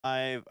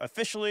live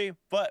officially,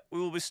 but we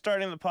will be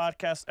starting the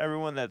podcast.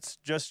 Everyone that's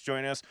just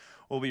joined us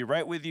will be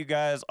right with you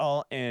guys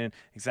all in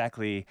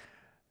exactly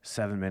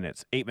 7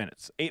 minutes, 8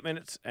 minutes,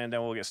 and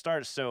then we'll get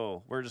started.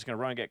 So we're just gonna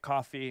run and get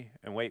coffee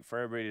and wait for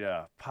everybody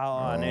to pile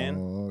on in.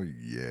 Oh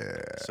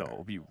yeah. So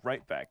we'll be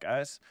right back,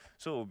 guys.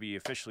 So we'll be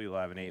officially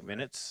live in 8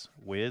 minutes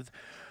with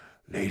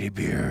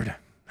Ladybeard.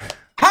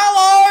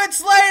 Hello,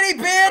 it's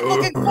Ladybeard.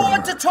 Looking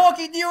forward to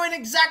talking to you in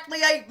exactly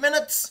 8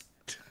 minutes.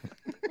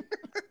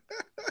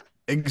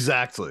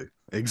 Exactly.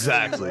 8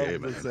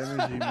 minutes. This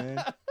energy,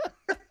 man.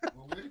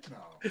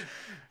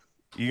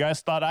 You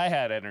guys thought I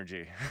had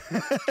energy.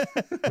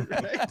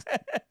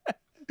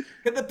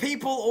 Can the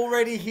people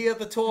already hear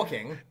the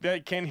talking? They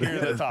can hear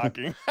the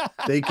talking.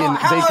 They can.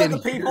 hello, they can the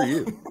hear people.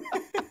 you.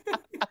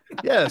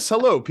 Yes.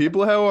 Hello,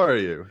 people. How are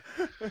you?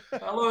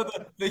 Hello,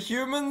 the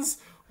humans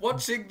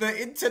watching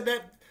the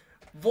internet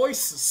voice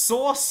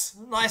source.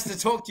 Nice to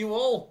talk to you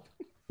all.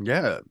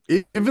 Yeah.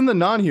 Even the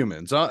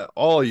non-humans.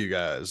 All you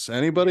guys.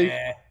 Anybody?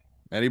 Yeah.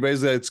 Anybody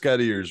that's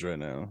got ears right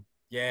now.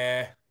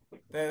 Yeah.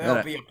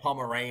 There'll be a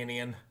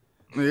Pomeranian.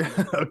 Yeah.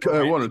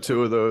 Okay. One or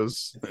two of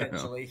those.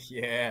 Potentially,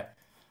 yeah.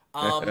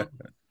 I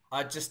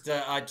just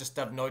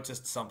have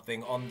noticed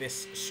something on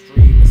this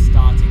stream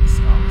starting. Oh, it's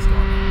gone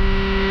now.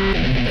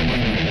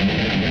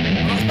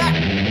 Oh, it's back.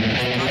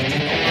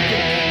 Gaijin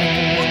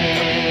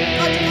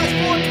guys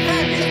forward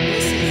Japan.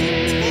 This is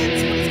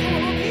intense. What is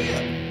going on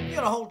here? You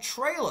got a whole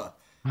trailer.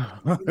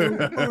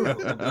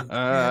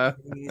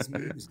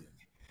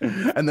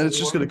 And then it's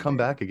just gonna come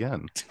back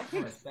again. Oh,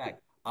 it's back.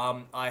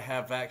 I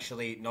have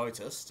actually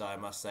noticed, I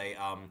must say,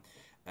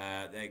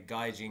 the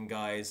Gaijin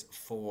guys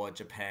for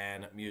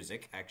Japan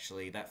music,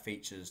 actually, that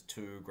features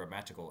 2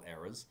 grammatical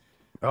errors.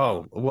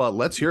 Oh, well,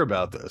 let's hear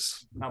about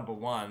this. Number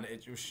one,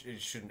 it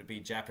shouldn't be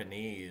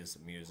Japanese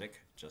music,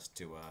 just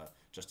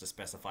to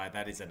specify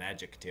that is an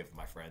adjective,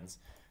 my friends.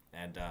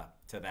 And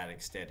to that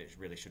extent, it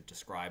really should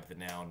describe the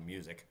noun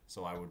music.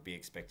 So I would be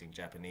expecting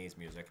Japanese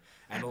music.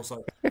 And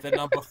also, the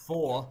number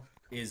 4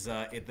 is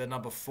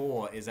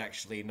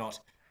actually not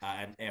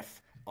an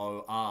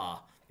FOR.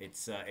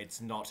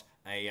 It's not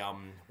a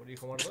what do you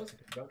call one of those? A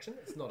conjunction?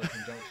 It's not a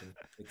conjunction.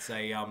 It's a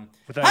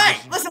Hey,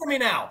 listen to me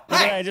now.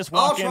 Hey, I just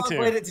I'll walk into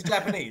translate it to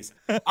Japanese.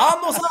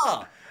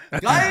 さ、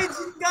外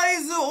人ガ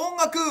イズ音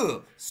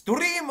楽スト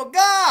リーム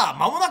が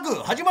間もなく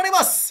始まり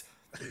ます。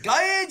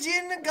外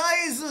人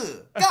ガイ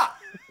ズが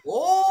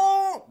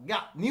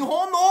日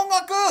本の音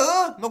楽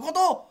のこ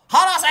とを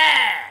話せ。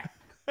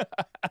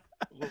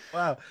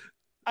 Wow.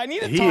 I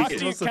need to talk to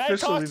you. Most Can I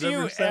talk officially to you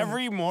never said-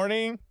 every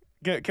morning?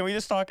 Can we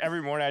just talk every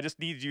morning? I just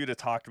need you to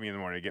talk to me in the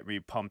morning to get me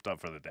pumped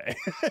up for the day.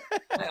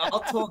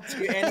 I'll talk to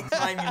you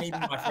anytime you need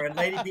me, my friend.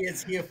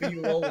 Ladybeard's here for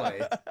you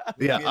always.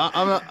 Yeah,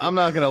 I'm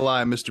not gonna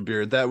lie, Mr.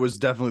 Beard. That was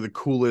definitely the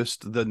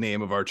coolest the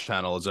name of our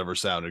channel has ever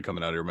sounded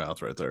coming out of your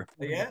mouth right there.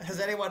 Yeah. Has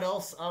anyone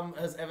else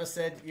has ever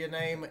said your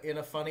name in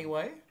a funny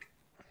way?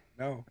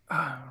 No.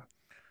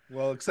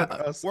 Well, except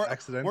us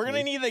accidentally. We're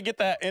gonna need to get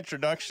that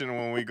introduction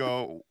when we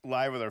go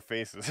live with our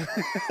faces.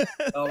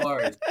 No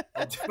worries.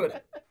 I'll do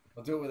it.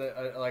 I'll do it with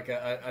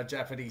a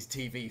Japanese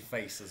TV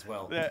face as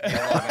well. Yeah.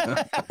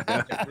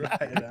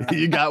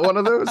 You got one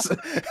of those?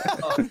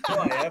 Oh, do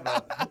I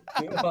ever?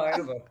 Do I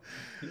ever?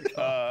 You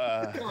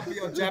can't be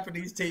on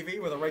Japanese TV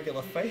with a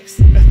regular face.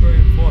 That's very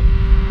important.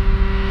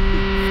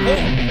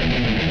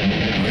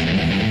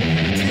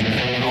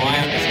 Oh, I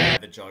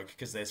understand the joke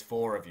because there's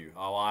 4 of you.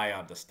 Oh, I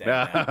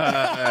understand.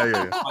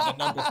 The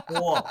number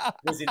 4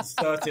 was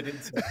inserted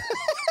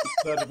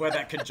where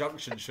that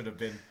conjunction should have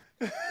been.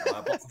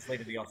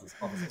 The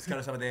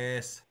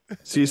office.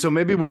 See, so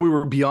maybe we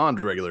were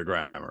beyond regular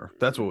grammar.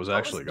 That's what was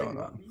actually going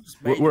on.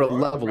 We're a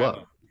level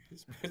up.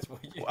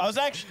 I was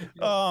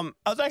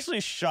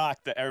actually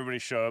shocked that everybody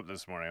showed up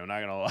this morning. I'm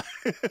not gonna lie.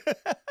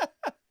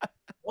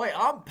 Wait,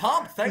 I'm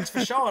pumped. Thanks for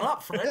showing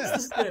up, friends. Yeah.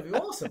 This is gonna be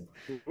awesome.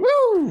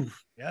 Woo!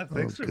 Yeah,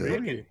 thanks for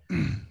good. being here.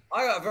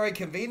 I got a very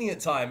convenient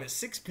time. It's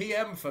 6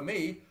 p.m. for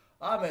me.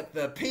 I'm at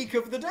the peak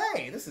of the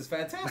day. This is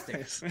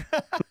fantastic.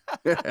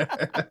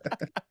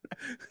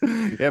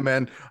 Yeah,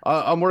 man.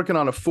 I'm working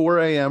on a 4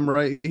 a.m.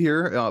 right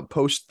here,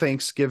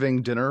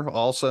 post-Thanksgiving dinner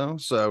also.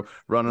 So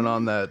running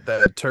on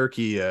that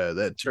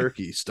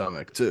turkey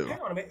stomach too.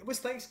 Hang on a minute. It was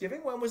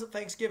Thanksgiving? When was it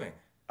Thanksgiving?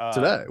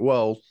 Today.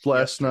 Well,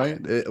 last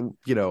yesterday.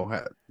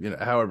 night.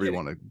 However you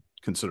want to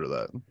consider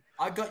that.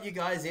 I got you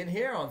guys in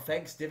here on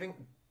Thanksgiving.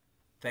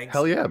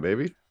 Hell yeah,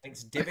 baby.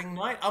 Thanksgiving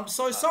night. I'm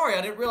so sorry.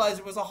 I didn't realize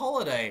it was a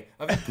holiday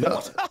of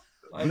importance.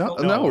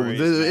 No, worries,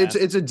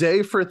 it's a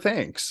day for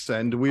thanks,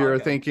 and we are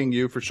thanking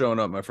you for showing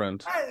up, my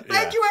friend.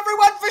 Thank you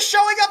everyone for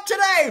showing up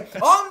today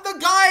on the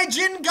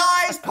Gaijin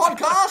Guys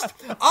podcast.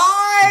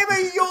 I'm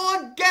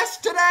your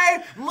guest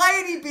today,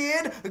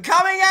 Ladybeard,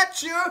 coming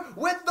at you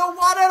with the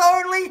one and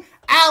only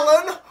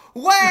Alan,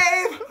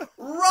 Wave,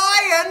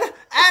 Ryan,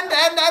 and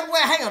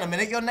hang on a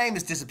minute, your name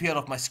has disappeared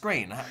off my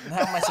screen. How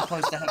am I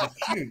supposed to have a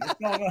cue? What's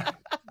going on?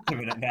 Wait a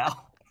minute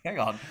now. Hang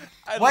on.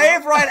 I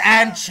Wave right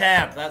and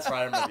champ. That's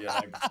right. I'm with you.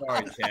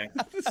 Sorry, champ.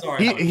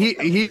 Sorry.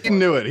 He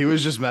knew it. He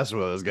was just messing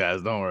with us,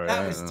 guys. Don't worry.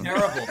 That was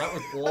terrible. That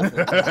was awful.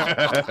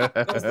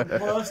 That was the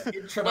worst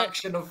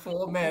introduction of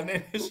 4 men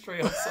in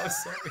history. I'm so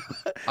sorry.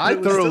 I It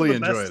was still thoroughly the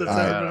best enjoyed it. that's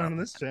ever been on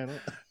this channel.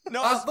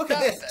 No, Look at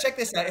this. Check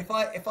this out. If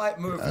I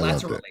move I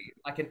loved laterally,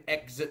 I can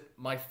exit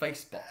my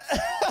face box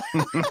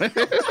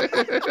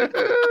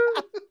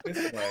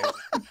this way,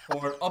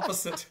 or an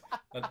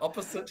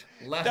opposite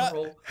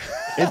lateral.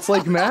 It's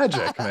like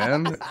magic,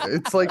 man.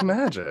 It's like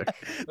magic.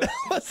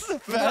 What's the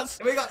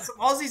best? We got some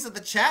Aussies in the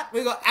chat.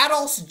 We got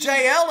Adults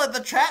JL in the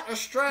chat.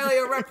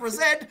 Australia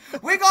represent.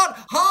 We got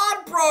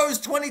Hard Bros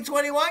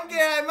 2021. G'day,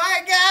 mate.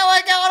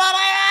 What's going on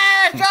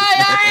here?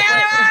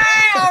 Australia.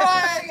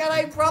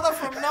 G'day, brother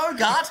from No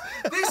Gut.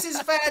 This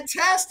is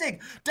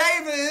fantastic.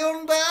 David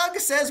Hildenberg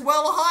says,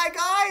 well, hi,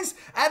 guys.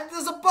 And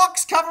there's a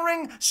box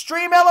covering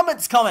Stream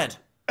Elements comment.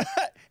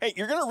 Hey,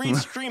 you're gonna read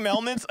Stream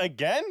Elements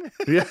again?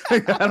 Yeah, I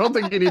don't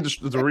think you need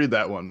to read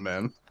that one,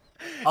 man.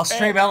 I'll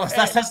Stream Elements.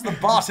 That's the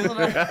boss, isn't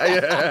it?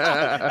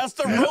 Yeah. That's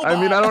the robot. I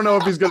mean, I don't know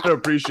if he's going to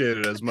appreciate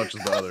it as much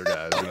as the other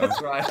guys. You know?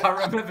 That's right. I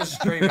remember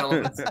Stream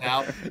Elements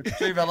now.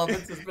 Stream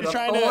Elements has been a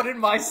thorn in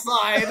my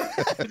side.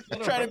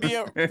 Trying to be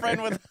a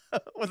friend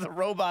with a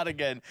robot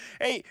again.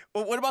 Hey,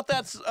 what about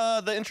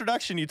the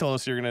introduction you told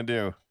us you were gonna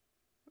do?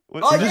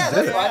 Oh yeah,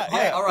 that's right. Yeah,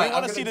 Hey, all right. We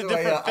want to see the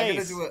different I'm going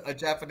to face. do a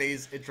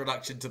Japanese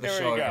introduction to the There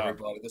we show, go.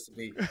 everybody. This will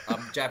be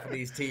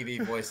Japanese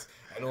TV voice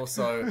and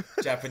also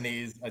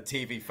Japanese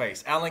TV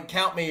face. Alan,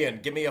 count me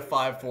in. Give me a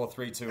 5, 4,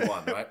 3, 2,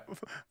 1. Right?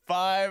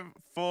 5,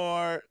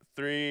 4,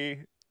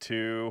 3,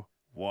 2,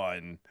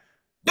 1.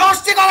 よ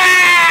してこれ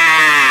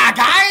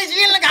外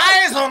人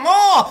ガイズの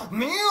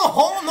日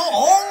本の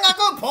音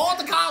楽ポッ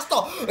ドキャス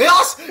トよ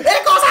し行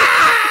こうさ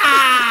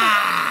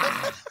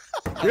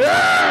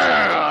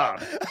Yeah!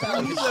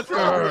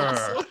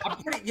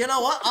 You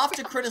know what?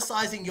 After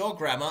criticizing your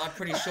grammar, I'm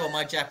pretty sure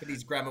my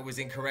Japanese grammar was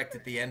incorrect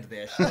at the end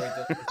there.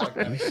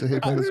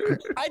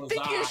 I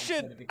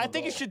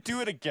think you should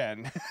do it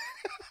again.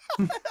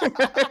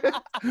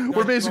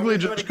 We're basically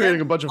just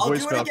creating a bunch of I'll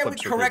voice do it again with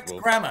clips for correct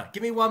people. grammar.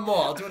 Give me one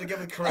more. I'll do it again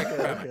with correct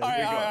grammar. All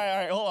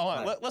right. Hold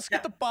on. Let's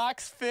get the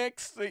box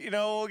fixed. You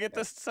know, we'll get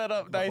this set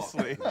up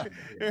nicely.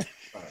 There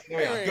we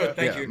go. Good.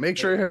 Thank you. Make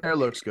sure your hair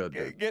looks good.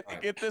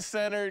 Get this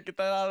centered. Get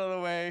that out of the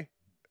way.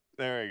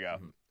 There we go.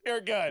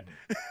 You're good.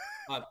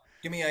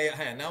 Give me a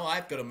hand. Now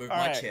I've got to move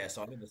my chair,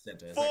 so I'm in the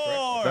center. Is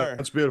that correct? 4,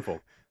 That's beautiful.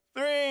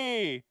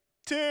 3,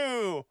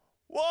 2,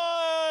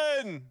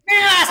 1.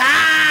 皆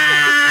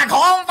さんこん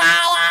ばん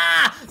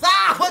はさ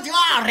あこんにち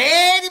は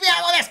レイディビ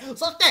アゴです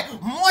そして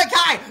もう一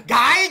回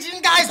外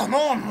人ガイズの日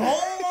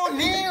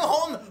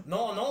本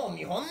の音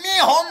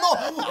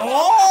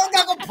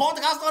楽ポッ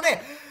ドキャストにいらっ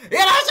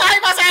しゃ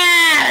いませ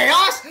よ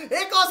し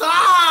行こうぞ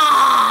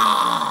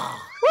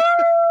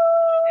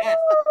Yes.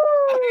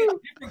 I made a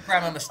different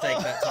grammar mistake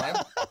that time.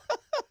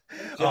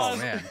 Oh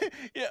man.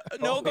 Yeah,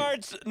 No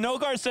Guard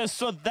says,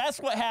 so that's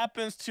what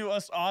happens to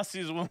us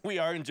Aussies when we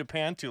are in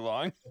Japan too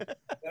long.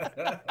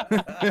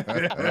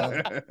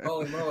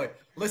 Holy moly.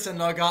 Listen,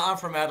 No Guard, I'm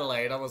from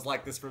Adelaide. I was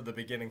like this from the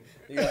beginning.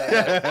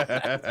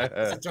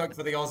 It's a joke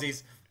for the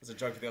Aussies. It's a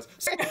joke for the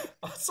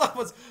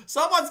Aussies.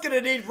 Someone's going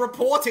to need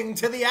reporting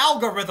to the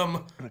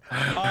algorithm.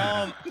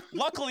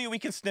 Luckily, we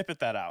can snippet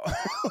that out.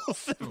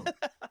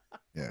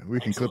 Yeah, we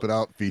can clip it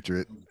out,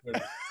 feature it.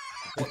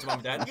 What's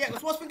Mum, Dad? Yeah,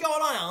 what's been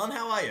going on, Alan?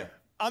 How are you?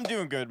 I'm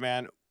doing good,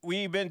 man.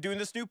 We've been doing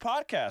this new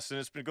podcast, and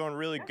it's been going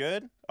really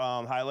good,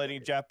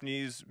 highlighting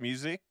Japanese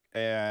music,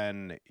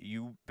 and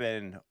you've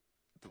been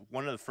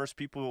one of the first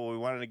people we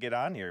wanted to get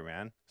on here,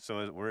 man.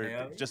 So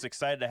we're just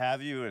excited to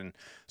have you, and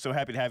so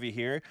happy to have you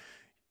here.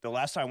 The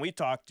last time we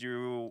talked,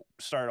 you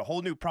started a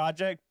whole new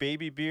project,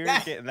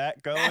 BABYBEARD, getting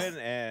that going,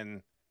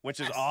 and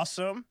which is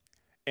awesome.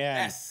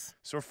 And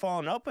so we're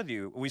following up with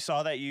you. We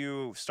saw that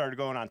you started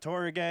going on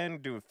tour again,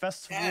 doing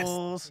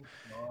festivals,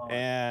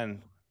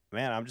 and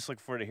man, I'm just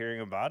looking forward to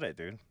hearing about it,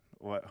 dude.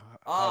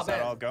 How's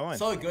that all going?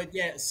 So good,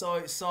 yeah.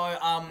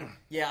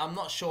 Yeah, I'm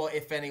not sure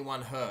if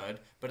anyone heard,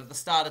 but at the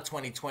start of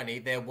 2020,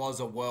 there was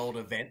a world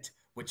event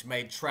which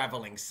made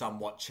traveling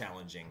somewhat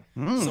challenging.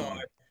 So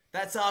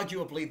that's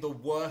arguably the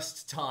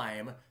worst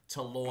time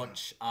to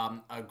launch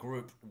a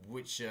group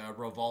which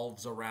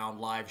revolves around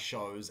live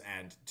shows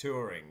and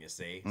touring, you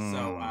see.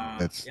 So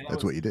That's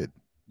what you did.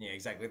 Yeah,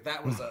 exactly.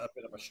 That was a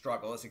bit of a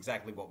struggle. That's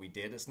exactly what we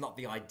did. It's not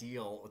the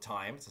ideal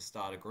time to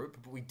start a group,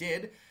 but we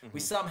did. We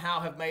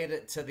somehow have made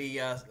it to the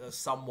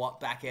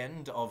somewhat back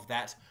end of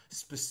that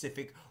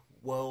specific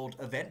world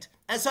event.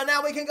 And so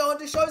now we can go and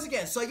do shows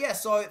again. So yeah,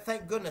 so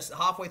thank goodness,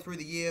 halfway through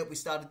the year, we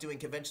started doing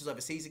conventions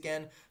overseas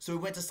again. So we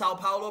went to Sao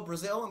Paulo,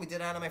 Brazil, and we did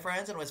Anime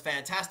Friends, and it was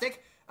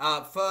fantastic.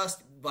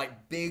 First,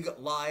 like, big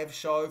live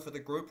show for the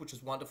group, which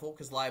was wonderful,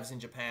 because lives in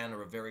Japan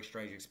are a very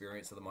strange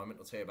experience at the moment.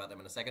 I'll tell you about them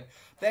in a second.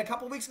 Then a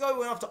couple of weeks ago, we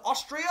went off to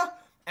Austria,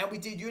 and we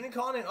did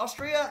Unicon in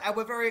Austria, and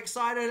we're very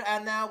excited,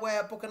 and now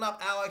we're booking up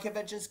our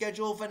convention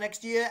schedule for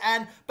next year,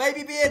 and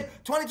Babybeard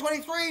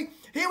 2023,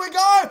 here we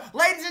go!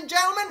 Ladies and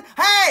gentlemen,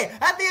 hey,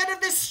 at the end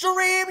of this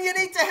stream, you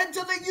need to head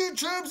to the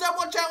YouTubes and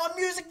watch our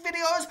music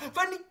videos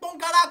for Nippon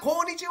Kara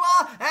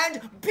Konnichiwa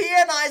and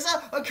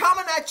Pianizer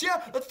coming at you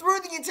through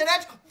the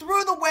internet,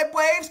 through the web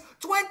waves,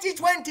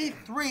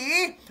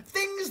 2023,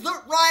 things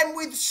that rhyme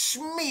with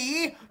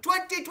shmee,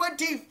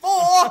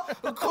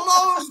 2024,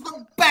 close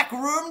the back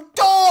room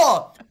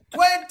door,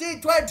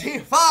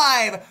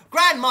 2025,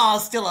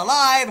 Grandma's still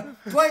alive,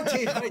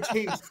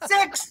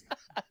 2026,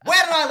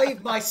 where did I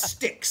leave my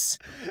sticks?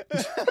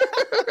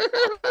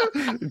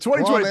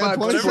 2025,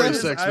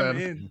 2026, I'm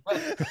man. in.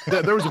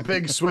 There was a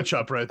big switch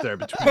up right there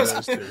between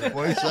those two.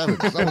 27.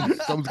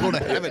 Someone's going to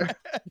heaven.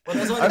 Well,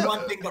 there's only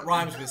one thing that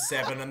rhymes with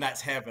 7, and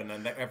that's heaven,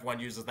 and everyone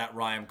uses that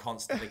rhyme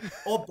constantly.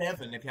 Or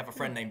Bevan, if you have a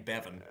friend named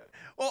Bevan.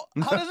 Well,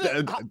 how does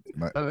it,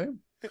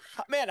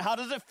 Man, how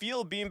does it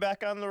feel being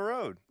back on the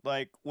road?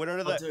 Like, what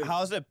are the? dude.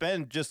 How's it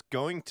been just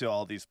going to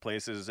all these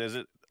places? Is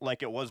it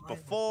like it was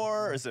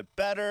before? Is it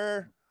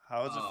better?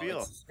 How does it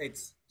feel?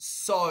 It's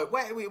so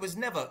well. It was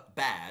never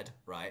bad,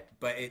 right?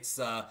 But it's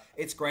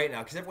great now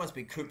because everyone's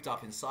been cooped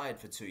up inside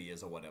for 2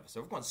 years or whatever. So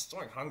everyone's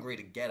so hungry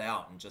to get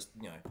out and just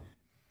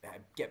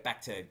get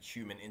back to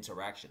human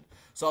interaction.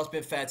 So it's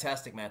been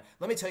fantastic, man.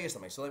 Let me tell you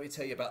something. So let me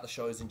tell you about the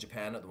shows in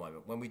Japan at the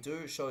moment. When we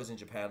do shows in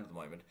Japan at the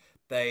moment,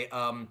 they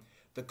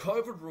the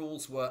COVID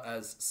rules were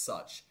as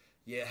such.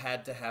 You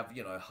had to have,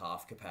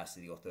 half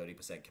capacity or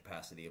 30%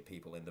 capacity of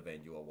people in the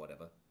venue or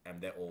whatever. And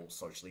they're all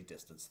socially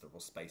distanced. They're all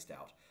spaced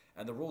out.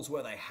 And the rules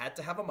were they had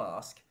to have a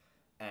mask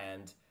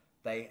and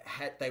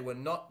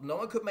no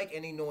one could make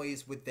any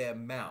noise with their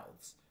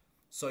mouths.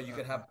 So you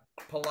could have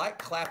polite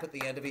clap at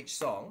the end of each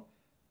song.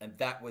 And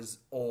that was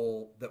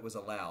all that was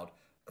allowed.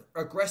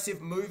 Aggressive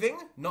moving,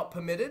 not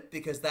permitted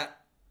because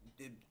that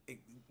it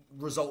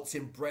results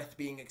in breath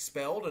being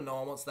expelled and no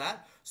one wants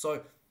that.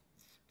 So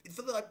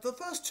for the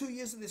first 2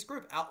 years of this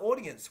group, our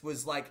audience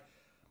was like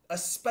a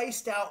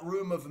spaced out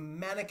room of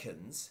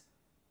mannequins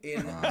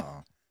in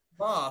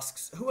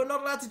masks who are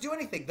not allowed to do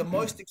anything. The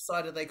most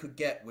excited they could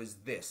get was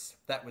this.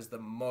 That was the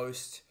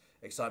most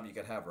excitement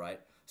you could have, right?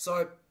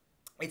 So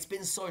it's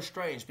been so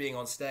strange being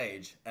on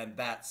stage, and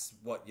that's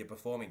what you're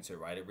performing to,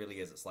 right? It really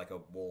is. It's like a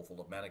wall full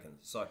of mannequins.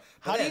 So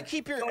how do you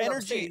keep your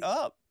energy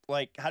up?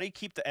 Like, how do you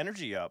keep the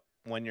energy up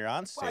when you're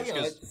on stage?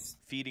 Because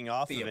feeding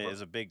off of it is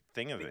a big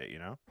thing of it,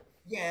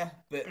 Yeah,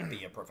 but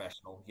be a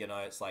professional.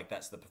 It's like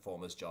that's the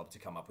performer's job to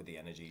come up with the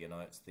energy.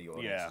 It's the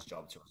audience's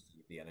job to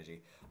receive the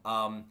energy.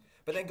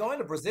 But then going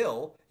to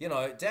Brazil,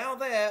 down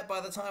there,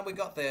 by the time we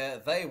got there,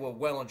 they were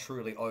well and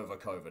truly over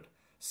COVID.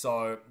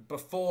 So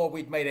before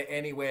we'd made it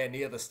anywhere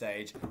near the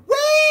stage, woo,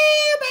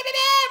 baby,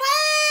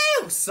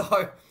 woo!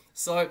 So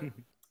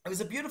it was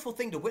a beautiful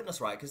thing to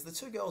witness, right? Because the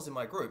two girls in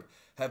my group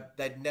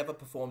they'd never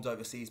performed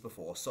overseas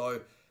before,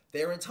 so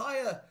their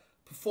entire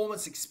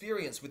performance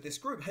experience with this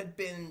group had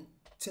been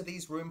to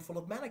these room full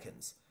of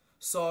mannequins.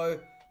 So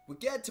we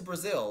get to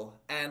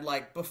Brazil, and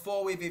like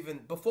before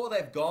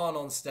they've gone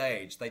on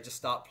stage, they just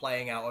start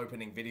playing our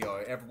opening video.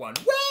 Everyone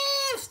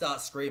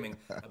starts screaming,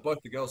 and both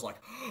the girls like,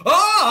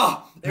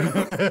 ah!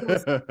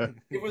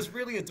 It was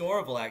really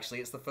adorable, actually.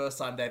 It's the first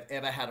time they've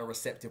ever had a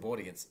receptive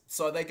audience.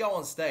 So they go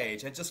on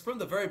stage, and just from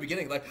the very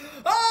beginning, like,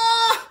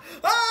 ah,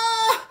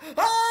 ah,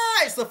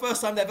 ah! It's the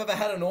first time they've ever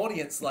had an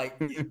audience like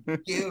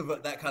give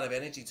that kind of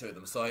energy to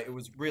them. So it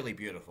was really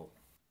beautiful.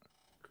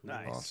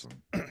 Nice. Awesome.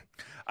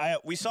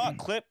 We saw a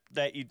clip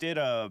that you did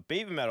a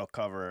Baby Metal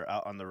cover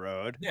out on the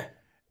road. Yeah.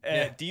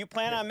 Do you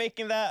plan on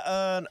making that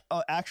an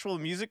actual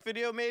music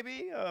video,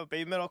 maybe? A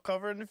Baby Metal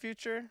cover in the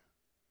future?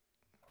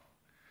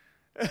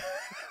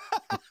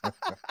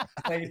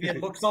 Maybe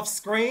it looks off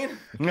screen.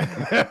 What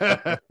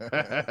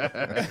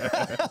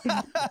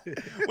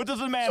does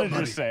the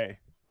manager say?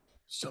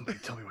 Somebody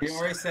tell me what He to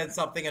already say. said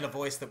something in a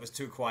voice that was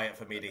too quiet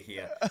for me to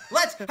hear.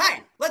 Let's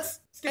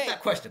skip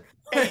that question.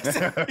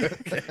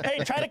 Hey,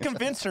 try to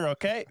convince her,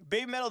 okay?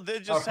 Baby Metal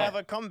did just Okay. have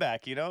a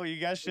comeback, You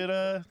guys should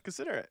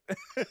consider it.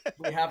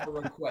 We have a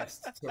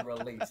request to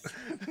release.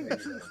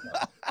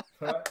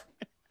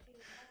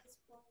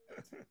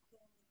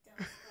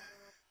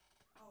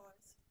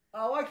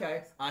 Oh,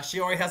 okay.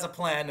 She already has a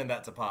plan in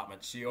that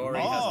department. She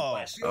already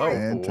has a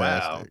plan.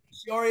 Fantastic.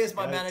 Shiori is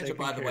my Got it manager,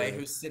 by the taken way, care of.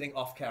 who's sitting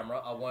off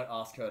camera. I won't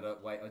ask her to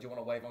wait. Do you want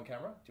to wave on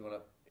camera? Do you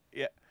want to?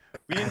 Yeah.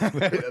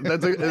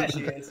 That's There a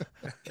she is.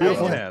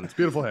 beautiful hand.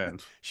 Beautiful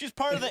hand. She's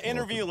part of the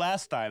interview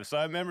last time, so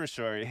I remember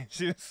Shori.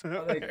 She was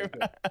Oh, there you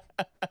go.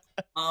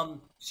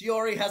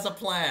 Shiori has a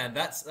plan.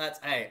 That's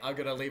hey, I'm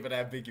gonna leave it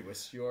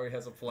ambiguous. Shiori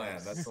has a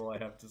plan. That's all I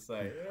have to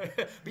say.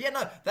 But yeah,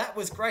 no, that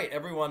was great.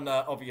 Everyone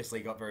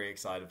obviously got very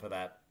excited for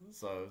that,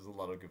 so it was a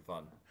lot of good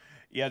fun.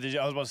 Yeah, I was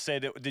about to say,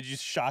 did you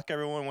shock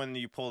everyone when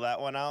you pulled that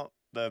one out,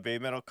 the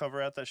Baby Metal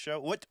cover at that show?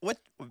 What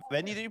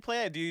venue did you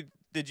play at?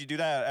 Did you do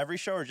that at every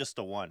show or just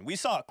the one? We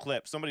saw a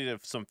clip. Somebody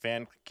did some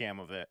fan cam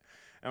of it,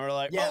 and we're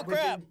like, oh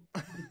crap!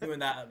 We've been doing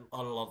that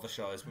on a lot of the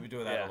shows. We've been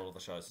doing that on a lot of the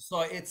shows.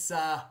 So it's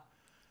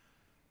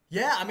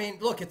Yeah, I mean,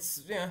 look,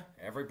 it's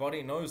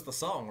everybody knows the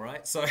song,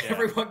 right? So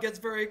everyone gets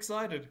very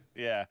excited.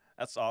 Yeah,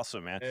 that's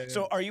awesome, man.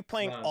 So are you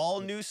playing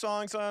all new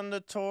songs on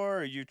the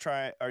tour,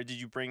 or did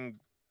you bring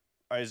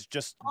is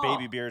just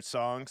BABYBEARD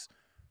songs?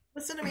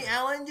 Listen to me,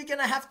 Alan. You're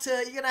gonna have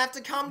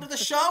to come to the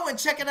show and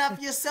check it out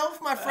for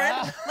yourself, my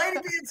friend.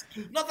 Ladybeard's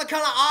not the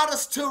kind of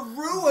artist to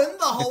ruin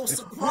the whole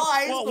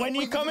surprise. Well, when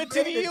you coming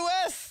to the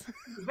U.S.?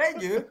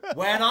 Venue?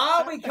 When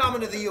are we coming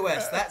to the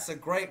U.S.? That's a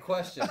great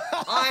question.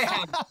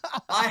 I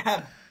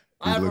have.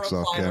 He looks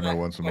off camera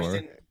once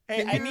more.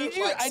 Hey, I need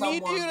you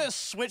to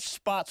switch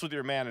spots with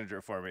your manager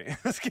for me.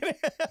 Just kidding.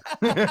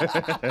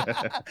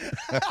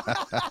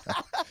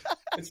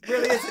 It's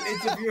really is an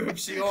interview of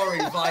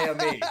Shiori via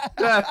me.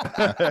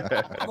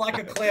 I'm like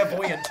a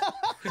clairvoyant.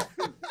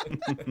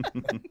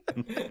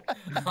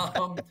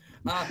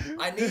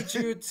 I need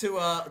you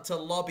to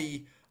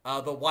lobby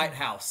the White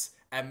House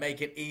and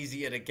make it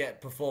easier to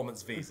get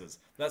performance visas.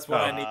 That's what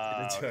I need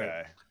you to do.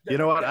 Okay. You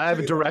know what? I have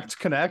a direct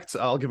connect.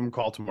 I'll give him a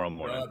call tomorrow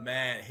morning. Oh,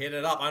 man, hit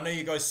it up. I know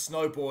you go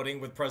snowboarding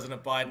with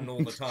President Biden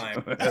all the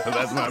time.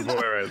 That's my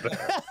boy right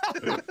there.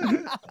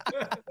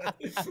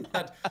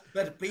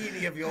 that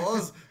beanie of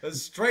yours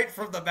is straight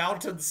from the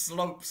mountain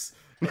slopes.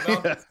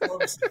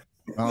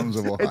 Mountains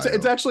of Ohio.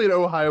 It's actually in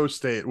Ohio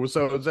State,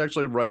 so it's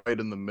actually right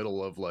in the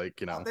middle of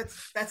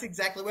That's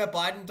exactly where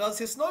Biden does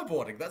his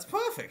snowboarding. That's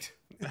perfect.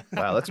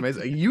 Wow, that's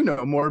amazing. You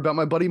know more about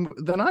my buddy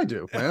than I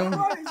do, man.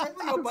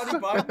 Exactly, your buddy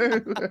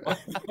Biden.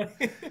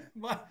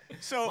 my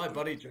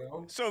buddy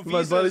Joe. So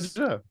My buddy visas,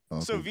 Joe.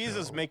 so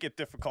visas make it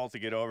difficult to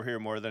get over here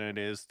more than it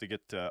is to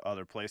get to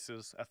other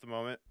places at the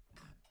moment.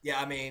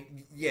 Yeah, I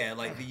mean,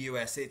 like the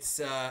US, it's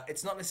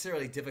not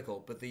necessarily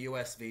difficult, but the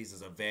US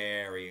visas are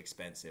very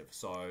expensive,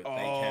 so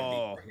they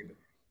can be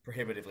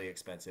prohibitively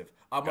expensive.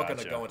 I'm not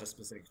going to go into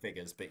specific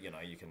figures, but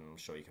I'm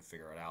sure you can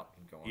figure it out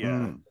and go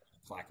on.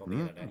 Slack on the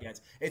internet. Yeah,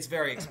 it's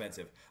very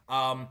expensive.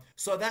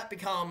 So that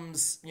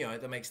becomes,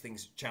 that makes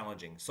things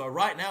challenging. So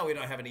right now we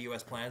don't have any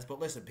US plans, but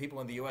listen,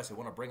 people in the US who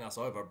want to bring us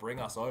over,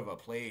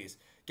 please.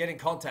 Get in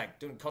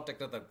contact,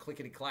 contact at the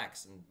clickety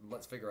clacks, and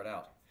let's figure it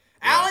out.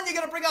 Yeah. Alan, you're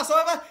going to bring us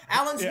over?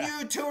 Alan's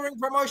new touring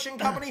promotion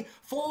company,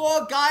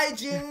 4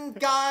 Gaijin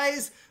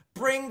guys,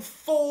 bring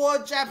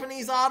 4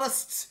 Japanese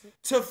artists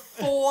to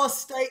 4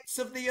 states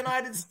of the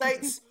United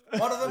States.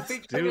 One of them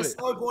featuring a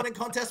snowboarding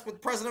contest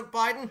with President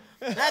Biden.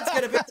 That's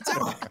going to be the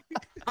tour.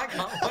 I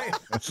can't wait.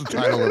 That's the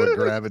title that would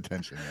grab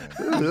attention, man.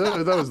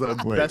 That was the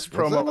best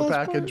promo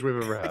package we've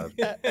ever had.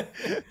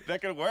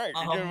 That could work. It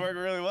could work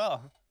really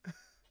well.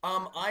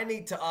 I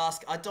need to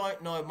ask, I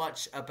don't know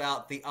much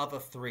about the other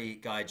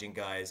 3 Gaijin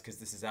guys because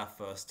this is our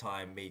first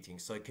time meeting.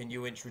 So can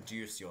you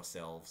introduce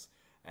yourselves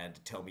and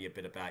tell me a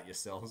bit about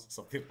yourselves?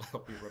 Something will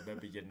help me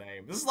remember your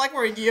name. This is like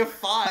we're in year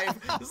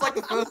 5. This is like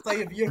the first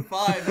day of year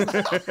 5.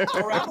 Go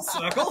around the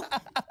circle.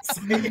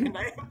 Say your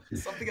name.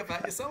 Something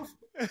about yourself.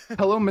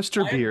 Hello,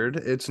 Mr. Beard.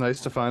 It's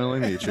nice to finally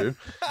meet you.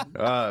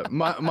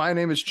 My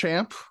name is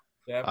Champ.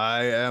 Yep.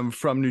 I am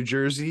from New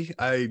Jersey.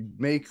 I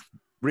make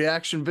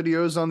reaction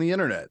videos on the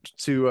internet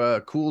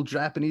to cool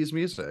Japanese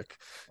music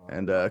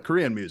and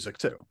Korean music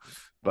too,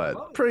 but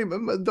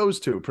those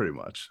 2 pretty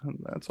much.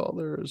 That's all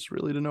there is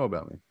really to know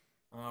about me.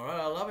 All right,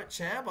 I love it,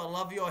 Champ. I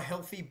love your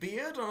healthy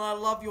beard and I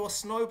love your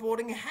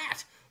snowboarding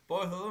hat.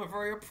 Both of them are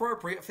very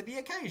appropriate for the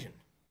occasion.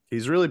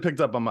 He's really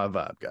picked up on my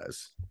vibe,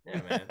 guys.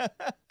 Yeah, man. That's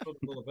what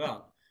it's all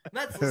about.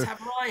 Let's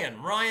have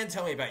Ryan. Ryan,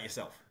 tell me about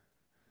yourself.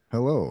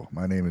 Hello,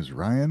 my name is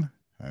Ryan.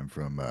 I'm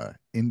from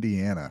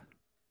Indiana.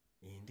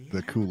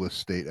 The coolest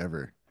state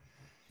ever.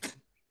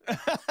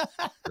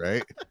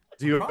 Right?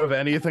 Do you have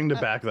anything to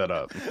back that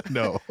up?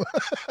 No.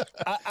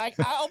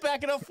 I'll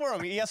back it up for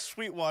him. He has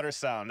Sweetwater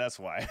Sound. That's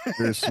why.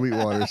 There's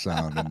Sweetwater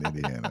Sound in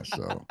Indiana,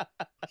 so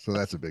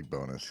that's a big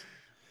bonus.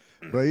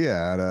 But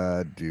yeah,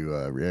 I'd do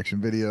reaction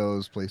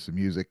videos, play some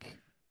music.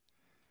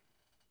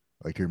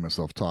 I like to hear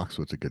myself talk,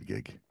 so it's a good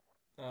gig.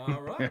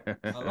 All right.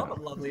 I love it.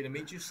 Lovely to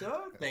meet you, sir.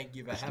 Thank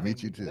you for having me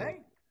today.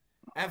 Too.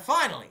 And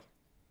finally,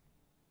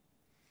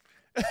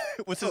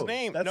 what's his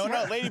name? No,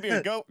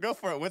 Ladybeard. Go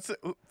for it. What's it?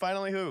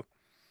 Finally, who?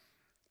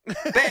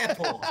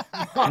 Bearpaw.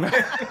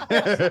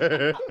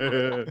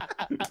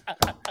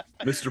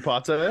 Mr.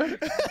 Potter?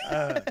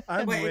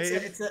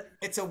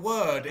 It's a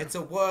word. It's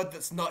a word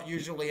that's not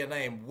usually a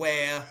name.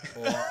 Where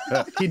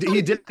or he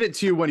did it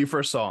to you when you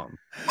first saw him.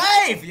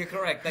 Wave! You're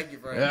correct. Thank you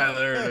very much. Yeah,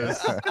 there it is.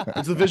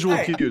 It's the visual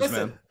cues,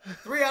 listen, man.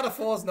 3 out of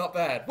 4 is not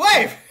bad.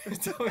 Wave!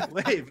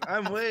 Wave.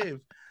 I'm Wave.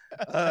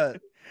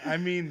 I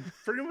mean,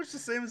 pretty much the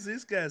same as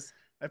these guys.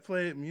 I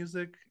play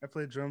music, I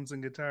play drums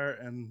and guitar,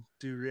 and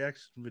do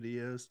reaction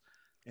videos.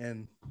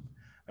 And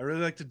I really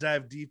like to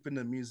dive deep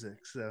into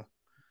music. So,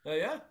 oh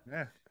yeah,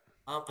 yeah.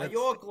 Are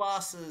your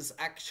glasses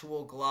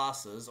actual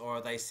glasses, or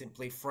are they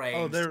simply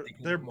frames? Oh,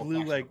 they're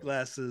blue light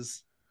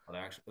glasses. Oh,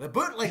 they're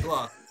bootleg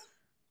glasses.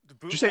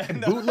 Did you say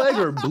bootleg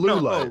or blue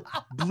light?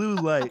 Blue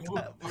light.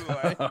 Blue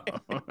light.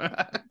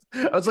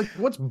 I was like,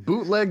 what's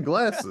bootleg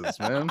glasses,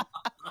 man?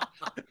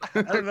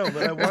 I don't know,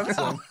 but I want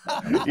some.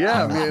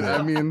 Yeah,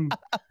 I mean,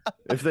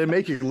 if they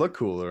make you look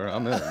cooler,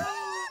 I'm in.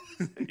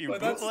 You Well,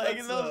 that's-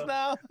 bootlegging that's, those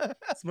now?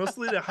 It's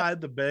mostly to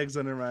hide the bags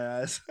under my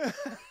eyes.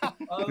 I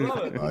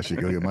love it. I should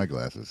go get my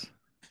glasses.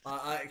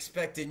 I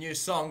expect a new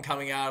song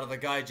coming out of the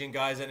Gaijin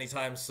guys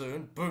anytime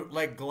soon.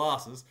 Bootleg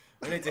glasses.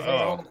 We need to hear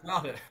all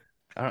about it.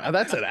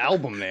 That's an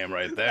album name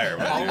right there. Oh,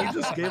 man. you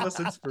just gave us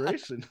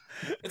inspiration.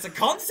 It's a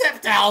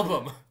concept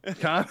album.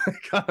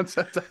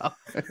 Concept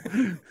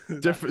album.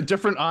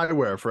 Different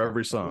eyewear for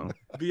every song.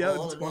 Be out in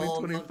All in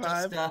all, not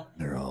 2025. just,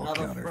 They're all another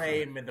counterfeit.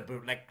 frame in the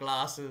bootleg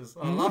glasses.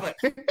 I love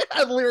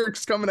it.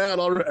 Lyrics coming out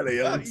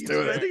already. Let's He's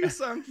do it. writing a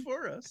song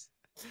for us.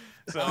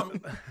 So,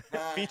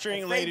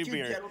 featuring thank you,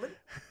 Ladybeard. gentlemen.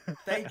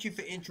 Thank you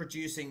for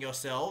introducing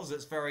yourselves.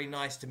 It's very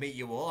nice to meet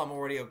you all. I'm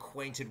already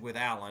acquainted with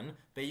Alan,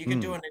 but you can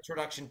do an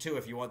introduction too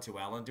if you want to,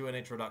 Alan. Do an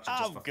introduction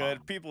just I'm for good.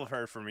 fun. People have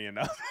heard from me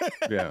enough.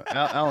 Yeah,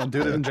 Alan,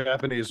 do it in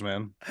Japanese,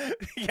 man.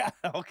 Yeah,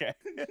 okay.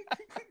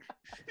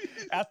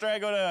 After I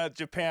go to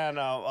Japan,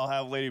 I'll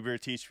have Ladybeard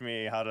teach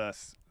me how to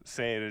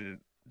say it in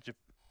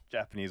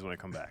Japanese when I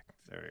come back.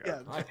 There we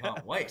go. Yeah, I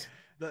can't wait.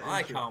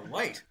 I can't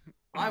wait.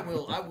 I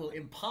will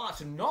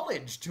impart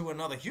knowledge to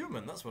another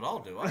human. That's what I'll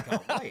do. I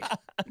can't wait.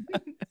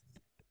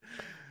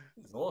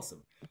 It's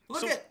awesome.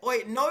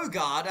 Wait,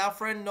 Nogard, our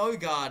friend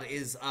Nogard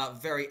is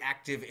very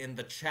active in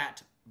the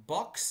chat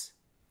box.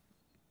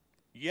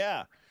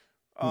 Yeah.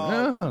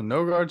 No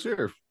guards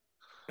here.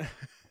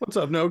 What's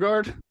up, No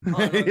Guard? no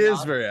He is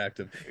guard. very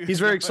active.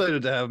 He's very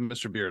excited to have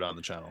Mr. Beard on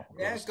the channel.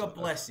 Yeah, God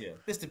bless you.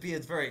 Mr.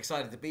 Beard's very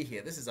excited to be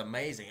here. This is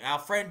amazing. Our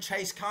friend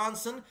Chase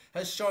Carnson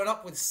has shown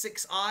up with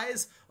 6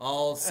 eyes.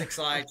 Oh,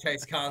 6-eyed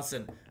Chase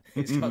Carnson.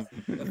 He's got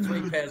the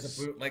 3 pairs of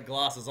bootleg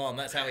glasses on.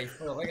 That's how he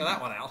feels. Look at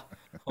that one, Al.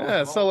 Oh,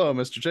 Yes, hello,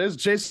 Mr. Chase.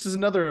 Chase is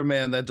another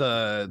man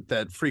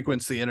that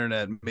frequents the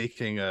internet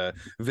making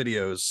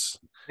videos.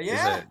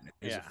 Yeah?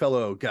 He's a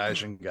fellow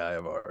Gaijin guy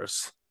of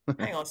ours.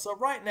 Hang on. So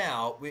right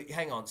now,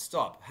 hang on.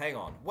 Stop. Hang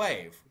on.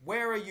 Wave.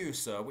 Where are you,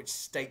 sir? Which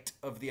state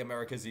of the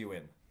Americas are you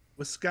in?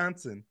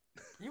 Wisconsin.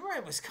 You were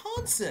in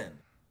Wisconsin.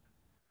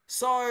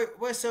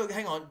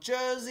 Hang on.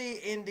 Jersey,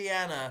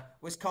 Indiana,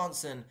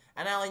 Wisconsin,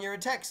 and Alan, you're in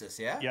Texas,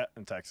 yeah? Yeah,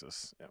 in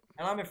Texas. Yep.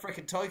 And I'm in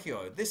frickin'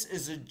 Tokyo. This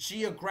is a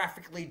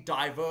geographically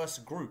diverse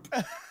group.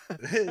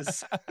 It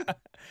is.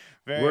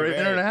 We're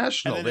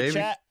international, and then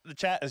baby. The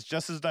chat is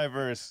just as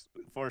diverse,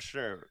 for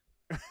sure.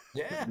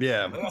 Yeah.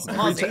 Yeah. That's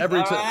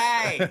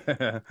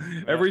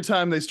Every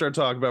time they start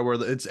talking about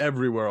where it's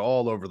everywhere,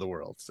 all over the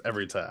world.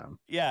 Every time.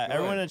 Yeah, Good.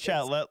 everyone in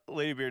chat, let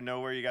Ladybeard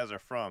know where you guys are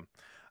from.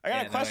 I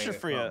got a question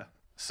for you.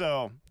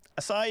 So,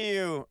 I saw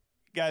you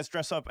guys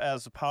dress up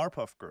as the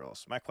Powerpuff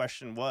Girls. My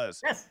question was,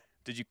 Yes.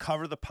 did you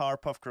cover the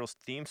Powerpuff Girls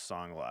theme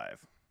song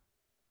live?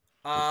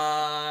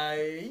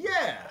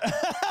 Yeah.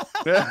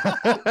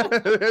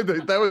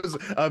 That was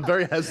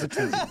very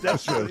hesitant.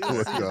 That's really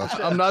quick off.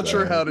 I'm not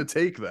sure how to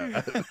take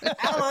that.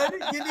 Alan,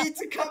 you need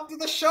to come to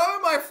the show,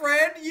 my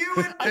friend. You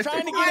and I'm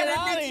trying to get it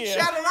out of need to here.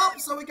 chat it up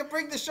so we can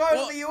bring the show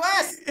to the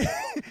US.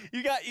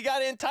 you got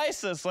to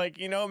entice us, like,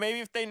 you know, maybe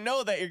if they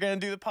know that you're gonna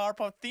do the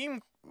Powerpuff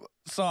theme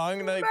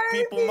song, like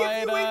people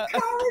might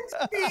encourage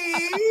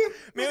me.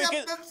 maybe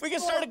we can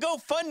start a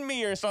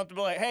GoFundMe or something.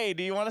 Be like, hey,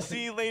 do you want to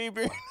see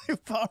Ladybeard do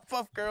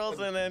Powerpuff Girls,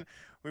 and then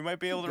we might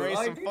be able to Good raise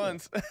some idea.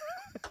 funds.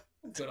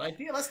 Good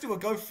idea. Let's do a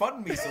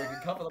GoFundMe so we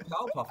can cover the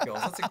Powerpuff Girls.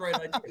 That's a great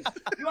idea.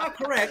 You are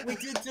correct. We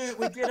did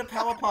a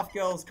Powerpuff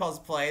Girls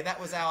cosplay. That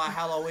was our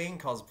Halloween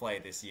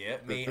cosplay this year.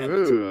 Me and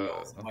the 2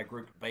 girls, my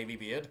group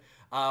BABYBEARD.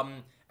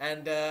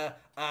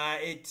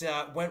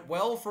 It went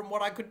well from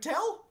what I could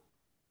tell.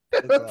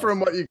 From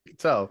what you can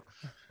tell.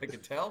 I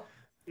could tell.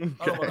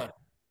 I don't want to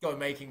go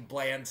making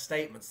bland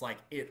statements like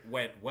it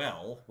went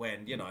well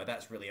when, you know,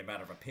 that's really a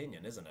matter of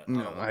opinion, isn't it?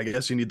 No, I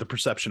guess you need the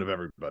perception of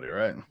everybody,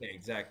 right? Yeah,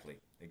 exactly.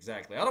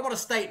 I don't want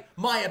to state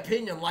my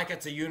opinion like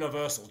it's a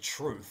universal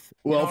truth.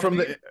 You Well, know what I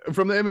mean?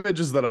 from the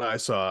images that I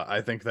saw, I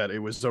think that it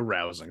was a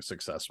rousing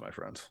success, my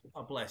friend.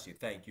 Oh, bless you.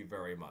 Thank you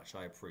very much.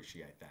 I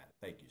appreciate that.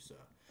 Thank you, sir.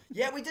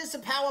 Yeah, we did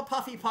some Power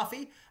Puffy,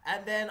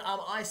 and then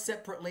I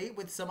separately,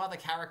 with some other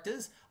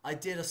characters, I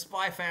did a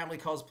Spy Family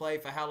cosplay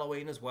for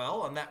Halloween as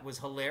well, and that was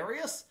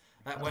hilarious.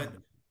 That went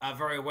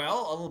very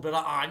well. A little bit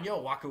of Anya,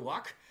 Waku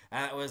Wak.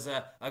 It was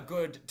a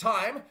good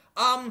time.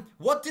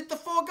 What did the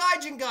 4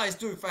 Gaijin guys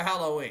do for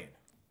Halloween?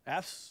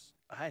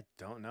 I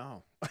don't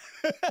know.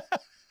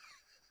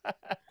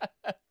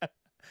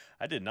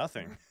 I did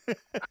nothing.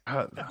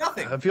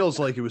 Nothing. That feels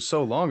like it was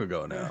so long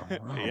ago now.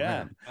 Oh, Yeah.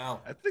 man.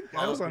 Well, I think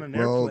I was on an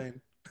Well,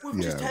 airplane. we've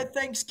just Yeah. had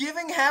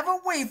Thanksgiving,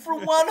 haven't we?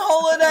 From one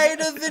holiday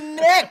to the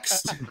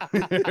next.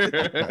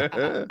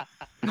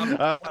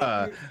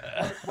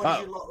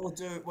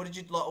 What did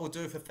you lot all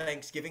do for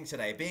Thanksgiving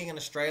today? Being an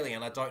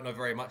Australian, I don't know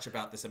very much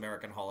about this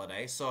American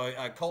holiday, so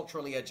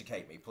culturally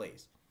educate me,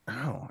 please.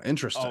 Oh,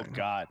 interesting. Oh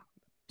God.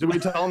 Do we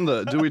tell them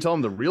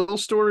the real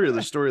story or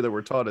the story that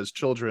we're taught as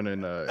children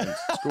in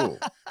school?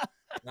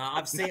 No,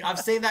 I've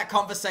seen that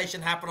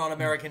conversation happen on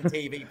American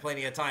TV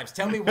plenty of times.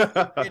 Tell me what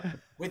you did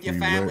with your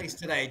families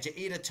today. Did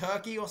you eat a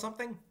turkey or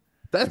something?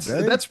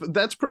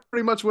 That's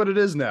pretty much what it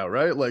is now,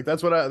 right? Like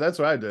that's what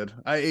I did.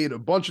 I ate a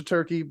bunch of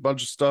turkey,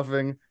 bunch of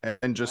stuffing,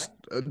 and just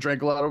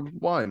drank a lot of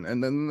wine,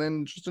 and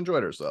then just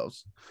enjoyed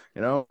ourselves.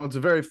 You know, it's a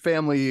very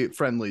family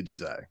friendly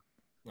day.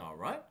 All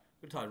right,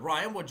 good time.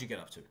 Ryan, what'd you get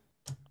up to?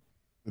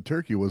 The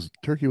turkey was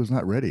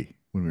not ready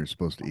when we were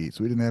supposed to eat,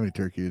 so we didn't have any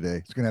turkey today.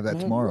 It's gonna have that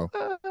tomorrow.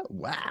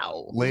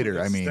 Wow.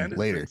 Later,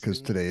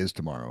 because today is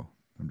tomorrow.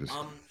 I'm just.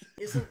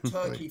 Isn't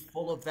turkey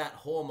full of that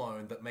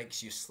hormone that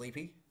makes you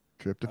sleepy?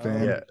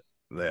 Tryptophan.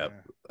 Yeah,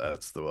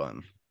 that's the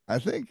one. I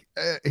think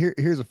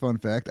here's a fun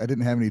fact. I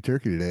didn't have any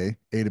turkey today.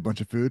 Ate a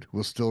bunch of food.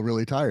 Was still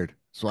really tired.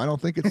 So I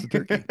don't think it's the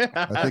turkey.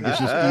 I think it's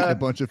just eating a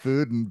bunch of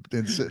food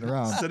and sitting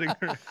around.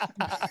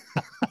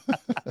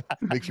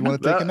 Makes you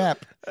want to take a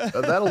nap.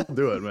 That'll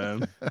do it,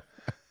 man.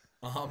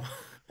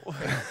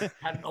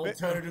 Had an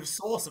alternative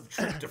source of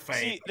tryptophan.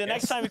 See, the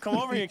next time you come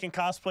over here, you can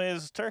cosplay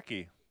as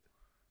turkey.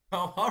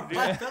 Oh, all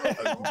right.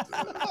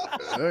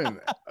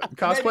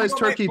 Cosplay as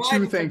turkey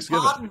to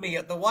Thanksgiving. Pardon me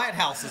at the White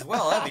House as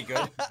well. That'd be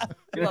good.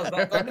 You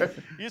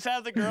just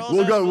have the girls.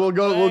 We'll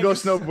go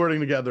snowboarding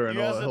together, and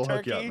he'll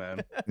hook you up, man.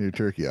 New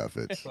turkey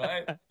outfits.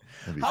 Right.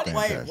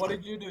 Wait, what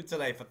did you do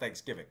today for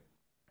Thanksgiving?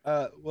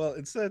 Well,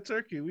 instead of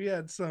turkey, we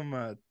had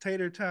some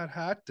tater tot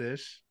hot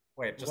dish.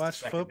 Wait, just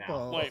watch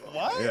football. Now. Wait,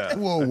 what? Yeah.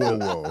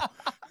 Whoa.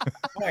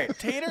 Wait,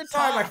 tater tot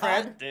sorry, my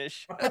friend.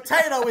 Dish. A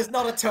potato is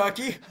not a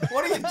turkey.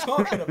 What are you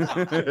talking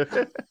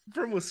about?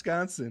 From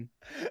Wisconsin.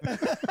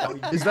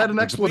 Is that an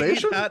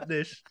explanation? Hot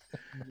dish.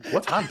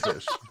 What's hot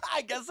dish?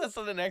 I guess that's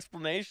not an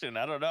explanation.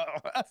 I don't know.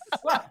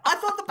 What? I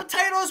thought the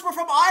potatoes were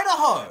from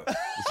Idaho.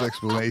 This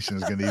explanation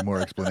is going to need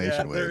more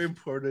explanation. Yeah, they're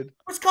imported.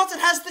 Wisconsin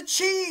has the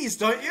cheese,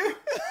 don't you?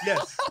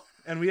 Yes.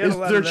 And we had a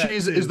lot of that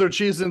cheese. too. Is there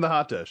cheese in the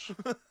hot dish?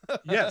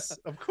 Yes,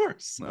 of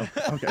course. No.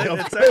 Okay.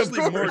 It's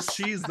actually more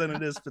cheese than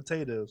it is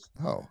potatoes.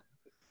 Oh.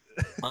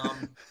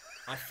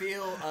 I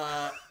feel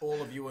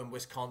all of you in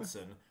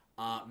Wisconsin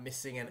are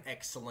missing an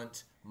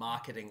excellent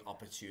marketing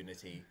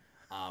opportunity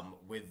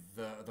with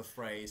the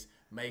phrase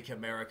 "Make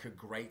America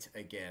Great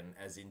Again,"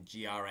 as in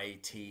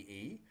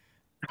GRATE.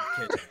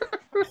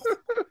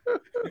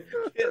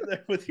 Get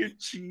there with your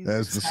cheese.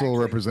 As the sole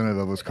representative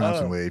of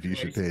Wisconsin Wave, you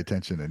should pay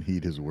attention and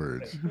heed his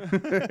words.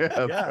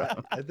 Yeah,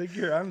 I think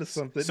you're onto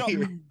something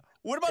here.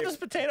 What about this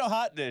potato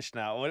hot dish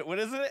now? What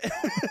is it?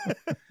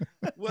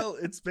 Well,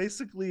 it's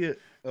basically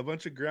a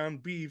bunch of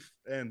ground beef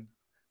and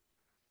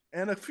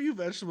a few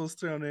vegetables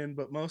thrown in,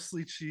 but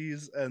mostly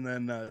cheese and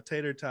then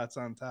tater tots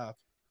on top.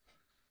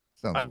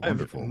 Sounds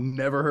wonderful. I've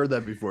never heard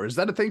that before. Is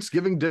that a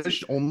Thanksgiving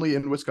dish only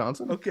in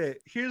Wisconsin? Okay,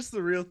 here's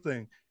the real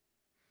thing.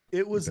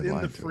 It was in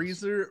the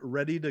freezer,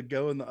 ready to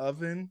go in the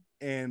oven,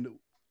 and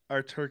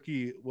our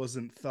turkey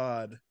wasn't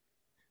thawed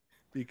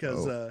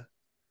because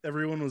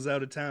everyone was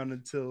out of town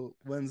until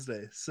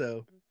Wednesday.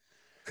 So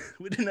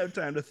we didn't have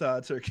time to thaw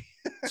a turkey.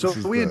 So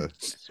we had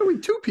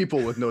 2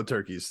 people with no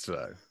turkeys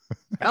today.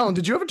 Alan,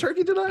 did you have a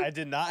turkey today? I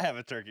did not have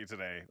a turkey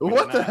today.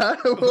 What the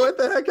heck? What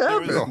the heck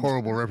happened? You're a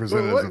horrible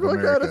representative of what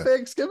America. kind of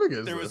Thanksgiving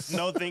is There this? was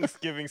no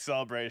Thanksgiving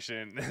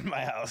celebration in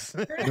my house.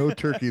 No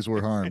turkeys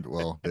were harmed.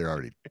 Well, they're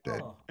already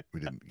dead.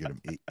 We didn't get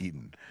them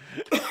eaten.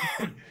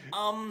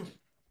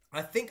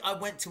 I think I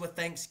went to a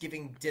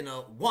Thanksgiving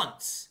dinner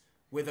once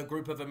with a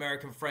group of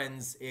American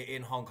friends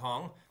in Hong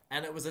Kong,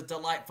 and it was a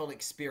delightful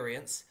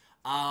experience.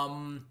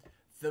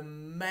 The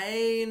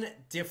main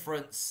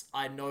difference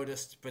I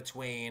noticed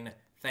between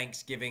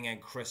Thanksgiving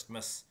and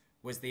Christmas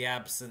was the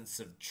absence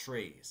of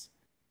trees.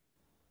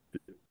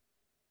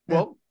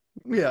 Well,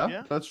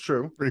 yeah, that's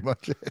true. Pretty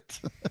much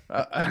it.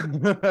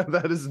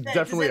 That is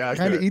definitely accurate.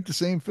 Kind of eat the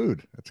same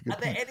food. That's a good.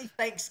 Are there any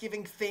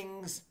Thanksgiving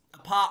things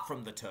apart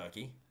from the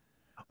turkey?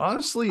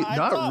 Honestly, I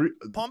not thought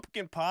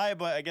pumpkin pie,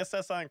 but I guess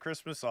that's on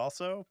Christmas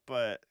also.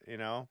 But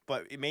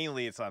but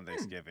mainly it's on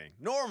Thanksgiving.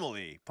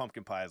 Normally,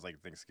 pumpkin pie is like a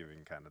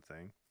Thanksgiving kind of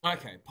thing.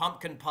 Okay,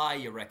 pumpkin pie,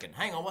 you reckon?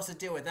 Hang on, what's the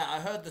deal with that?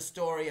 I heard the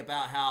story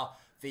about how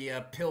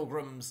the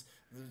pilgrims,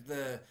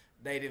 the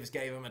natives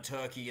gave them a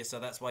turkey, so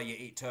that's why you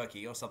eat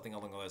turkey, or something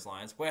along those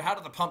lines. Well, how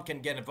did the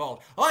pumpkin get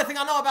involved? The only thing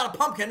I know about a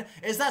pumpkin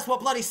is that's what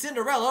bloody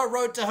Cinderella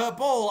rode to her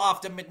ball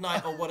after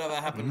midnight or whatever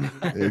happened.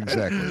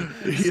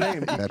 Exactly.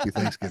 Same. Happy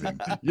Thanksgiving.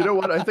 You know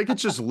what? I think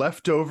it's just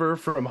leftover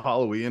from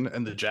Halloween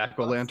and the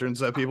jack-o'-lanterns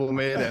that people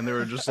made, and they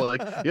were just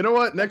like, you know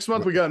what? Next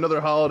month we got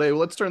another holiday. Well,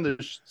 let's turn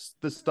this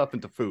stuff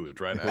into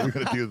food right now. We're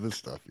gonna do this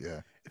stuff,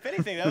 yeah. If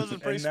anything, that was a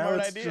pretty now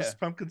smart it's idea. just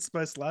pumpkin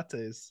spice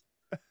lattes.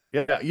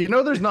 Yeah,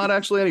 there's not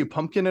actually any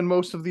pumpkin in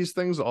most of these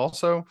things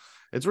also.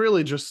 It's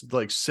really just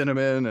like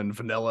cinnamon and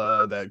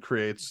vanilla that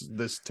creates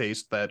this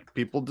taste that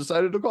people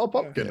decided to call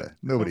pumpkin. Yeah,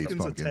 nobody eats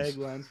Pumpkin's pumpkins. a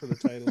tagline for the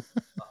title.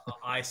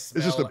 I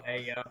smell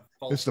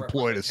It's the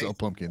ploy to sell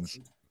pumpkins.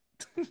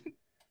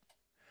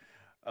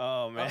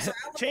 Oh man,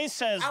 Chase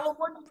says, how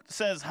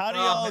do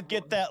Oh, y'all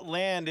get that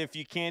land if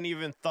you can't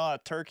even thaw a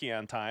turkey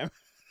on time?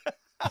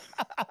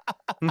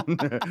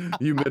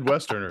 You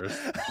Midwesterners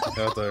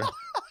out there.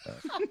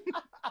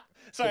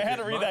 Sorry, I had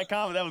to read that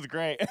comment. That was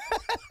great.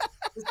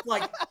 It's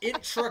like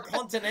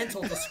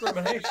intracontinental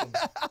discrimination.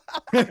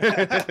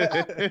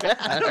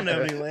 I don't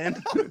know any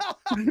land.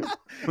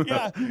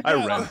 Yeah,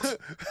 I rent.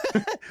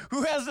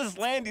 Who has this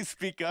land you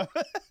speak of?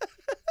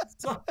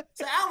 So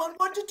Alan,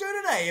 what'd you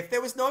do today? If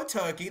there was no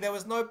turkey, there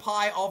was no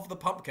pie of the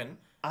pumpkin,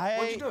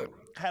 what'd you do?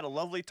 Had a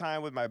lovely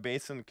time with my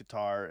bass and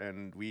guitar,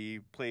 and we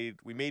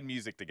made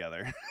music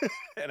together.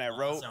 And I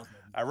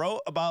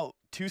wrote about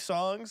 2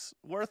 songs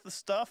worth of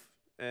stuff,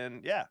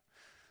 and yeah,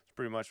 it's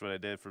pretty much what I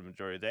did for the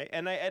majority of the day.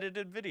 And I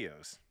edited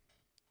videos.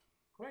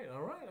 Great,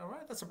 all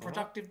right. That's a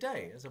productive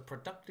day. It's a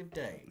productive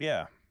day.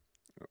 Yeah.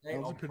 I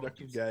was a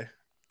productive guy.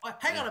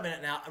 Hang on a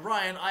minute now.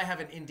 Ryan, I have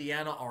an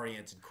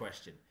Indiana-oriented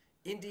question.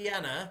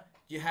 Indiana,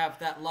 you have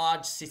that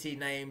large city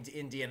named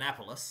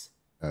Indianapolis.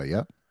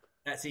 Yeah.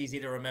 That's easy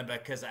to remember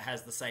because it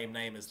has the same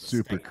name as the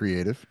Super state.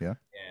 creative, yeah.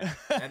 Yeah.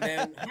 And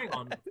then, hang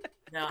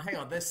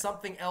on. There's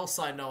something else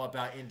I know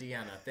about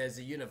Indiana. There's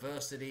a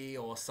university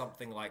or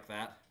something like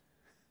that.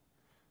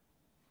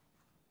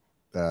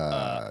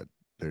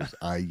 There's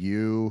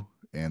IU,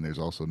 and there's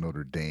also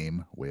Notre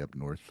Dame way up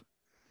north.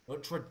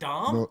 Notre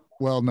Dame?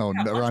 No,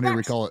 around here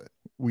we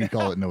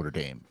call it Notre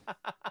Dame.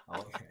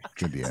 Okay.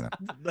 It's Indiana.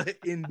 The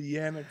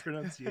Indiana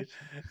pronunciation.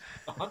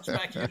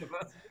 Hunchback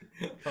University.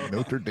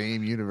 Notre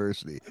Dame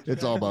University.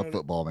 It's all about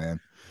football, man.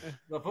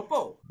 The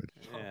football.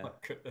 Yeah. Oh my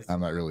goodness.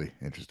 I'm not really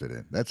interested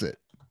in. That's it.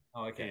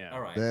 Oh, okay. Yeah.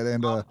 All right. That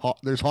and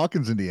there's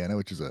Hawkins, Indiana,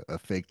 which is a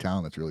fake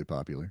town that's really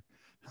popular.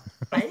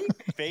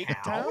 Fake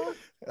town?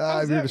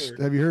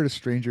 Have you heard of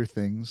Stranger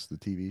Things, the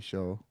TV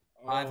show?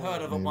 I've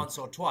heard of it once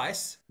or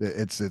twice.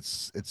 It's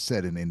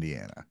set in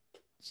Indiana,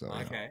 so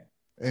Okay.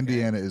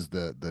 Indiana is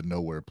the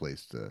nowhere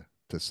place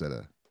to set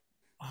a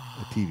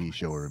TV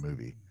show or a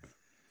movie.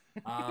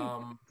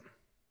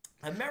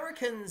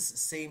 Americans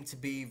seem to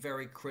be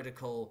very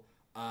critical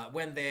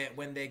when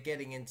they're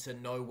getting into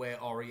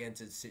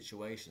nowhere-oriented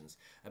situations.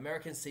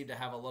 Americans seem to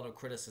have a lot of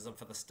criticism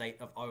for the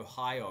state of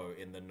Ohio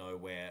in the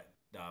nowhere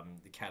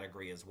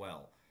category as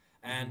well,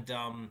 and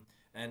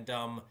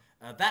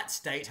that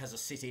state has a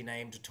city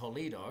named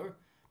Toledo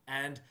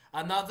and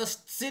another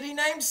city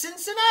named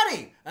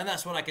Cincinnati, and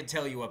that's what I can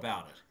tell you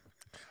about it.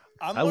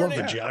 I love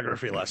the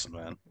geography lesson,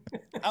 man.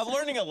 I'm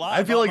learning a lot.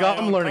 I feel like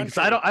I'm learning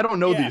because I don't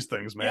know Yeah. these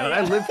things, man. Yeah.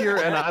 I live here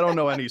and I don't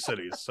know any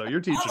cities, so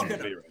you're teaching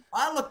me.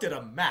 I looked at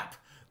a map.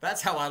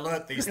 That's how I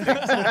learned these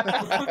things.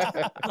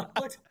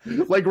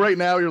 Like right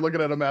now, you're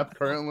looking at a map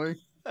currently.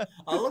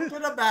 I looked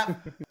at a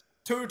map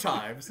 2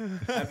 times, and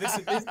these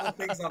are the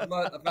things I've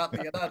learned about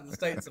the United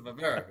States of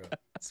America.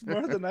 It's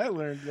more than I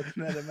learned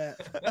looking at a map.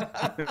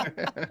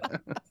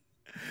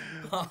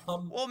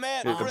 Well,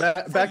 man,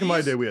 Back in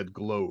my day, we had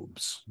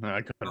globes.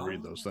 I couldn't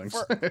read those things.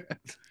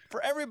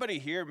 For everybody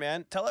here,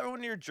 man, tell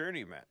everyone your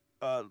journey, man.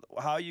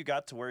 How you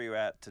got to where you're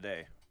at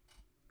today.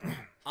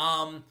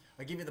 I'll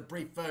give you the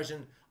brief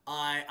version.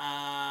 I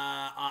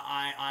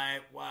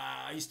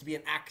used to be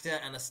an actor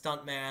and a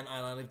stuntman, and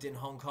I lived in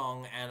Hong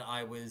Kong, and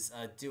I was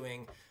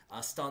doing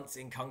stunts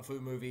in kung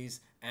fu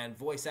movies and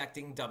voice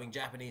acting, dubbing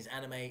Japanese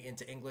anime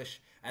into English.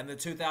 And the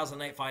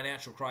 2008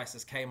 financial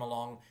crisis came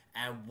along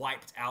and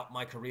wiped out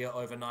my career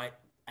overnight.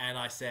 And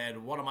I said,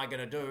 what am I going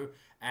to do?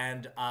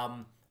 And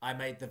I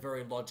made the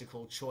very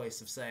logical choice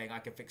of saying I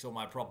could fix all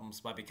my problems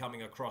by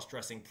becoming a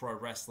cross-dressing pro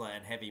wrestler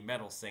and heavy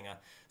metal singer.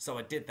 So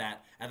I did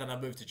that, and then I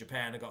moved to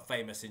Japan and got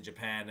famous in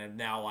Japan, and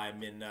now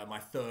I'm in my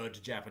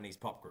 3rd Japanese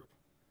pop group.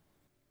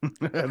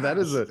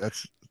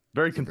 That's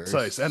very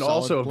concise and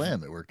also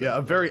plan that worked.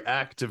 A very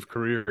active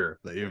career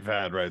that you've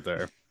had right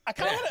there.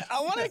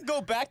 I want to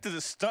go back to the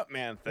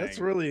stuntman thing. That's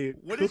really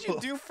What cool. did you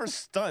do for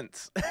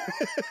stunts?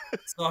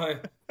 So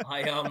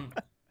I'm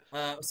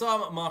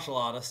a martial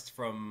artist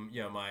from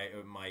my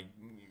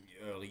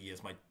early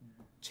years, my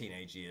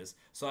teenage years.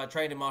 So I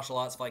trained in martial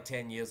arts for like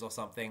 10 years or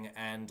something,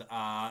 and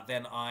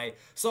then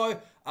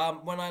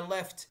when I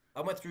left, I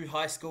went through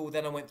high school,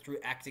 then I went through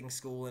acting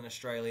school in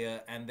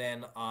Australia, and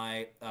then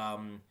I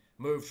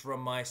moved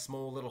from my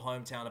small little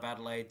hometown of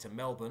Adelaide to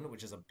Melbourne,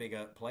 which is a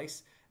bigger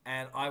place,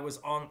 and I was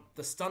on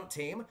the stunt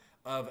team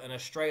of an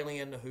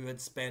Australian who had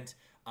spent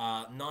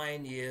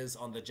 9 years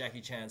on the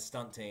Jackie Chan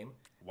stunt team.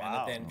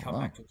 Wow. And had then come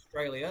back to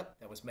Australia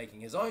and was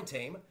making his own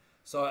team.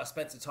 So I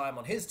spent some time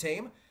on his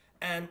team.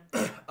 And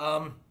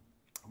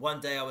one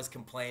day I was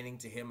complaining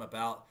to him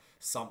about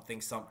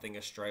something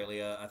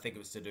Australia. I think it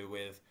was to do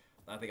with,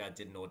 I think I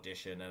did an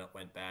audition and it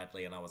went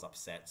badly and I was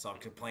upset. So I'm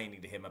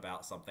complaining to him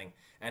about something.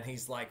 And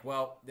he's like,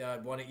 well, why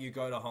don't you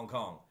go to Hong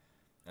Kong?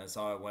 And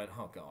so I went,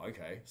 oh, God,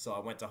 okay. So I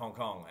went to Hong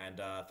Kong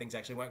and things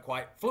actually went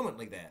quite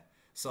fluently there.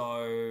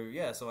 So,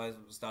 so I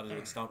started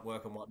doing stunt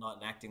work and whatnot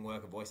and acting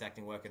work and voice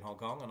acting work in Hong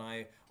Kong. And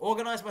I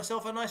organized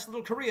myself a nice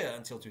little career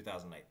until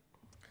 2008.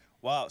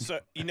 Wow. So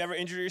you never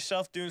injured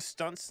yourself doing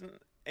stunts and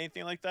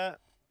anything like that?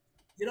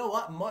 You know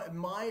what?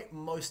 My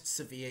most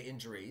severe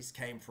injuries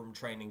came from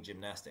training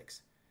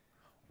gymnastics.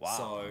 Wow.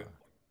 So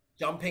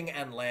jumping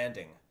and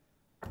landing.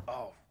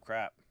 Oh,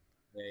 crap.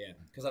 Yeah.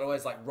 Because I'd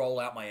always like roll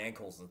out my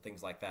ankles and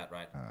things like that,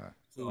 right?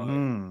 So,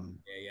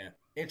 yeah.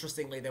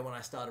 Interestingly, then when I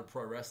started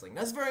pro wrestling,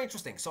 that's very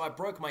interesting. So I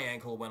broke my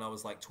ankle when I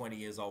was like 20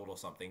 years old or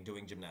something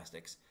doing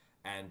gymnastics.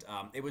 And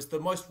it was the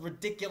most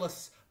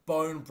ridiculous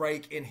bone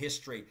break in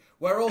history.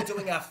 We're all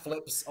doing our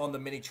flips on the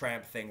mini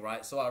tramp thing,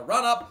 right? So I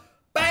run up,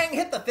 bang,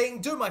 hit the thing,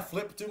 do my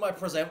flip, do my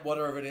present,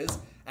 whatever it is.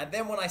 And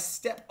then when I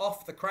step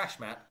off the crash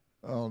mat,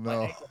 Oh my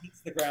no! ankle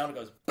hits the ground and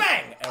goes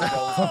bang. And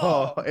rolls.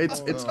 Oh,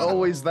 it's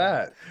always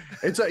that.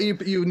 It's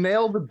you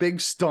nail the big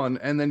stunt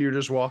and then you're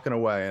just walking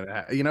away,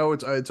 and you know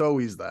it's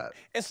always that.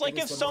 It's like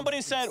if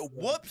somebody said,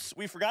 "Whoops,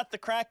 we forgot to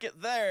crack it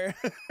there."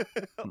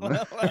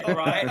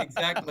 Right,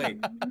 exactly.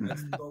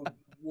 That's the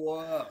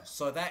worst.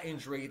 So that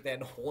injury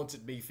then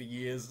haunted me for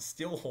years.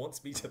 Still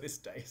haunts me to this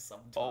day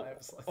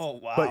sometimes. Oh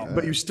wow!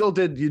 But you still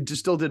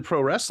did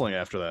pro wrestling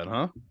after that,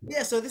 huh?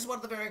 Yeah. So this is one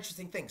of the very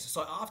interesting things.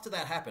 So after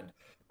that happened.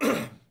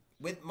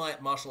 With my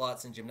martial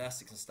arts and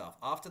gymnastics and stuff,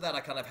 after that I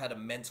kind of had a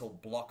mental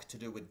block to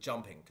do with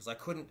jumping because I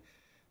couldn't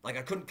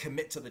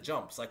commit to the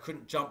jumps. I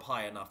couldn't jump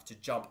high enough to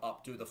jump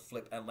up, do the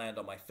flip, and land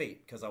on my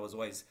feet because I was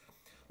always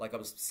I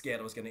was scared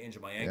I was going to injure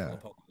my ankle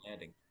upon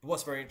landing. But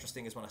what's very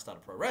interesting is when I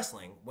started pro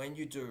wrestling, when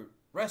you do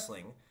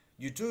wrestling,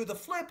 you do the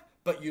flip,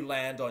 but you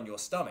land on your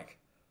stomach.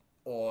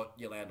 Or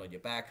you land on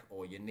your back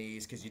or your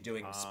knees because you're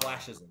doing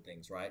splashes and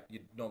things, right?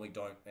 You normally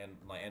don't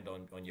end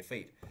on your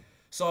feet.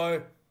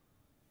 So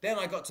then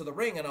I got to the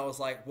ring and I was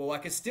like, well, I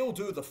could still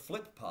do the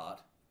flip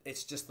part.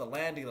 It's just the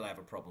landing that I have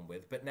a problem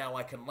with. But now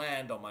I can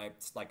land on my,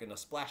 like in a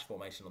splash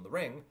formation on the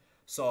ring.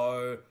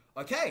 So,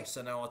 okay,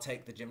 so now I'll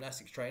take the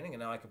gymnastics training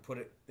and now I can put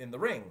it in the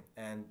ring.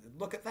 And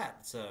look at that.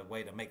 It's a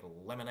way to make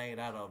lemonade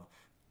out of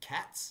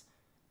cats.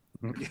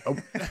 Oh,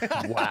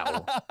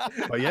 wow.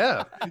 But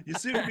yeah. You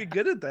seem to be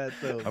good at that,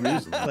 though. I'm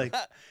using it. Like,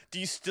 do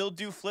you still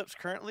do flips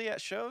currently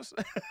at shows?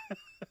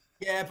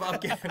 Yeah, but I'm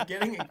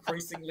getting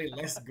increasingly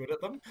less good at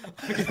them.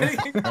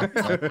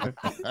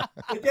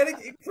 I'm getting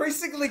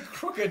increasingly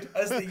crooked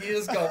as the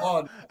years go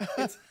on.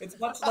 It's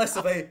much less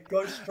of a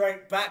go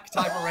straight back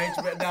type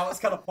arrangement. Now it's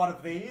kind of one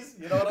of these.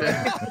 You know what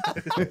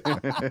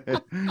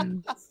I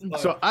mean?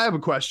 So I have a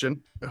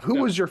question.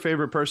 Who was your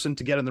favorite person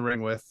to get in the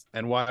ring with,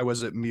 and why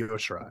was it Mio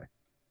Shirai?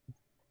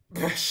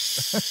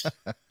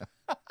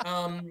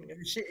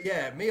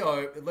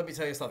 Mio. Let me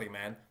tell you something,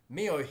 man.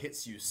 Mio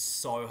hits you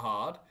so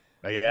hard.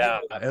 Yeah,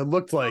 it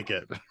looked like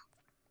it.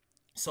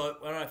 So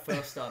when I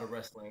first started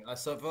wrestling,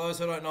 so for those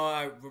who don't know,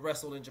 I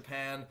wrestled in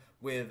Japan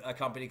with a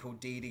company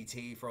called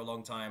DDT for a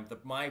long time.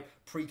 My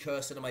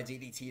precursor to my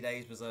DDT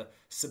days was a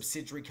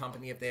subsidiary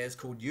company of theirs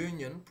called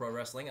Union Pro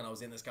Wrestling, and I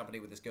was in this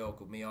company with this girl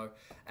called Mio.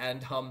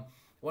 And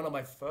one of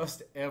my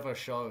first ever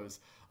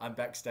shows, I'm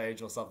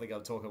backstage or something,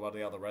 I'm talking about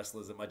the other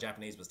wrestlers, and my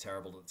Japanese was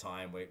terrible at the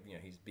time.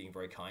 He's being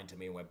very kind to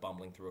me, and we're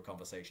bumbling through a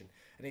conversation.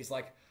 And he's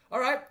like, all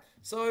right,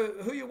 so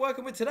who you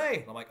working with today?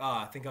 And I'm like,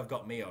 I think I've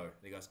got Mio. And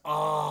he goes,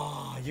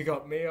 you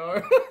got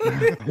Mio?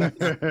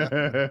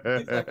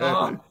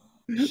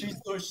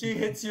 He's like, she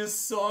hits you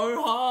so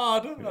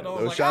hard. And I was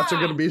Those shots are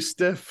going to be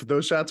stiff.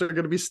 Those shots are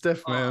going to be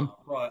stiff, man.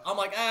 Right. I'm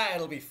like,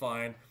 it'll be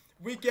fine.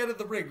 We get in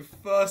the ring.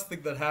 First thing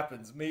that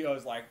happens,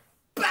 Mio's like,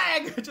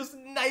 bang! It just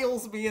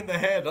nails me in the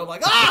head. I'm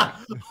like,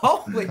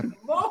 holy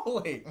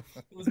moly.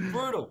 It was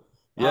brutal.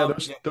 Yeah,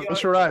 those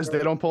Shirai's, they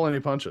don't pull any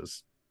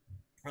punches.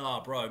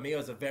 Oh, bro,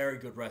 Mio's a very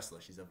good wrestler.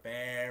 She's a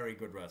very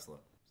good wrestler.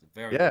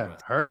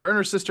 Her and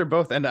her sister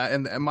both,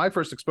 and my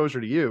first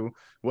exposure to you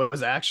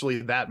was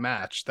actually that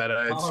match that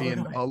I had seen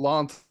a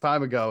long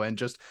time ago, and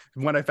just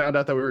when I found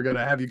out that we were going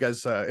to have you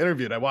guys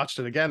interviewed, I watched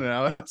it again, and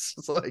I was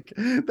just like,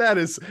 that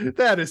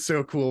is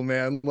so cool,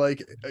 man.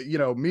 Like,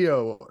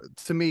 Mio,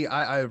 to me,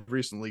 I've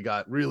recently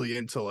got really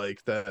into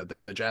like the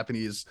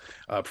Japanese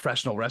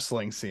professional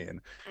wrestling scene,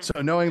 so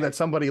knowing that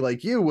somebody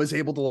like you was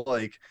able to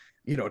like,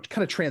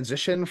 kind of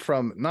transition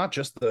from not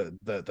just the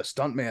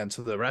stuntman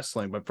to the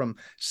wrestling, but from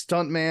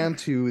stuntman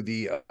to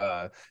the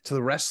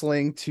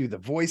wrestling to the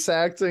voice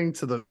acting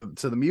to the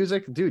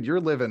music. Dude, you're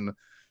living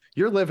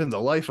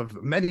the life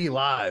of many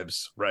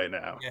lives right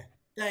now. Yeah,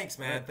 thanks,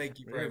 man. Thank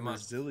you very much.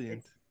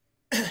 Resilient.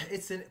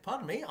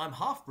 Pardon me, I'm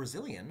half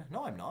Brazilian.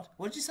 No, I'm not.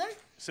 What did you say?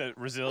 So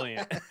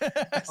resilient.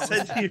 I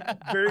said you're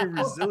very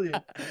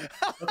resilient.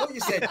 I thought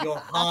you said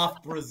you're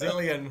half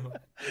Brazilian.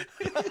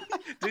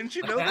 Didn't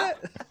you know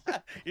that?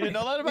 You didn't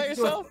know that about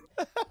yourself?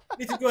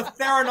 Need to do a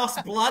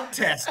Theranos blood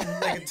test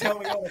and they can tell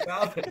me all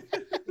about it.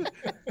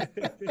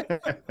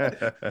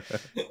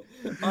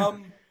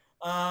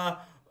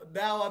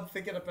 Now I'm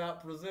thinking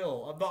about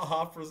Brazil. I'm not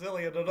half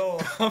Brazilian at all.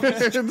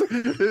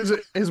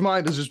 His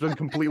mind has just been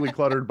completely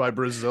cluttered by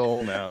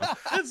Brazil now.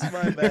 That's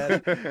my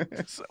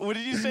bad. So, what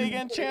did you say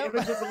again, champ?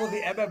 Images of all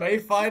the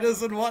MMA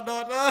fighters and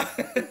whatnot.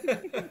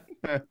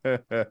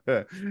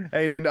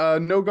 Hey,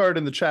 No Guard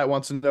in the chat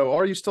wants to know,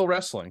 are you still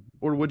wrestling,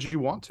 or would you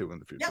want to in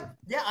the future?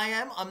 Yeah, I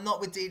am. I'm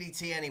not with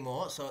DDT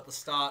anymore. So at the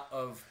start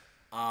of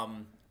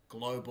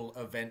global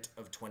event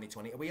of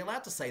 2020, are we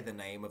allowed to say the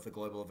name of the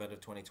global event of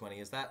 2020?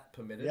 Is that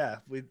permitted? Yeah,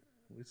 we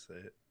say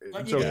it.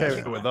 It's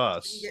okay with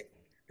us.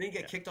 Didn't you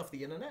get kicked off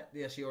the internet?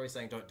 Yeah, she always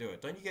saying don't do it.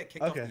 Don't you get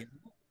kicked off the internet?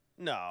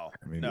 No.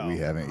 I mean, no. we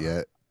haven't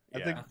yet. I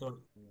Yeah. think I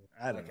thought.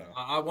 I don't Okay. know.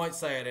 I won't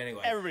say it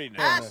anyway.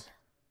 Everybody At knows.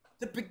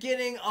 the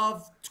beginning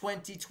of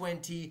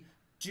 2020,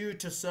 due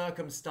to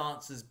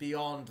circumstances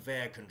beyond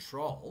their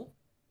control,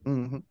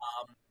 Mm-hmm.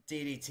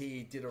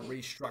 DDT did a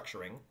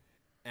restructuring,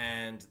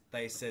 and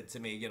they said to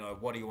me, you know,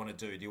 what do you want to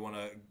do? Do you want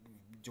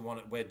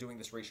to? We're doing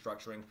this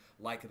restructuring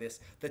like this.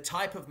 The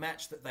type of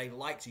match that they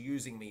liked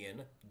using me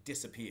in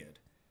disappeared.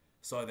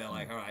 So they're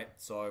like, all right,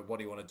 so what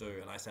do you want to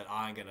do? And I said,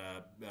 I'm going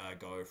to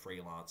go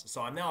freelance.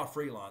 So I'm now a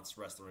freelance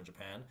wrestler in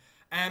Japan.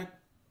 And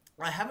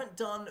I haven't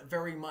done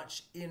very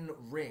much in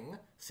ring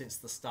since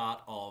the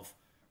start of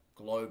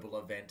global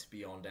event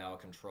beyond our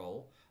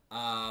control.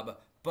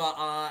 But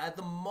at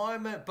the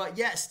moment, but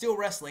yeah, still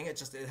wrestling.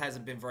 It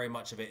hasn't been very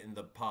much of it in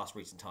the past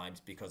recent times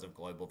because of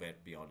global event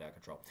beyond our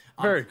control.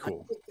 Very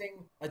cool.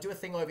 I do a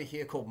thing over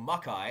here called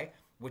Muckai,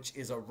 which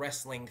is a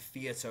wrestling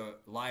theater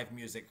live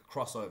music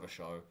crossover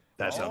show.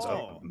 That sounds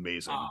Oh.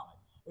 amazing.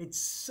 It's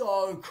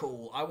so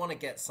cool. I want to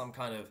get some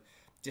kind of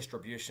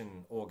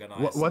distribution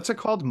organized. What's it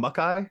called?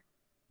 Muckai?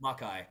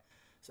 Muckai.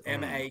 So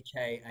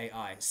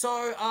Makai.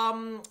 So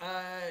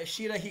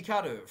Shida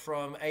Hikaru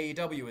from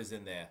AEW is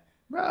in there.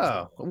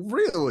 Oh,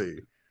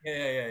 really?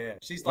 Yeah.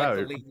 She's Wow.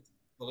 like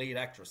the lead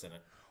actress in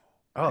it.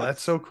 Oh,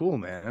 that's so cool,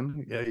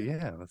 man.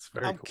 Yeah, that's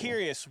very I'm cool.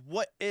 curious,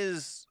 what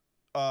is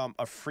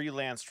a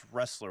freelance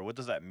wrestler? What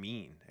does that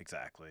mean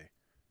exactly?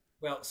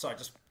 Well, sorry,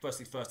 just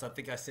first, I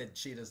think I said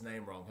Shida's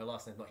name wrong. Her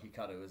last name's not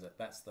Hikaru, is it?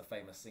 That's the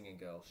famous singing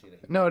girl, Shida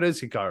Hikaru. No, it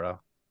is Hikaru.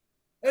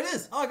 It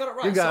is! Oh, I got it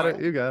right. You got Sorry.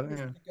 it. You got it. Who's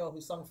Yeah. the girl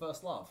who sung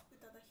First Love?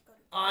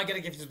 Oh, I'm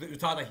going to give you to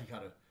Utada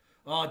Hikaru.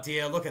 Oh,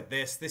 dear, look at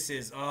this. This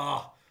is...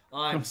 Oh,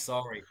 I'm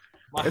sorry.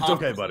 My It's heart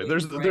okay, was buddy.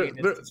 really There- brain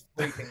there- is just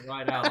freaking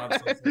right out. I'm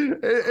so sorry.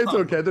 It's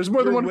okay. There's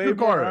more than You're one way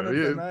more on it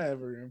Hikaru. than I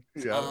ever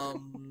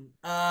am.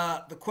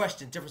 Yeah. The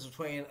question, difference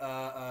between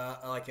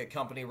like a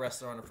company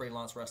wrestler and a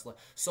freelance wrestler.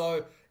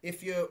 So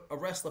if you're a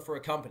wrestler for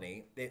a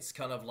company, it's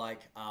kind of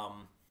like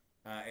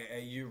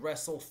you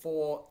wrestle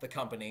for the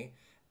company,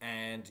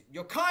 and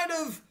you're kind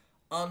of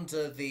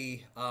under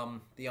the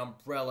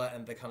umbrella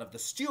and the kind of the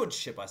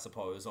stewardship, I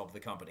suppose, of the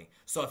company.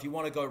 So if you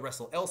want to go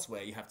wrestle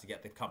elsewhere, you have to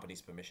get the company's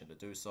permission to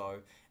do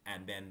so,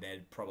 and then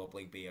there'd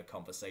probably be a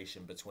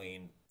conversation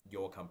between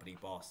your company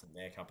boss and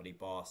their company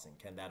boss, and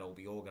can that all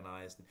be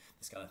organized, and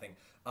this kind of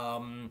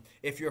thing.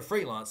 If you're a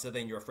freelancer,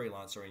 then you're a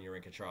freelancer and you're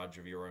in charge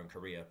of your own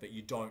career, but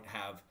you don't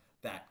have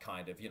that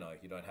kind of, you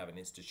don't have an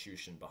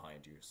institution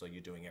behind you, so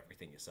you're doing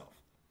everything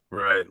yourself.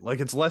 Right. Like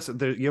it's less,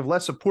 you have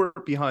less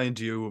support behind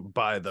you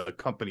by the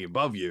company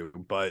above you,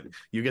 but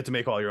you get to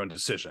make all your own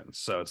decisions.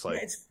 So it's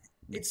like, Yeah,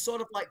 it's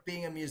sort of like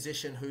being a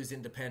musician who's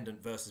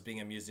independent versus being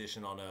a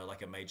musician on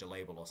a major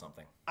label or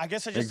something. I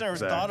guess I just never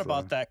thought Exactly.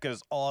 about that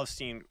because all I've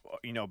seen,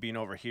 being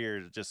over here,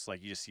 is just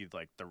like you just see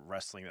like the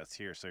wrestling that's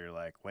here. So you're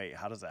like, wait,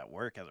 how does that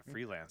work as a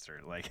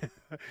freelancer? Like,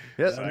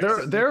 yeah, so I there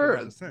guess- there a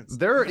lot of sense.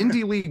 there are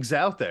indie leagues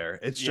out there.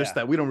 It's just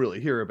Yeah. that we don't really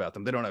hear about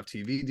them. They don't have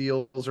TV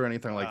deals or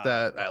anything like Ah.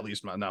 that. At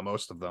least not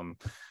most of them.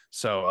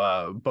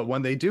 So, but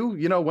when they do,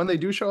 when they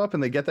do show up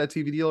and they get that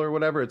TV deal or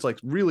whatever, it's like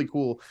really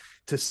cool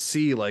to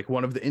see like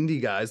one of the indie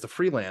guys, the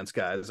freelance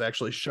guys,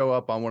 actually show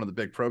up on one of the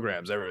big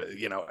programs.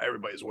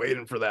 Everybody's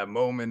waiting for that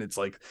moment. It's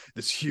like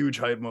this huge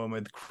hype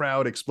moment. The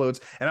crowd explodes.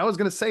 And I was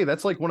gonna say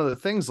that's like one of the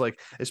things, like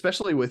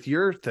especially with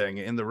your thing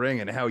in the ring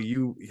and how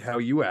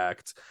you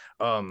act.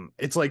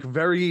 It's like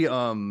very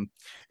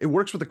it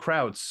works with the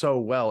crowd so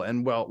well.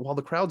 And while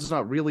the crowd's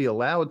not really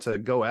allowed to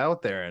go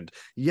out there and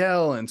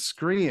yell and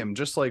scream,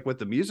 just like with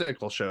the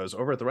musical shows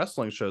over at the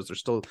wrestling shows, they're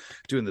still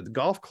doing the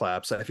golf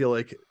claps. I feel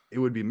like it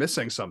would be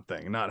missing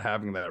something not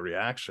having that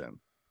reaction.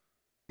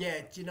 Yeah,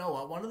 do you know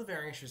what? One of the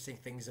very interesting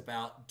things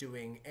about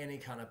doing any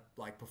kind of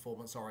like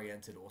performance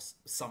oriented or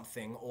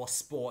something or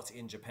sport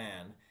in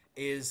Japan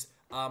is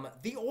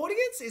the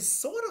audience is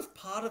sort of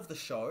part of the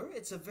show.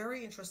 It's a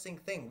very interesting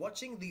thing.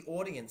 Watching the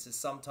audience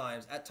is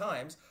at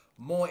times,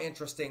 more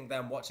interesting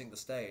than watching the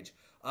stage.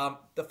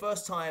 The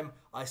first time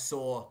I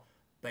saw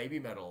Baby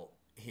Metal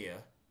here,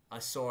 I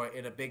saw it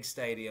in a big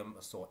stadium.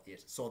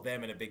 Saw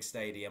them in a big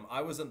stadium.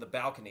 I was in the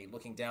balcony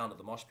looking down at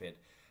the mosh pit.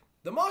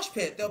 The mosh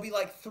pit, there'll be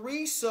like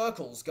 3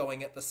 circles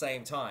going at the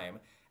same time.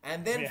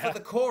 And then for the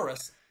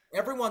chorus,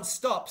 everyone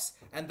stops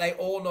and they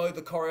all know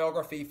the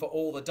choreography for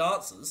all the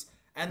dancers.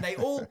 And they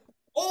all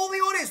the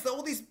audience,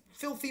 all these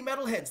filthy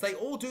metalheads, they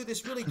all do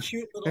this really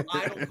cute little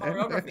idol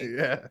choreography.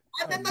 Yeah.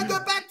 And then they go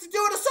back to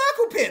doing a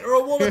circle pit or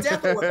a wall of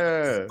death or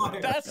whatever.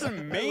 That's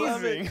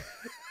amazing.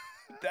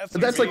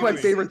 That's like my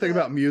amazing. favorite thing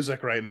about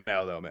music right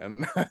now, though, man.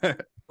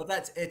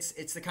 But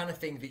it's the kind of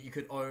thing that you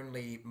could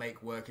only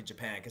make work in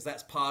Japan because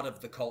that's part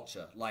of the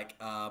culture. Like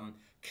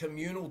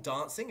communal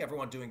dancing,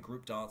 everyone doing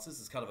group dances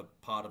is kind of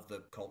a part of the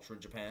culture in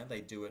Japan.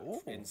 They do it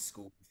in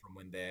school from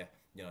when they're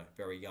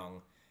very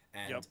young.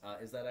 And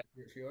is that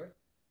accurate, Fiore?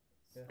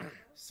 Yeah.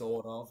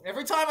 Sort of.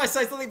 Every time I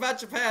say something about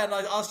Japan,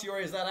 I ask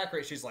Yuri, is that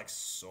accurate? She's like,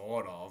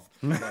 sort of.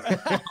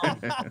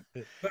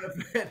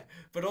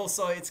 But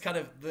also, it's kind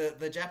of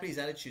the Japanese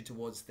attitude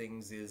towards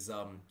things is,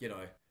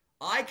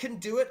 I can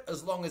do it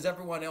as long as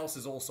everyone else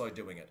is also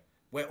doing it.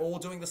 we're all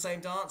doing the same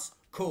dance,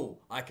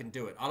 cool, I can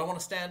do it. I don't want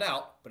to stand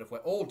out, but if we're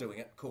all doing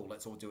it, cool,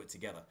 let's all do it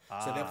together.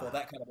 So therefore,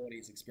 that kind of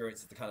audience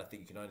experience is the kind of thing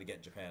you can only get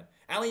in Japan.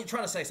 Alan, you're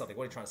trying to say something.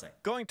 What are you trying to say?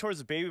 Going towards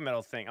the baby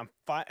metal thing,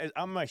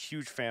 I'm a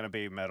huge fan of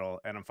baby metal,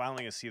 and I'm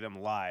finally going to see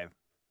them live.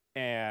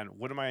 And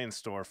what am I in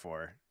store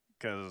for?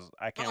 Because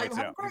I can't wait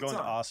to. I'm going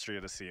to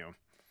Austria to see them.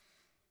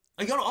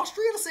 Are you going to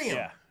Austria to see him?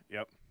 Yeah,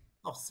 yep.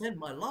 I'll send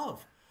my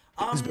love.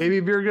 Is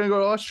BABYBEARD gonna go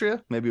to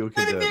Austria? Maybe we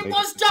could. BABYBEARD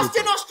was just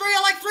in Austria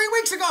like 3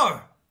 weeks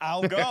ago.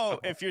 I'll go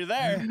if you're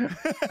there.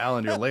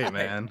 Alan, you're late,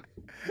 man.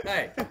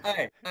 Hey,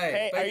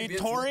 are you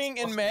touring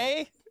in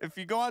May? If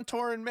you go on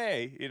tour in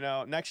May, you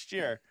know, next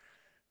year.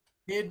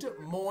 Mid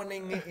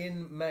Morning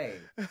in May.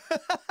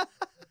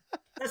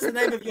 That's the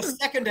name of your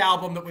second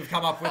album that we've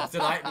come up with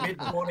tonight. Mid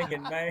Morning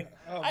in May.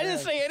 Oh, I didn't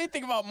say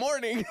anything about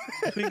morning.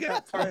 We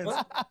got plans.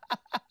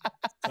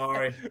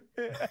 Sorry.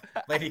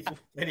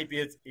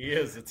 Ladybeard's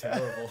ears are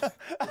terrible.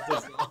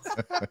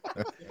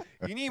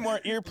 You need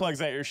more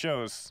earplugs at your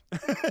shows.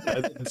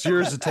 It's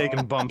yours to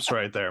taking bumps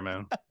right there,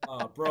 man.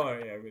 Oh, bro.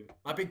 Yeah,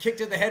 I've been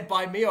kicked in the head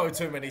by Mio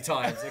too many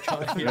times. I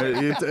can't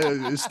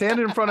hear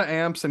standing in front of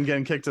amps and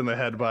getting kicked in the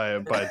head by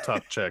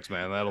tough chicks,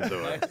 man. That'll do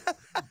it.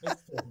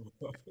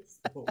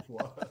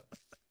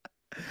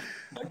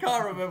 I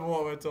can't remember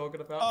what we're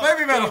talking about. Oh,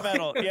 Baby metal. Baby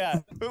metal, yeah.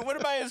 But what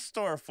am I in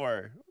store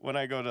for when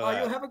I go to that?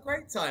 You'll have a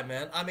great time,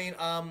 man. I mean,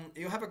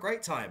 you'll have a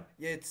great time.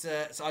 It's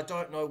so I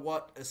don't know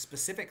what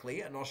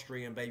specifically an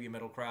Austrian baby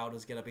metal crowd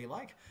is going to be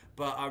like,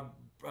 but I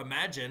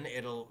imagine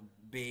it'll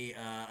be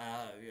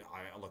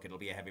it'll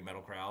be a heavy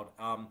metal crowd.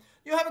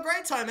 You'll have a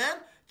great time, man.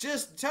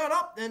 Just turn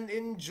up and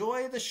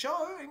enjoy the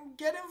show and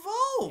get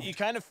involved.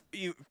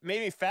 You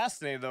made me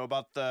fascinated though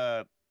about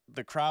the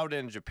crowd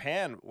in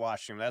Japan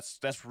watching them.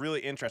 That's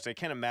really interesting. I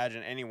can't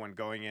imagine anyone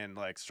going in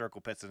like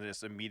circle pits and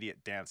just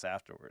immediate dance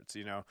afterwards,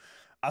 you know.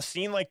 I've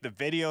seen like the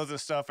videos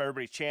and stuff,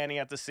 everybody chanting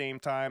at the same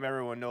time,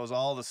 everyone knows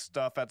all the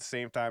stuff at the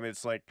same time.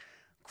 It's like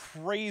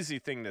crazy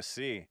thing to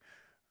see.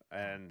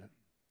 And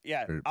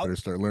yeah, better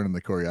start learning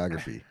the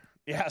choreography.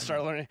 Yeah,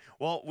 start learning.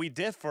 Well, we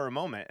did for a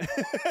moment.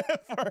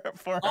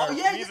 for oh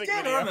yeah, you did.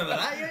 Video. I remember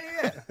that.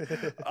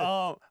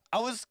 Yeah.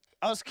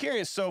 I was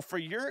curious. So for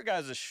your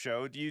guys'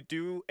 show, do you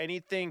do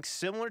anything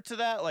similar to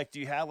that? Like, do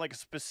you have like a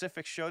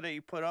specific show that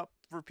you put up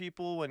for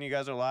people when you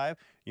guys are live?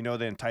 You know,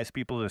 they entice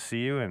people to see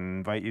you and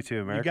invite you to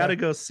America. You got to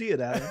go see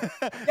it, Adam.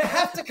 You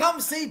have to come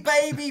see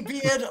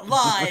BABYBEARD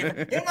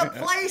live in a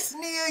place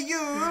near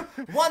you.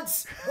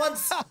 Once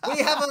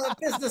we have a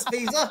business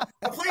visa,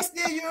 a place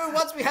near you.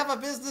 Once we have a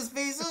business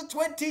visa,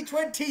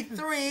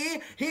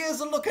 2023. Here's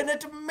a looking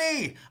at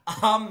me.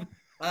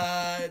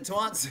 To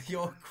answer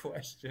your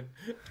question,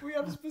 do we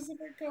have a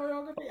specific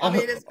choreography? I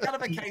mean, it's kind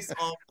of a case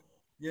of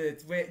we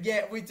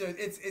do.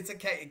 It's a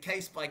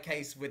case by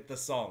case with the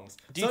songs.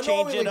 Do you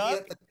change it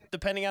up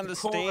depending on the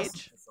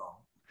stage?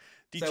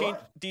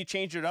 Do you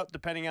change it up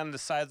depending on the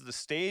size of the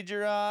stage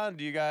you're on?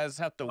 Do you guys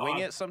have to wing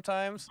it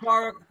sometimes?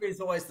 Choreography is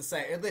always the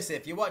same. Listen,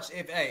 if you go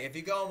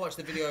and watch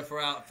the video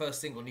for our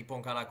first single,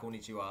 Nippon Kara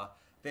Konnichiwa,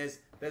 there's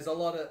a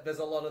lot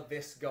of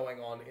this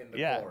going on in the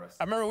chorus.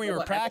 I remember we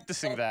were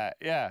practicing that.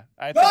 Yeah,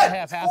 I think I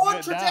have half of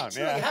it down.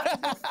 Yeah. You have to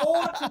do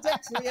forward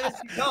trajectory as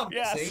you come.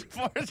 Yes,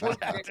 forward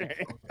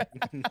trajectory.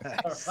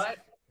 All right.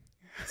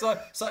 So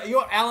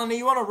you're Alan. Are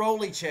you on a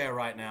rolly chair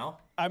right now?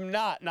 I'm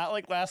not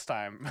like last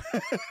time.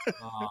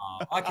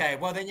 Okay,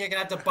 well then you're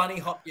gonna have to bunny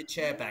hop your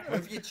chair back.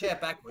 Move your chair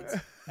backwards,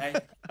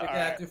 and you're gonna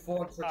have to do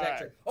forward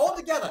trajectory. All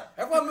together,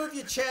 everyone move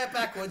your chair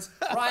backwards.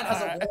 Ryan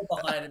has a wall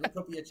behind him. It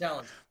could be a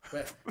challenge.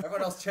 But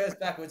everyone else chairs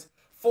backwards.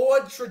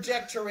 Forward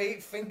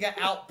trajectory, finger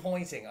out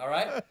pointing. All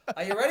right?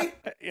 Are you ready?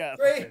 Yeah.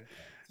 3,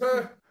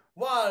 2,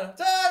 1. And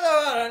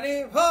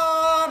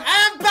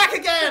back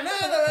again.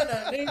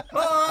 And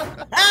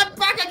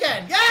back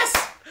again.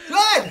 Yes.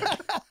 Good.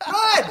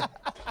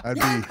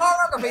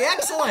 Choreography,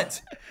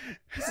 excellent.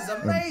 This is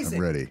amazing.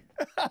 I'm ready.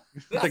 I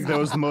think that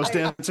was the most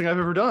dancing I've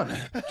ever done.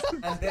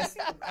 And this,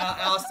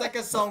 our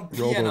second song,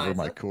 Rolled Pianizer. over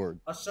my cord.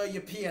 I'll show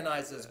you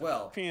Pianizer as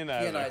well.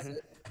 Pianizer.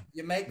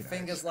 You make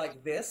fingers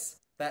like this.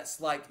 That's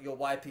like you're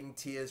wiping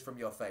tears from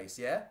your face,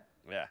 yeah?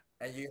 Yeah.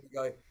 And you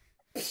go,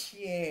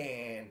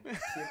 pian.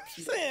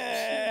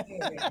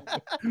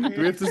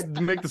 Do we have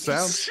to make the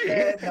sound?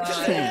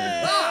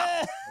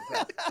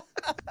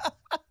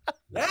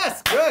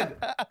 Yes,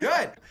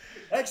 good.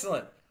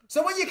 Excellent.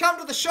 So when you come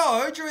to the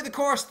show, during the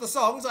chorus of the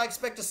songs, I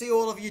expect to see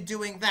all of you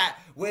doing that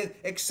with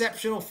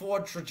exceptional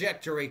forward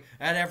trajectory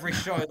at every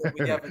show that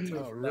we ever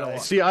do. Really?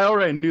 See, I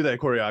already knew that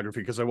choreography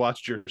because I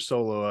watched your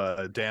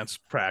solo dance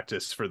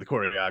practice for the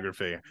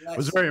choreography. I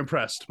was very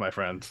impressed, my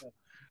friend.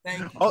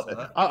 Thank you.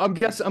 I'm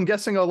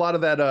guessing a lot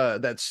of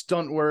that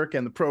stunt work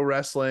and the pro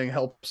wrestling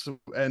helps,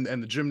 and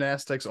the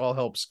gymnastics all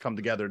helps come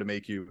together to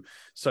make you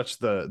such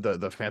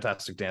the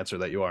fantastic dancer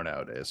that you are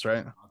nowadays,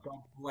 right? God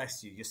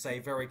bless you. You say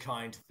very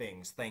kind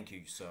things. Thank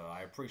you, sir.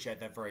 I appreciate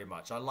that very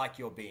much. I like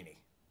your beanie.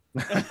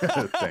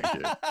 Thank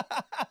you.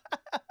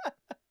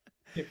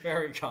 You're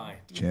very kind.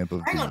 Champ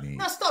of Hang on. beanie.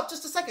 Now stop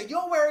just a second.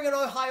 You're wearing an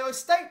Ohio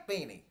State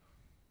beanie.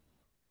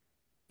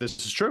 This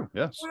is true.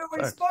 Yes.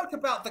 We spoke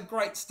about the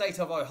great state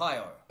of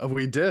Ohio.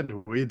 We did.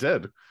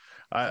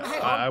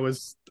 I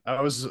was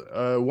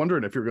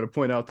wondering if you were going to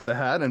point out the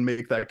hat and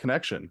make that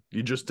connection.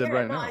 You just did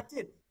now. I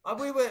did.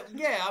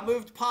 I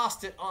moved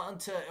past it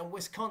onto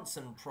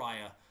Wisconsin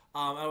prior.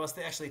 I was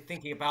actually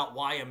thinking about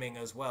Wyoming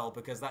as well,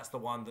 because that's the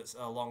one that's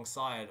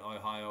alongside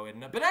Ohio,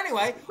 isn't it? But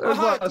anyway, there's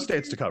a lot of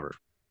states to cover.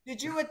 Did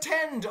you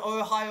attend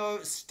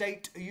Ohio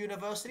State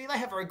University? They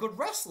have very good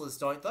wrestlers,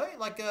 don't they?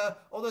 Like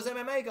all those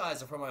MMA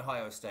guys are from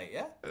Ohio State,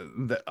 yeah.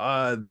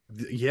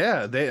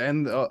 Yeah.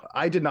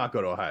 I did not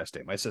go to Ohio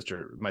State. My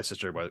sister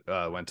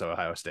went to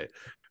Ohio State.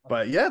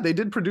 But yeah, they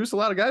did produce a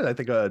lot of guys. I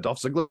think Dolph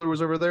Ziggler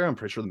was over there. I'm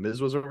pretty sure The Miz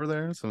was over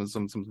there. Some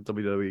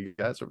WWE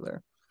guys over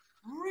there.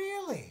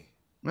 Really?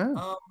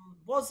 Yeah.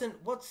 What's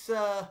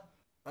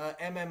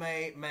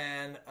MMA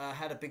man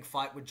had a big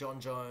fight with John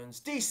Jones?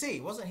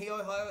 DC, wasn't he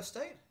Ohio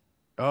State?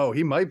 Oh,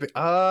 he might be.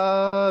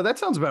 That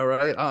sounds about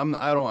right. I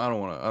don't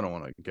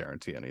want to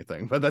guarantee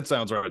anything, but that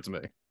sounds right to me.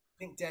 I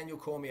think Daniel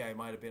Cormier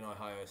might have been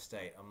Ohio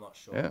State. I'm not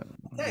sure. Yeah.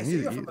 Okay, so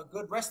you're from a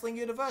good wrestling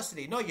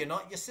university. No, you're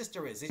not. Your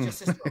sister is. Is your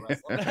sister a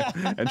wrestler?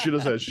 And she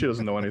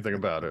doesn't know anything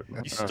about it.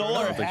 You stole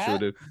her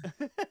hat?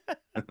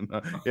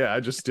 Yeah, I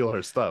just steal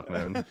her stuff,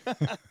 man.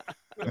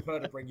 Good of her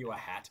to bring you a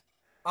hat.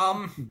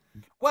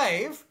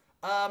 Wave.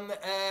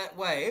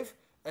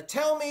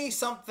 Tell me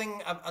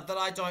something that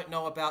I don't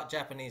know about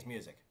Japanese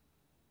music.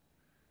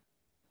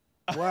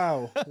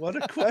 Wow, what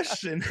a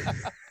question.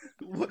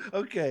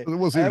 Okay. It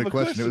wasn't even a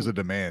question, it was a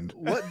demand.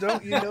 What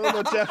don't you know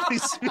about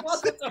Japanese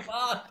music?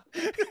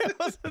 It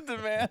was a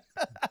demand.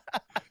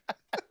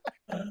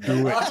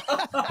 Do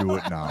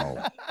it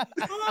now.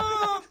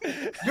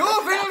 You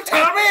will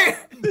tell me,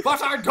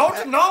 but I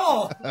don't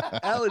know.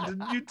 Alan, did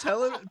you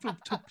tell him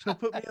to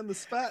put me on the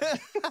spot?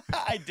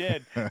 I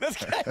did. I'm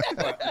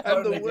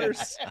the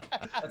worst.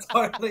 I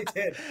totally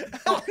did.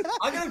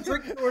 I'm going to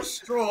drink through a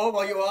straw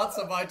while you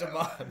answer my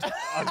demand.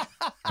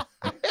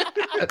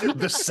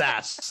 The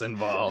sass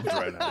involved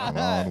right now. Come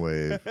on,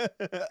 Wave.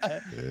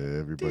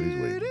 Everybody's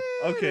waiting.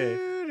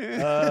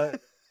 Okay.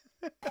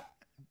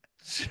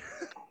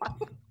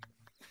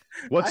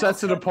 What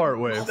sets it apart,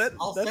 Wave?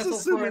 That's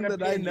assuming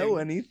that I know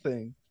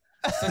anything.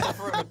 Settle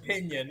for an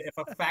opinion if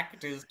a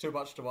fact is too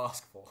much to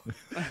ask for.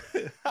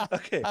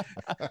 Okay.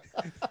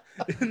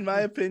 In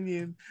my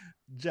opinion,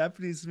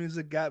 Japanese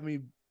music got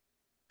me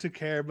to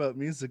care about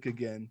music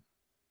again.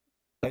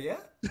 Oh, yeah?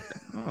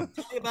 Oh.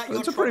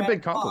 It's a pretty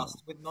big compliment.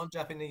 With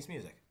non-Japanese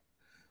music.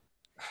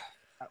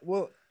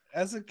 Well,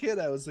 as a kid,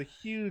 I was a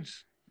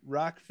huge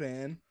rock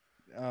fan,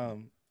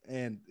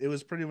 and it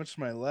was pretty much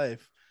my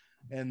life.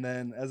 And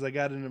then as I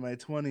got into my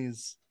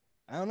 20s,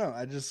 I don't know,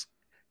 I just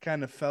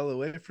kind of fell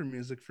away from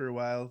music for a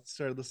while,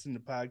 started listening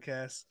to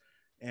podcasts,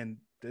 and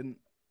didn't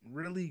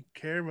really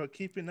care about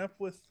keeping up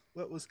with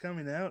what was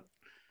coming out.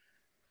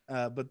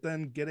 But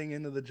then getting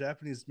into the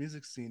Japanese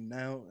music scene,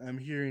 now I'm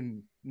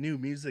hearing new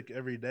music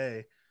every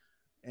day,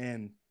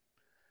 and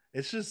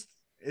it's just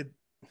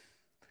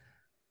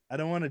I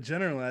don't want to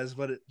generalize,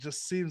 but it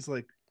just seems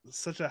like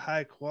such a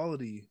high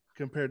quality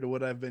compared to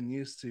what I've been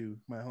used to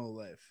my whole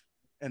life.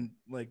 And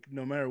like,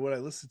 no matter what I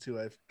listen to,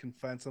 I can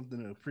find something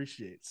to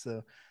appreciate.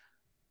 So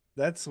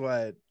that's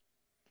why,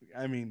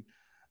 I mean,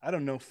 I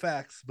don't know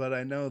facts, but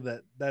I know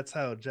that that's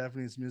how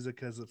Japanese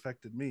music has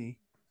affected me.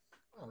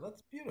 Oh,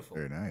 that's beautiful.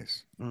 Very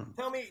nice.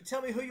 Tell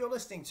me who you're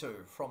listening to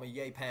from a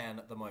Japan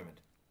at the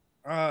moment.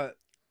 Well,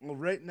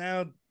 right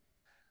now,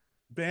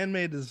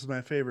 Bandmate is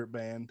my favorite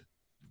band,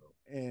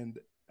 and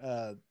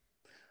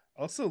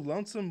also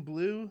Lonesome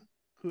Blue,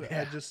 who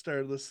I just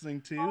started listening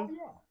to. Oh,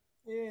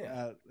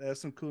 yeah. They have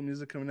some cool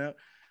music coming out.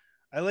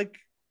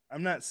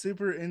 I'm not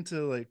super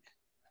into like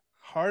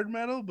hard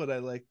metal, but I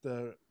like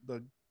the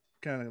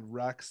kind of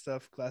rock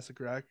stuff, classic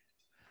rock.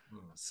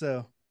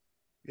 So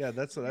yeah,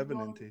 that's what I've been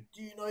into.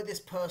 Do you know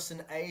this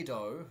person,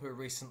 Ado, who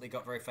recently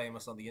got very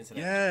famous on the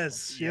internet?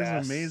 Yes, she has an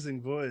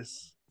amazing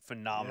voice.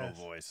 Phenomenal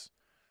voice.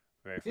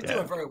 She's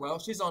doing very well.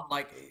 She's on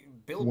like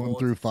billboards. 1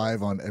 through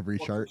 5 on every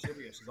chart.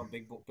 She's on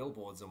big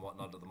billboards and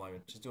whatnot at the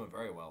moment. She's doing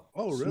very well.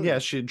 Oh, really? Yeah,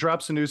 she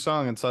drops a new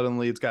song and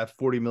suddenly it's got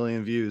 40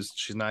 million views.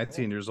 She's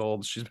 19 years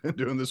old. She's been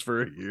doing this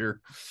for a year.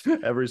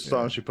 Every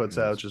song she puts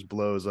out just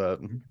blows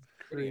up.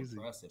 Crazy.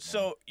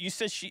 So you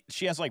said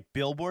she has like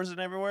billboards and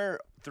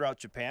everywhere throughout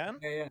Japan?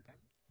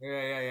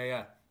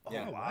 Yeah.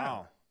 Oh,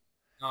 wow.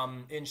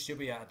 In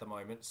Shibuya at the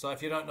moment. So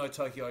if you don't know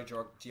Tokyo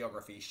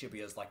geography,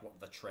 Shibuya is like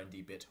the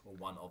trendy bit, or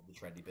one of the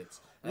trendy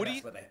bits. And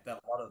that's where a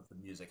lot of the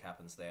music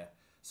happens there.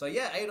 So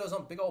yeah, Ado's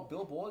on big old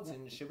billboards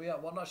in Shibuya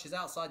and whatnot. She's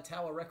outside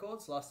Tower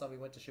Records. Last time we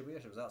went to Shibuya,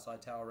 she was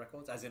outside Tower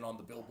Records, as in on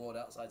the billboard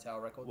outside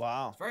Tower Records.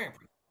 Wow. It's very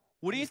impressive.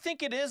 What do you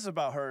think it is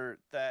about her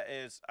that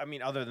is, I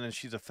mean, other than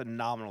she's a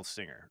phenomenal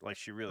singer, like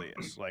she really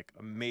is, like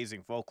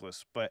amazing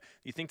vocalist, but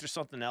you think there's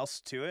something else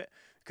to it?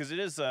 Because it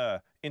is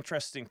a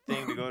interesting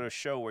thing to go to a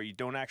show where you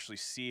don't actually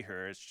see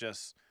her. It's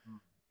just,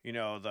 you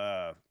know,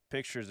 the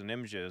pictures and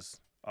images.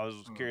 I was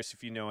curious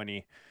if you know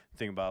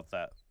anything about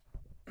that.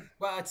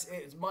 Well,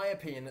 it's my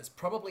opinion. It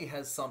probably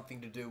has something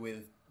to do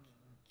with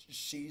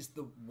she's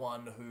the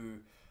one who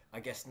I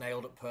guess,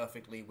 nailed it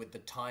perfectly with the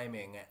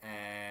timing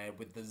and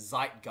with the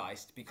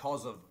zeitgeist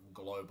because of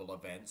global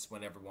events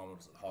when everyone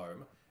was at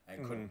home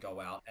and couldn't go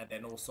out, and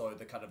then also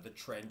the kind of the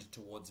trend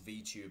towards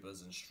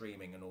VTubers and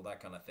streaming and all that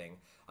kind of thing.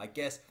 I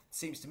guess it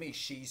seems to me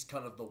she's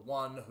kind of the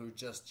one who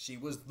she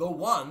was the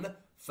one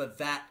for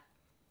that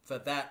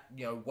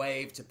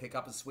wave to pick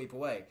up and sweep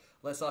away.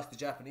 Let's ask the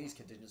Japanese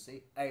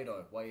contingency.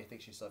 Ado, why do you think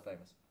she's so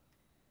famous?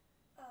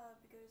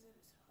 Because it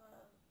was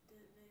the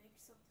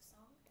lyrics of the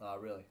song.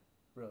 Really?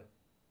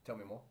 Tell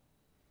me more.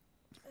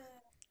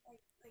 Like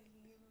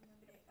you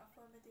remember the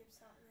affirmative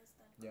sadness,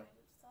 that Yep. kind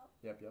of stuff.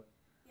 Yep.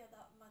 Yeah,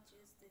 that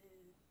matches the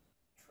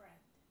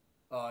trend.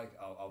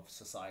 Of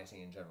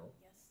society in general.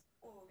 Yes,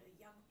 or the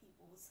young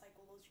people's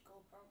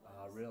psychological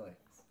problems. Really?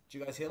 Did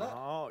you guys hear that?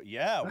 Oh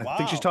yeah, wow. I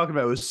think she's talking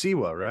about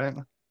Usiwa, right?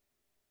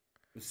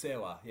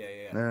 Usewa, yeah.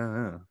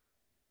 Yeah.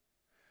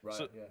 Right,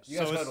 So, yeah. You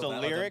so guys it's heard the all that?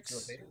 I don't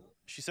lyrics. repeat it.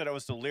 She said it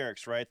was the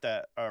lyrics, right,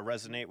 that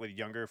resonate with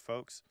younger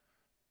folks.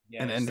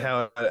 Yeah, And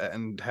so-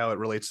 how it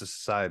relates to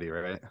society,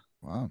 right?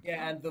 Wow.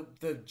 Yeah, and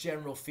the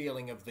general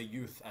feeling of the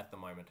youth at the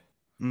moment.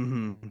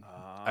 Mm-hmm.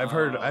 Oh. I've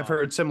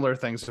heard similar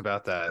things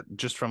about that,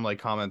 just from like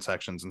comment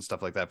sections and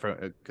stuff like that,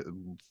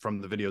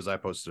 from the videos I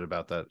posted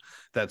about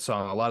that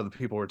song. A lot of the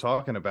people were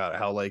talking about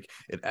how like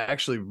it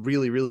actually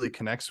really, really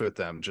connects with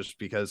them, just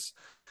because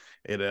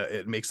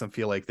it makes them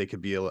feel like they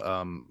could be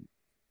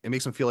it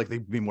makes them feel like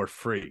they'd be more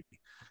free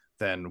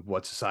than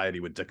what society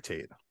would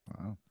dictate.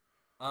 Wow.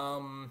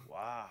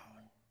 Wow.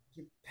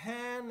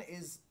 Japan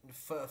is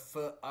for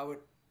I would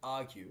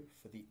argue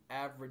for the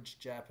average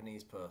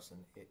Japanese person,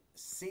 it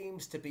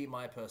seems to be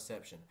my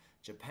perception,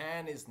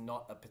 Japan is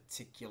not a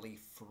particularly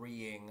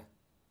freeing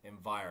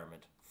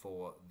environment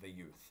for the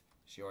youth.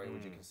 Shiori,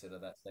 would you consider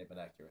that statement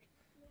accurate?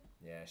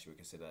 Yeah, she would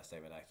consider that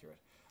statement accurate.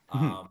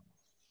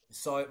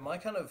 So my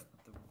kind of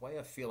the way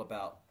I feel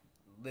about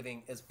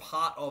living as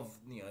part of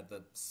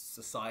the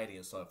society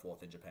and so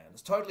forth in Japan,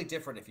 it's totally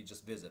different if you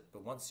just visit.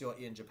 But once you're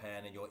in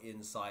Japan and you're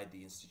inside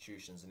the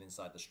institutions and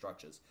inside the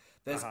structures,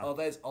 there's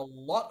a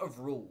lot of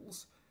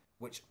rules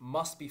which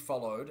must be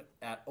followed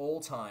at all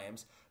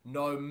times,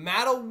 no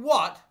matter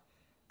what.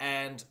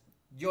 And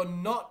you're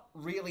not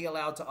really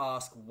allowed to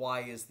ask,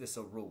 why is this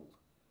a rule?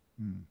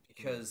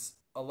 Because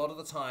a lot of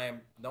the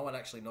time, no one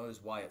actually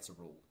knows why it's a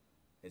rule.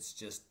 It's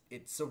just,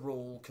 it's a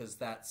rule because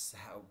that's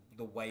how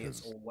the way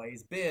it's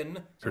always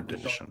been.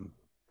 Tradition.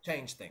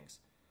 Change things.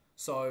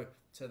 So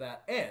to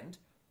that end,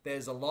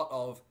 there's a lot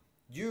of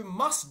you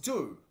must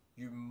do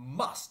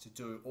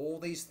all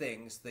these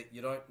things that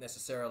you don't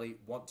necessarily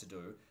want to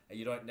do and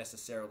you don't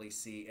necessarily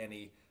see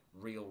any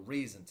real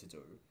reason to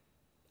do.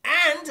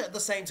 And at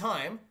the same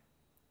time,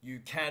 you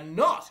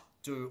cannot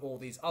do all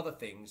these other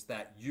things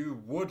that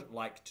you would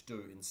like to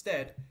do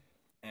instead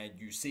and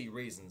you see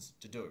reasons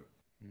to do.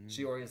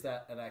 Shiori, is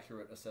that an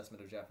accurate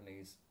assessment of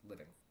Japanese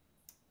living?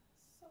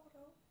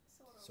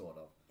 Sort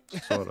of.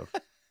 Sort of.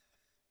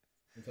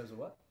 In terms of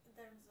what? In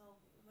terms of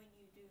when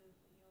you do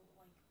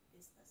like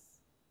business.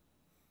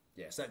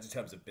 Yes, that's in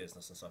terms of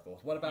business and so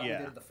forth. What about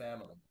within the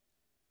family?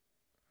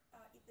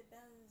 It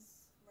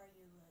depends where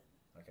you live.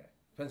 Okay.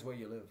 Depends where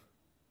you live.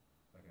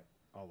 Okay.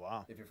 Oh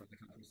wow. If you're from the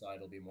countryside,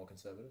 it'll be more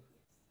conservative?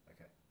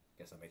 Okay.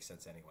 Guess that makes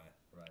sense anyway.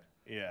 Right.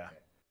 Yeah. Okay.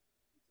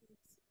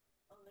 It's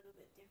a little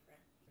bit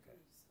different because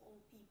all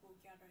people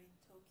gather in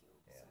Tokyo,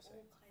 Yeah, I so see.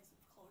 all kinds of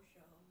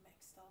culture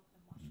mixed up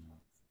and mashed up.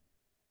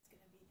 It's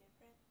gonna be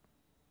different.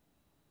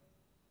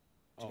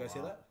 Did you guys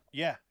hear that?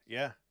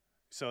 Yeah.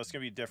 So it's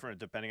gonna be different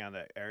depending on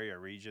the area or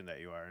region that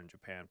you are in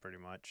Japan, pretty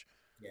much.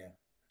 Yeah.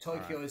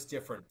 Tokyo is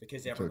different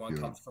because everyone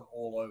Tokyo. comes from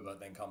all over,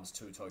 then comes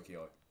to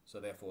Tokyo. So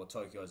therefore,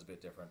 Tokyo is a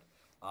bit different.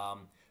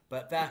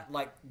 But that,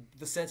 like,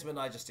 the sentiment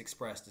I just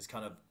expressed is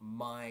kind of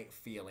my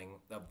feeling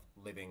of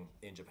living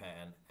in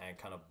Japan and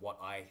kind of what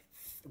I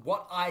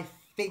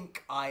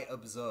think I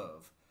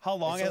observe. How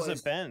long It's has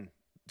always- it been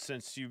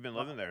since you've been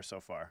living there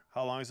so far?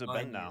 How long has it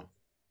been now?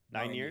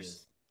 9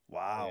 years?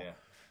 Wow. Yeah.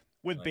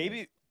 With 9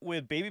 years.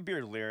 with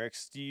Babybeard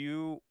lyrics, do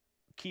you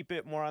keep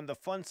it more on the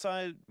fun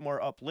side,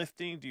 more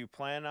uplifting? Do you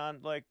plan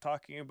on like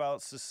talking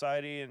about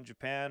society in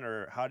Japan,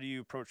 or how do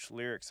you approach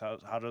lyrics? How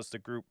does the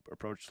group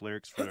approach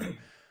lyrics for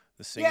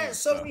the singing? Yeah, and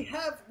so stuff?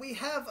 we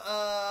have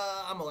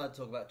I'm allowed to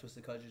talk about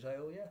Twisted Kaiju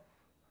Tale, yeah.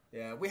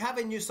 Yeah, we have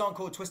a new song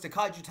called Twisted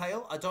Kaiju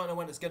Tale. I don't know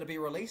when it's going to be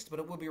released, but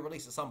it will be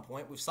released at some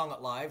point. We've sung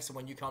it live, so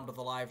when you come to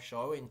the live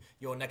show in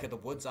your neck of the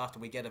woods after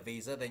we get a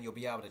visa, then you'll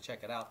be able to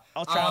check it out.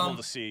 I'll travel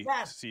to see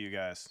yeah. you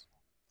guys.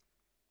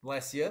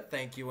 Bless you.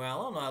 Thank you,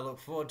 Alan. I look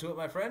forward to it,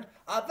 my friend.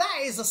 That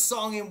is a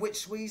song in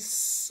which we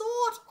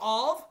sort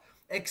of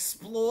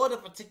explored a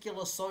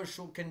particular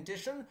social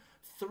condition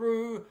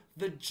through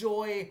the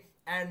joy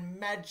and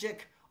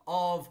magic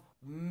of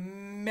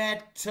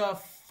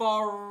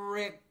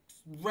metaphoric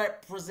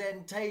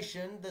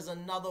representation. There's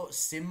another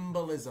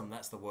symbolism.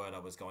 That's the word I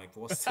was going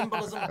for.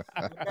 Symbolism,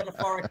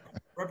 metaphoric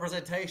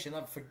representation.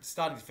 I'm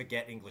starting to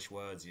forget English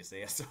words, you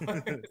see.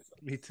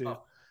 Me too.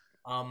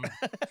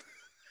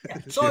 Yeah,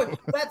 so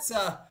that's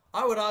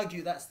I would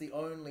argue that's the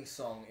only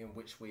song in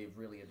which we've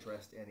really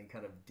addressed any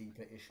kind of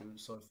deeper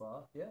issues so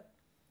far. Yeah.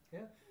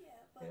 Yeah,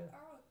 But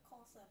our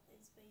concept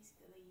is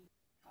basically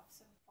have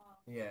some fun.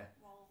 Yeah.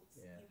 While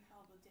Yeah. you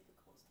have a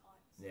difficult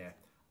time. Yeah.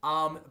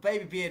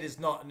 BABYBEARD is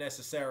not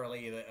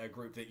necessarily a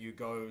group that you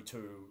go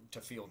to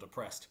feel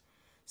depressed.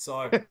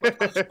 So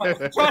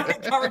we're trying to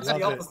encourage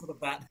the opposite of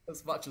that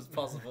as much as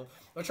possible.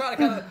 We're trying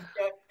to kind of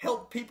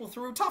help people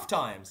through tough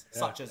times,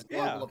 such as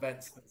global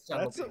events.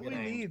 That's what we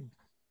need.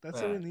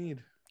 That's what we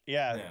need.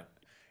 Yeah.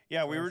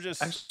 We were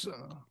just. I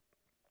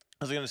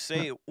was gonna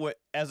say, what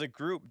as a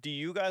group, do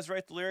you guys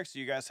write the lyrics? Do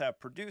you guys have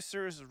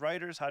producers,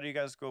 writers? How do you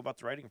guys go about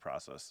the writing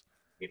process?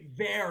 It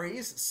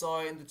varies. So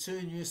in the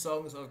 2 new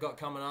songs I've got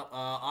coming up,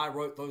 I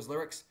wrote those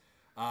lyrics.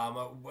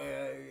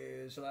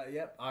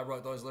 Yep, I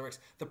wrote those lyrics.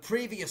 The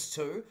previous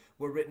 2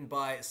 were written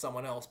by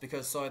someone else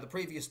because the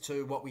previous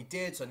 2, what we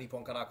did, so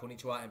Nippon Kara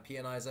Konnichiwa and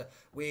Pianizer,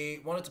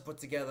 we wanted to put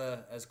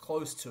together as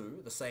close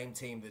to the same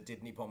team that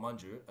did Nippon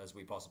Manju as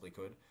we possibly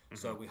could. Mm-hmm.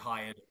 So we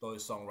hired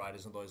those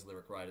songwriters and those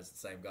lyric writers, the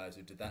same guys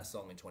who did that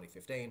song in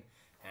 2015,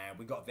 and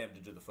we got them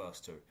to do the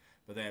first 2.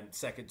 But then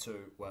second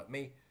 2 were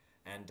me,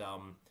 and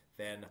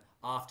then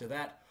after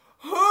that,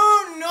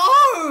 who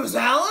knows,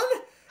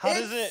 Alan? How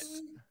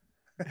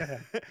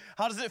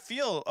does it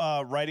feel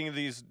writing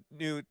these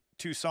new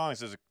 2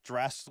 songs? Is it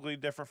drastically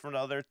different from the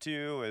other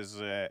 2?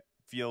 Is it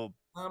feel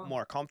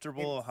more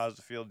comfortable? How does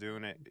it feel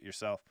doing it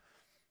yourself?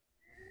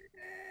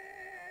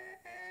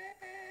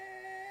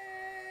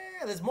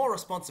 There's more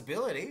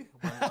responsibility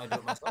when I do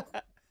it myself.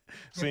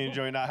 So you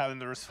enjoy not having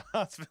the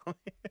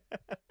responsibility?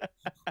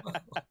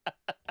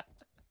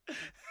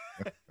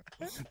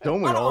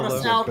 Don't we all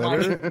love it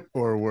better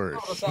or worse? I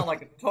don't want to sound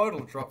like a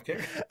total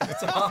dropkick.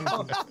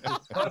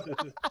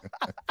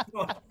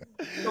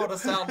 You want to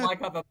sound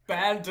like I've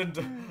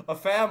abandoned a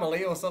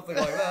family or something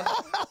like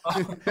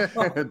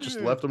that. Just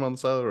left them on the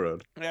side of the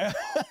road. Yeah.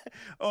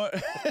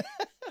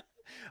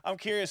 I'm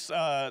curious,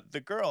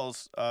 the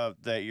girls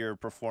that you're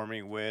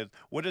performing with,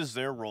 what is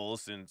their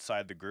roles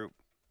inside the group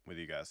with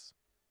you guys?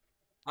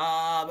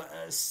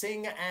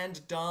 Sing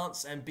and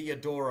dance and be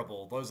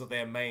adorable. Those are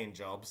their main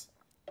jobs.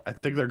 I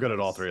think they're good at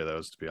all 3 of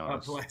those, to be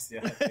honest. Oh, bless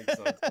you. I think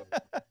so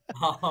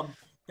too.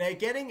 They're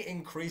getting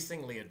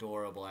increasingly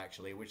adorable,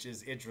 actually, which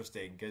is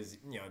interesting because,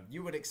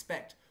 you would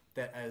expect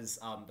that as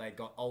they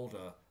got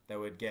older, they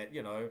would get,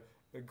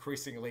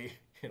 increasingally,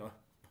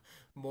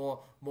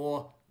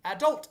 more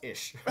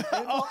adult-ish.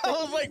 I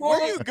was like,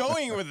 where are you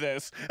going with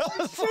this?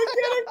 They're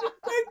getting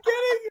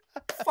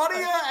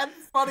funnier and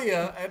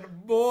funnier and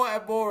more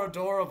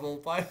adorable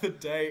by the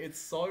day. It's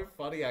so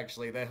funny,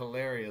 actually. They're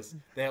hilarious.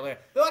 Though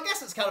I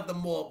guess it's kind of the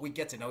more we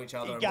get to know each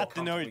other. You got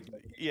to know each other.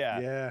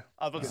 Yeah.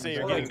 I was about to say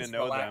you're getting to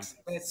know them.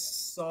 It's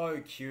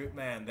so cute,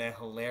 man. They're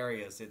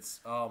hilarious. It's,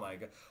 oh my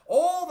God.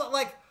 All that,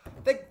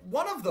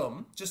 one of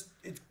them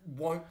it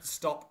won't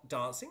stop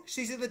dancing.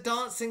 She's either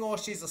dancing or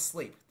she's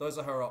asleep. Those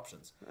are her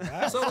options.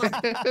 Wow. So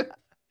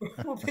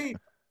we'll be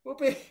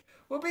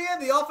in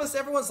the office.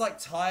 Everyone's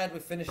tired. We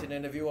finish an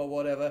interview or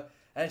whatever,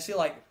 and she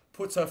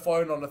puts her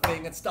phone on a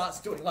thing and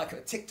starts doing her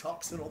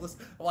TikToks and all this.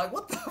 I'm like,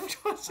 what the?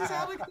 She's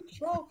out of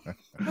control.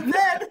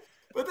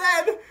 But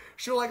then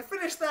she'll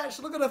finish that.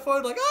 She'll look at her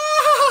phone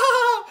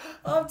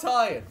I'm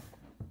tired.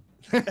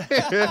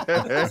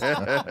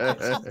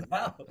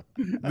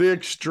 The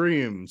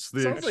extremes.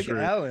 Sounds like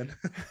Alan.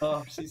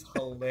 Oh, she's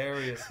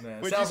hilarious,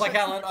 man. Sounds like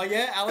Alan. Oh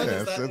yeah, Alan.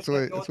 Yes, that's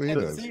what he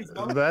does.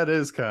 That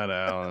is kind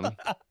of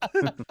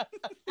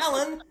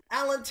Alan.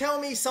 Alan, tell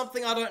me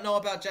something I don't know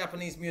about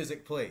Japanese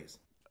music, please.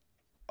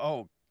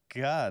 Oh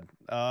God.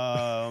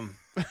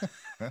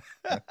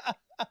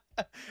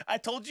 I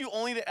told you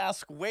only to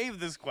ask Wave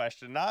this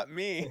question, not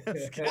me.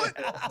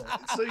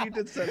 So you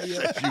did set me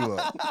up.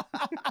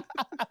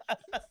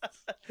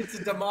 It's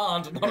a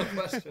demand, not a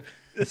question.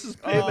 This is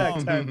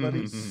payback time,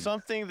 buddy.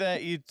 Something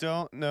that you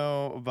don't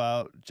know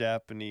about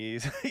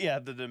Japanese. Yeah,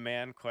 the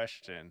demand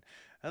question.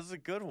 That's a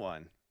good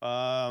one.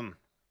 I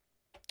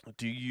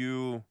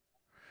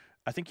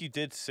think you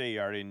did say you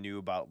already knew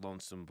about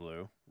Lonesome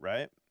Blue,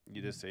 right?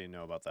 You did say you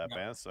know about that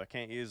band, so I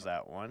can't use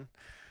that one.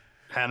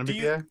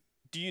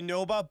 Do you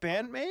know about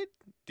Bandmaid?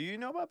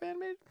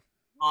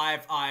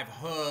 I've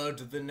heard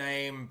the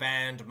name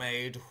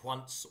Bandmaid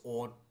once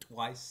or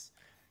twice.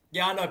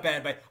 Yeah, I know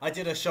Bandmaid. I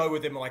did a show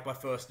with him my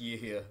first year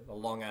here, a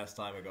long ass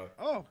time ago.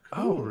 Oh,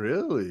 cool. Oh,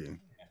 really?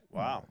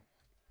 Wow.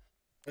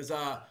 Because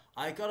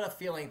I got a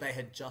feeling they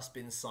had just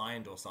been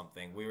signed or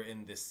something. We were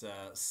in this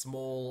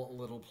small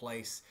little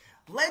place,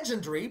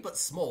 legendary but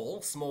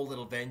small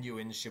little venue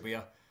in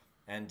Shibuya,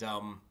 and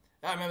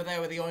I remember they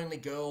were the only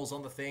girls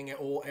on the thing.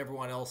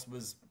 Everyone else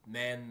was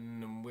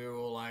men, and we were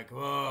all like,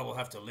 "Oh, we'll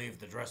have to leave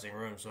the dressing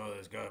room, so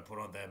let's go put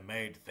on their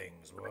maid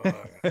things."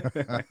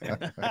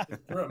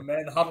 There are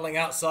men huddling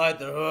outside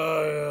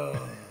the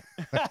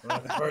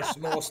very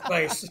small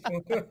space.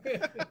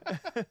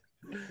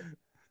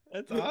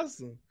 That's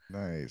awesome.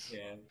 Nice.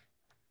 Yeah.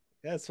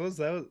 I suppose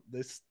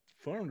they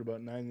formed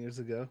about 9 years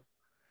ago.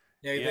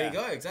 Yeah, there you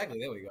go. Exactly.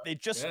 There we go. They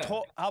just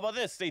how about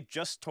this? They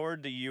just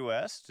toured the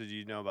U.S. Did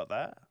you know about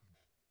that?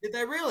 Did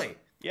they really?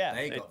 Yeah.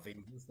 They got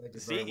vegans. They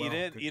did See, very well.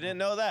 you didn't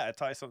know that. I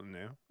taught you something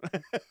new.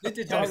 You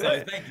did tell me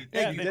that. Thank you.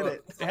 Thank you for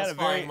they had a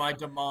satisfying my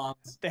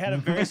demands. They had a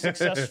very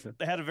successful.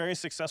 They had a very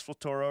successful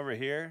tour over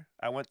here.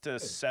 I went to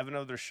 7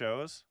 of their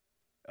shows.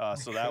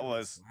 So that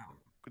was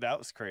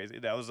crazy.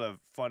 That was a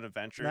fun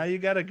adventure. Now you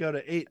got to go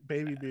to 8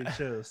 BABYBEARD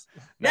shows.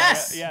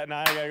 Yes.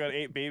 Now I gotta go to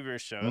 8 BABYBEARD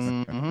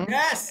shows.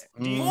 Yes.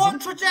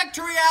 Forward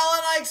trajectory,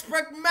 Alan. I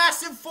expect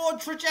massive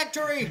forward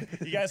trajectory.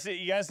 You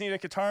guys need a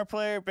guitar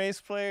player, bass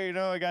player. You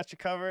know, I got you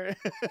covered.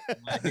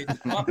 A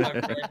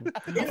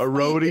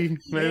roadie,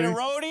 maybe. Need a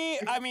roadie?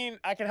 I mean,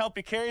 I can help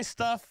you carry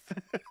stuff.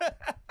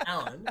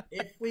 Alan,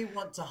 if we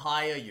want to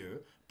hire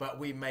you, but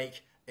we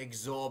make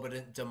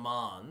exorbitant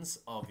demands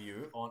of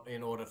you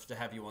in order to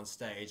have you on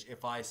stage,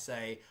 if I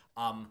say,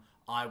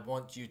 I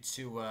want you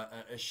to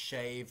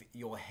shave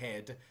your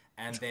head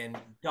and then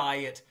dye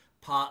it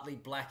partly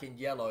black and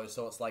yellow,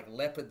 so it's like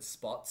leopard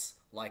spots,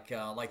 like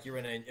you're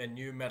in a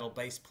new metal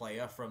bass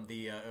player from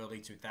the early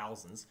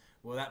 2000s,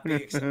 will that be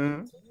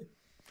acceptable to you?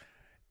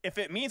 If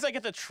it means I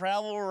get to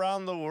travel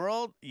around the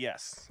world,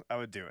 yes, I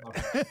would do it.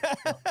 Okay.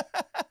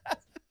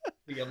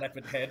 Be a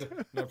leopard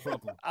head, no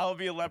problem. I'll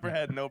be a leopard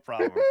head, no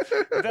problem.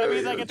 If that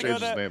means I get to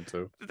Change his name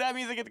too. if that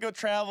means I get to go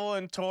travel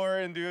and tour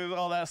and do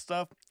all that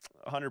stuff,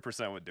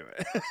 100% would do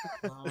it.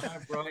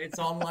 Alright, bro, it's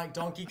on like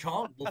Donkey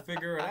Kong. We'll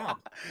figure it out.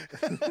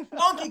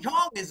 Donkey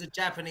Kong is a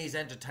Japanese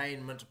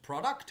entertainment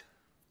product.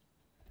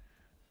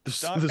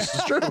 This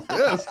is true.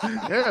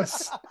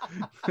 Yes.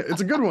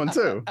 It's a good one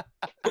too.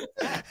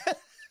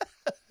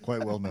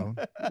 Quite well known.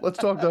 Let's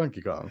talk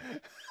Donkey Kong.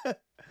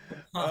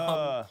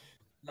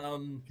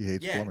 He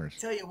hates plumbers.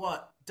 Tell you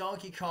what,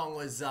 Donkey Kong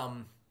was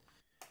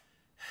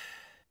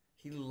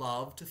he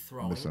loved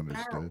throwing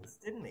barrels,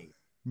 didn't he?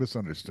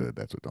 Misunderstood.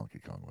 That's what Donkey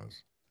Kong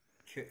was.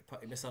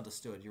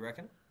 Misunderstood, you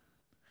reckon?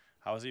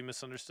 How is he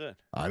misunderstood?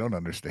 I don't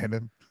understand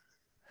him.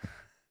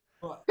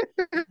 What?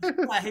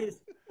 He's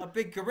a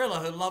big gorilla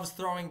who loves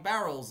throwing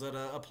barrels at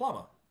a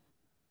plumber.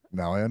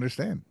 Now I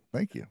understand.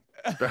 Thank you.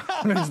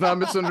 He's not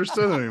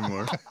misunderstood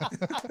anymore.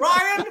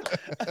 Ryan,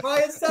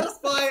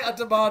 satisfy a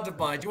demand of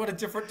mine. Do you want a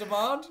different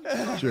demand?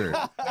 Sure.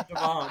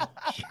 Demand.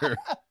 Sure.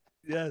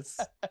 Yes.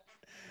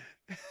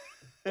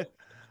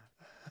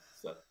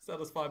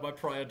 Satisfy my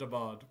prior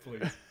demand,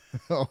 please.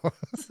 Oh,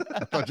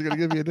 I thought you were going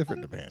to give me a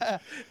different demand.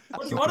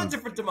 What do you want a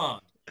different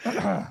demand?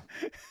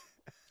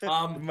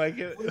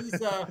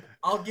 Please,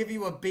 I'll give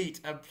you a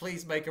beat and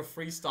please make a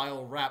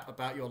freestyle rap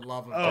about your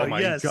love of Oh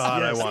my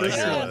God, I want to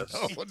hear this.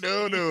 Oh,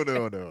 no.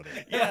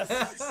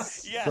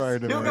 Yes. Yes. Sorry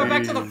to You'll go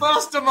back to the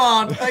first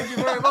demand. Thank you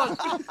very much.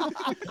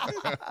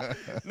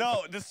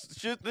 No, this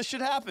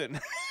should happen.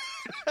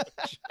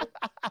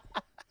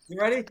 You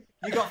ready?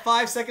 You got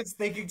 5 seconds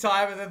thinking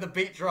time and then the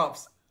beat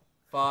drops.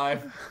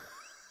 5,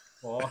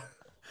 4,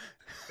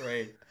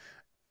 3.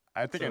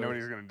 I think I know what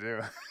he's gonna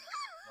do.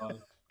 1.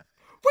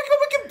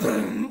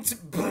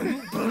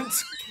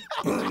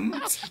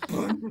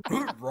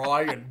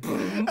 Ryan,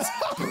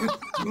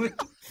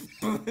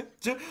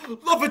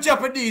 love a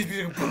Japanese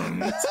music.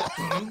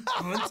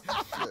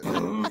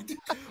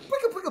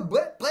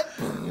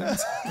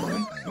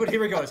 But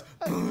here he goes.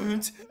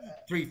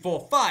 3,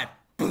 4, 5.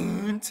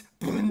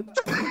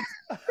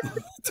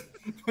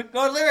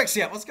 No lyrics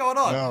yet. What's going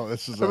on? No,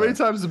 this is How many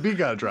times the beat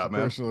got dropped,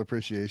 man? Personal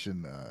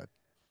appreciation.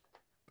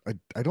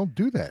 I don't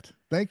do that.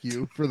 Thank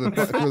you for the I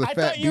fat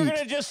thought you were beat,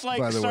 gonna just like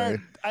by the start.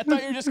 way. I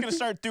thought you were just gonna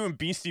start doing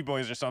Beastie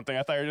Boys or something.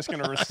 I thought you were just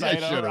gonna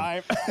recite a should've.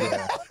 rhyme.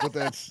 Yeah, but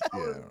that's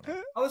I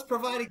was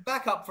providing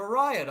backup for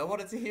Ryan. I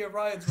wanted to hear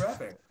Ryan's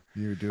rapping.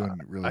 You're doing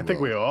really I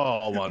think we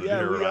all wanted to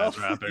hear Ryan's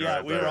rapping. Yeah,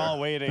 right we were there. all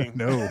waiting.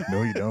 No,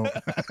 you don't.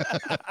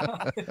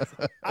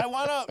 I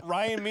want a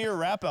Ryan Meir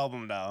rap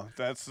album now.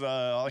 That's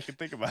all I can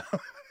think about.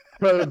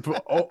 But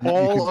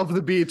all of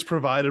the beats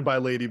provided by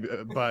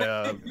Ladybeard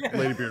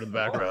in the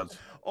background.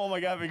 Oh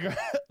my God,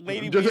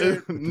 Lady Just,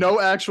 Beard.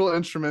 no actual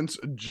instruments,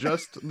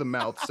 just the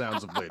mouth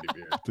sounds of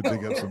Ladybeard. To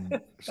dig up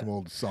some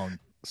old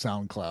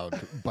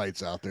SoundCloud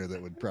bites out there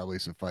that would probably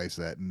suffice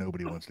that, and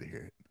nobody wants to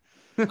hear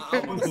it. I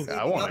want to see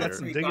I wanna the hear other it.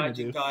 three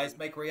Gaijin guys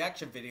make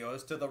reaction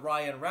videos to the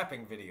Ryan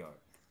rapping video.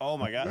 Oh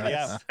my God,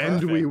 yeah.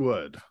 And perfect. we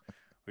would.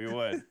 We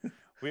would.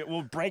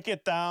 We'll break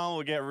it down.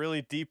 We'll get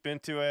really deep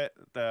into it.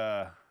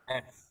 The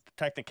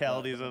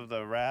technicalities of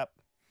the rap.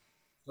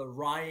 The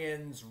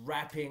Ryan's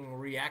rapping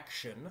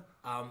reaction.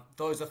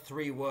 Those are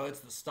 3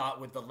 words that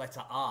start with the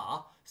letter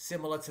R,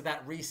 similar to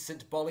that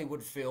recent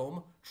Bollywood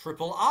film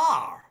Triple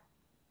R.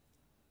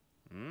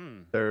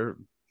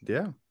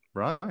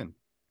 Ryan.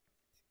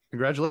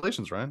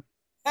 Congratulations, Ryan.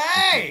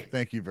 Hey!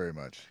 Thank you very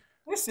much.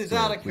 This is So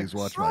out of please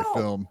control. watch my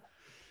film.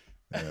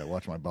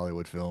 Watch my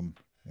Bollywood film.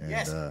 And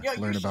Yes. Yo,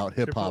 you learn should- about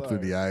hip hop Triple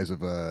through the eyes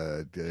of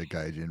a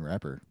Gaijin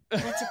rapper.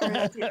 That's a great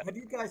idea.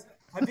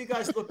 Have you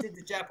guys looked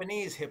into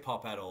Japanese hip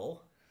hop at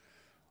all?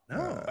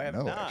 No, I have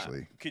no, not.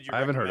 actually. Could you I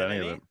haven't heard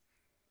recommend any of it.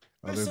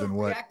 Other than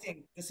what?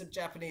 Reacting to some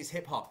Japanese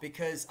hip hop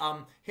because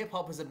hip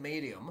hop is a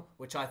medium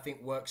which I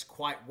think works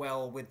quite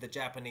well with the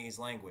Japanese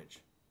language.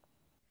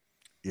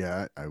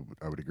 Yeah, I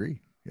would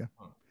agree. Yeah.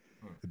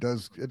 It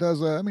does. It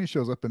does. I mean, it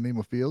shows up in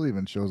Nemo Feel,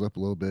 even shows up a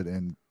little bit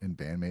in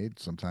Bandmade.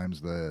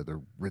 Sometimes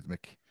the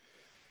rhythmic,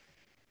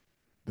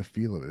 the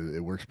feel of it, it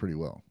works pretty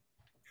well.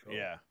 Cool.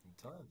 Yeah.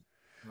 Time.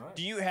 Right.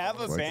 Do you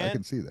have a So band? I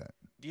can see that.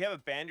 Do you have a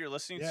band you're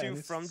listening Yeah, to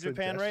any from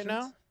Japan right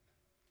now?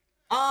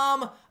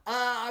 I'm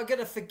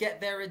gonna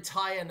forget their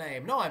entire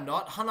name. No, I'm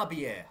not.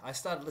 Hanabier. I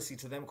started listening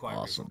to them quite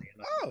Awesome. recently.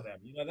 And I know them.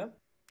 You know them?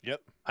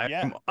 Yep.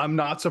 I'm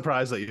not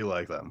surprised that you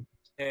like them.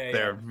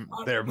 Yeah,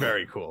 They're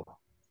very cool.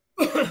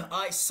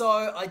 I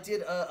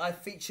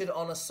featured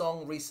on a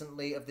song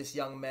recently of this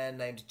young man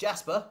named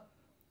Jasper,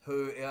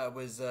 who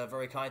was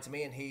very kind to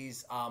me, and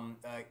he's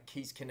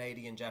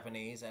Canadian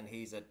Japanese, and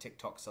he's a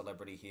TikTok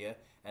celebrity here,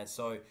 and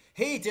so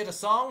he did a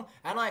song,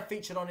 and I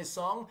featured on his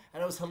song,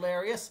 and it was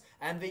hilarious.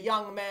 And the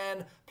young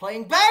man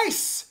playing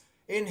bass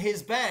in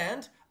his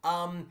band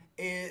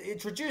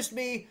introduced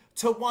me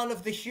to one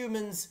of the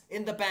humans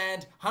in the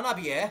band,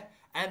 Hanabier.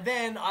 And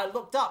then I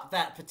looked up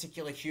that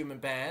particular human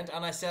band,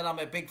 and I said I'm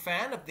a big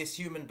fan of this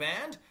human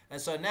band, and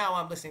so now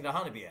I'm listening to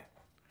Hanabier.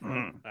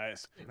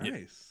 Nice.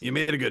 Nice. You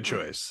made a good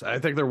choice. I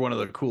think they're one of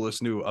the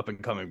coolest new up and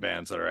coming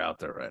bands that are out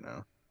there right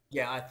now.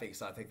 Yeah, I think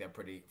so. I think they're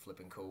pretty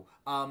flipping cool.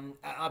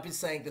 I've been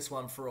saying this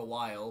one for a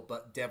while,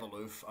 but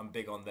Deviloof, I'm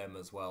big on them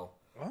as well.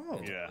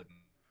 Oh. Yeah.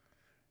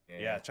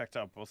 Yeah, I checked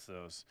out both of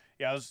those.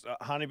 Yeah,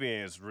 Honeybee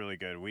is really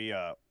good.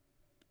 I'm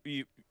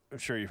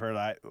sure you've heard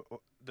that.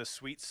 The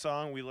Sweets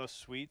song, We Love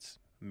Sweets.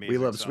 We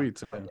love song.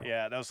 sweets.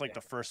 Yeah, that was like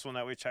the first one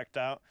that we checked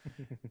out,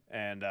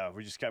 and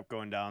we just kept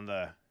going down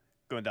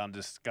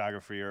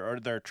discography or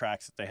their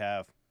tracks that they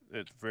have.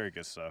 It's very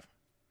good stuff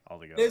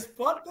altogether. There's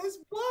one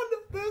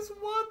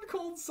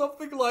called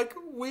something like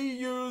 "We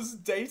use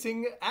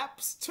dating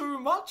apps too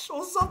much"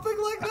 or something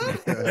like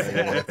that.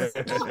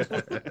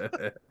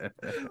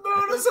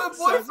 Notice her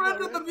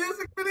boyfriend in the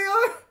music video.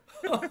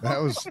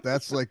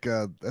 That's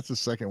the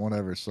second one I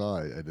ever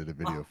saw. I did a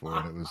video for,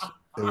 and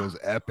it was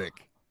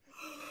epic.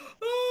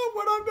 Oh,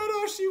 when I met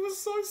her, she was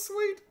so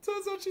sweet.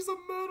 Turns out she's a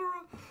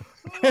murderer.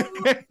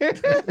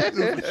 It was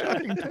a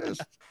shocking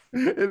twist.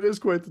 It is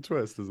quite the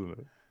twist, isn't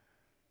it?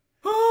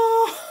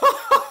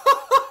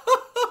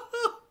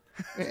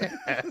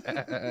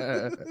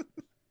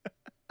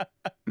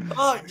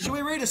 Should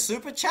we read a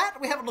super chat?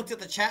 We haven't looked at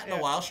the chat in a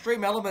while.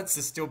 Stream Elements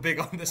is still big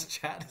on this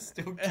chat. It's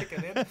still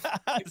kicking in.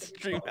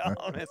 Stream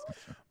Elements.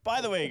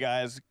 By the way,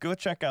 guys, go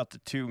check out the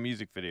 2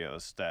 music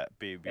videos that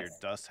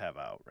BABYBEARD does have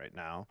out right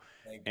now.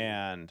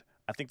 And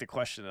I think the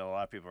question that a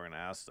lot of people are going to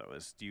ask, though,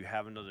 is do you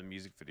have another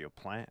music video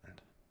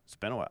planned? It's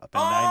been a while. It's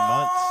been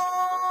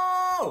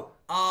 9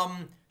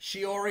 months.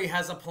 Shiori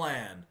has a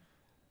plan.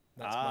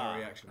 That's my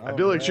reaction. I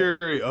feel like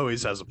Sherry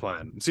always has a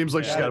plan. It seems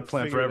like she's got a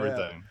plan for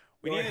everything.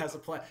 Shiori has a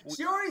plan.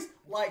 Shiori's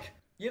like,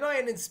 you know,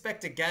 in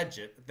Inspector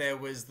Gadget, there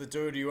was the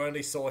dude you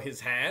only saw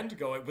his hand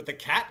going with the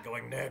cat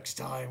going, "Next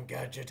time,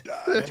 Gadget."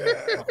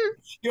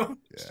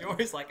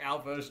 Shiori's like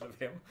our version of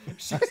him.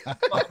 She's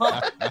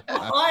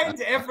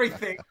behind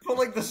everything,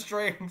 pulling the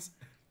strings.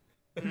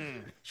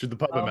 She's the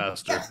puppet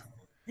master.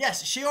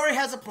 Yes, Shiori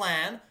has a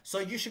plan, so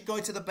you should go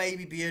to the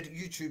BABYBEARD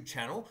YouTube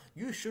channel.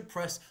 You should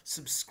press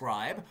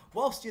subscribe.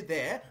 Whilst you're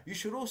there, you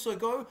should also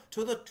go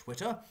to the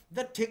Twitter,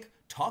 the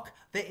TikTok,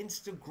 the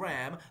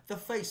Instagram, the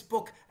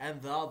Facebook,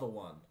 and the other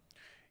one.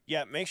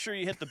 Yeah, make sure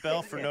you hit the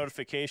bell for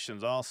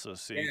notifications also,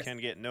 so you can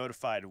get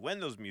notified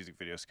when those music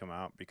videos come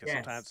out, because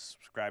sometimes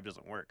subscribe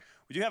doesn't work.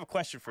 We do have a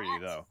question for you,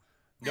 though.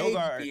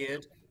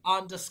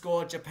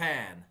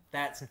 BABYBEARD_Japan.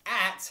 That's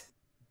at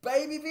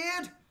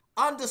BABYBEARD_Japan.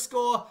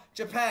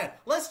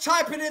 Let's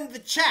type it in the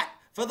chat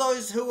for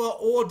those who are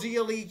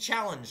ordeally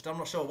challenged. I'm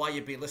not sure why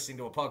you'd be listening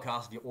to a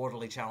podcast if you're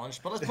orderly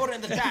challenged, but let's put it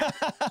in the chat.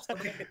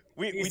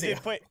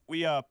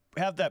 We have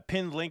that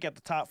pinned link at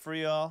the top for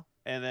y'all,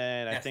 and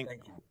then I think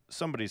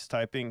somebody's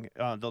typing.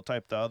 They'll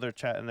type the other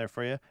chat in there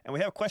for you. And we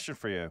have a question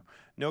for you.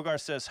 Nogar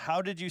says,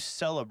 "How did you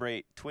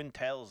celebrate Twin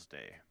Tails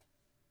Day?"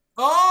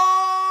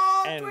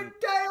 Twin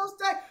Tails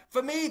Day.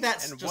 For me,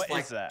 that's just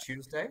like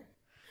Tuesday.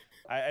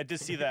 I did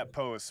see that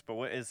post, but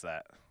what is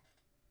that?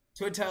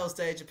 Twin Tails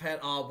Day, Japan.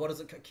 What is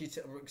it? Can you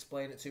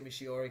explain it to me,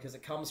 Shiori? Because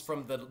it comes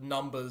from the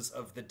numbers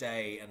of the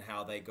day and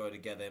how they go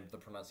together, the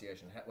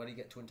pronunciation. Where do you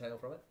get Twin Tail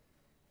from it?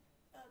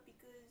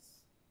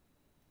 Because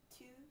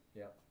 2.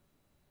 Yeah.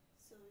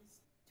 So it's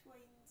twin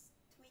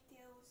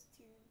tails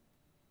 2.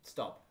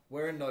 Stop.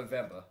 We're in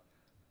November.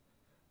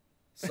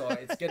 So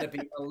it's going to be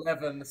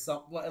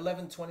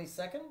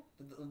 11/22nd?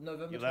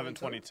 November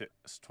 11/22.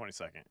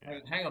 22nd.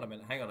 Yeah. Hang on a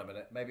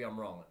minute. Maybe I'm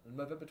wrong.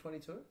 November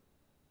 22?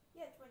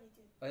 Yeah,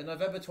 22.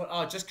 November 20.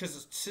 Oh, just because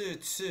it's two.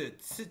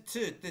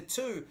 The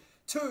two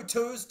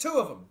twos, 2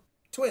 of them.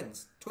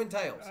 Twins. Twin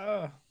tails.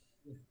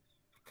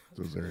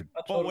 Those are.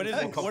 Well, where does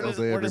that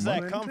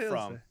come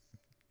from?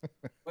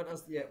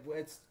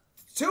 It's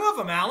 2 of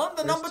them, Alan.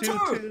 The number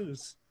 2.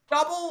 Twos.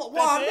 Double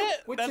 1,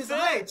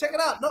 hey, check it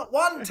out. Not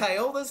 1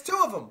 tail, there's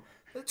 2 of them.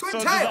 They're twin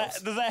tails.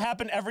 Does that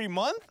happen every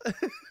month?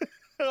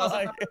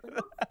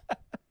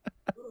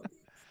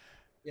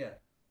 Yeah.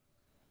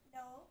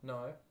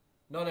 No.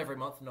 Not every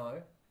month,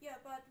 no. Yeah,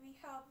 but we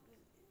have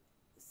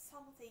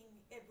something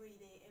every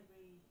day,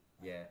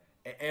 Yeah.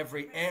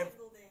 Every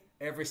single day.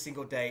 Every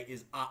single day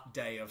is up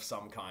day of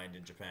some kind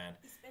in Japan.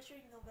 Especially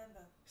in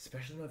November.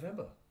 Especially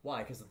November.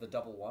 Why? Because of the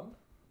double one?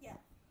 Yeah.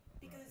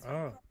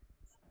 Because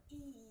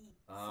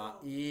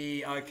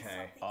E,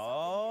 okay.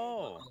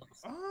 Oh.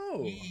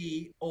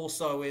 E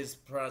also is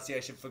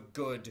pronunciation for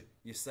good.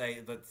 You say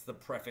that's the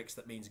prefix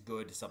that means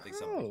good, something.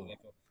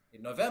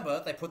 In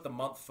November, they put the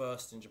month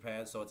first in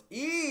Japan, so it's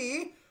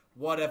E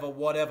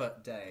whatever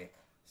day.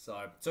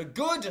 So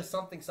good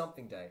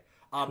something day.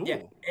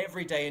 Yeah,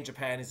 every day in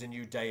Japan is a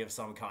new day of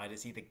some kind.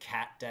 It's either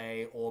cat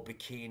day or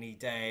bikini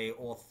day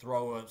or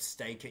throw a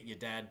steak at your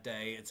dad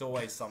day. It's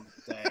always some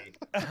day.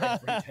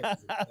 Every day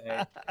is a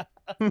day.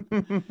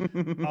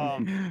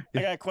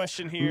 I got a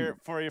question here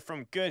for you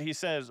from Good. He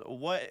says,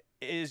 what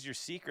is your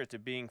secret to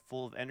being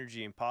full of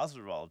energy and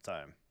positive all the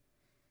time?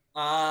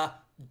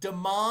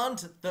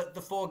 Demand that the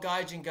 4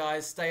 Gaijin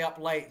guys stay up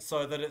late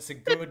so that it's a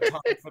good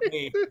time for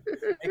me.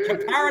 And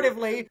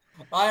comparatively,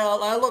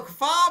 I look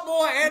far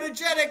more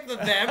energetic than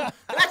them.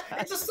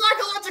 It's a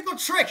psychological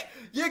trick.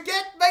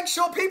 Make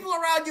sure people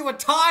around you are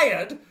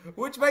tired,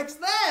 which brings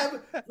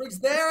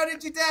their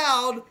energy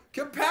down,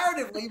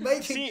 comparatively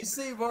making you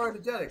seem more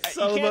energetic. It's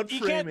all about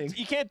framing.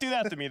 You can't do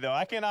that to me, though.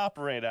 I can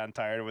operate on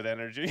tired with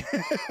energy.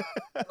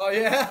 Oh,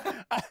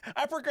 yeah?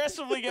 I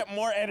progressively get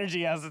more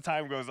energy as the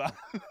time goes on.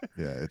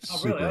 Yeah, it's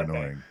really? super Okay.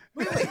 annoying.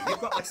 Really? You've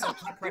got like some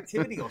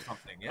hyperactivity or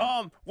something,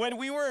 yeah? When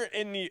we were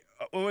in it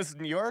was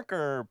New York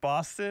or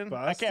Boston?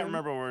 I can't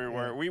remember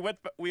where we were.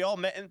 We all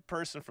met in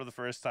person for the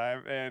first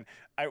time, and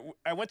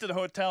I went to the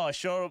hotel. I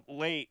showed up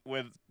late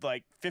with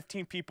like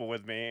 15 people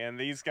with me, and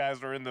these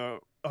guys were in the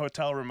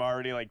hotel room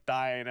already like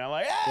dying. I'm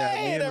like,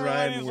 hey, and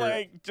everybody's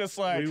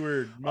like, we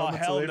were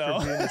moments away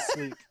from being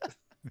asleep.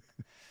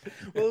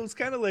 Well, it was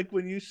kind of like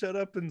when you showed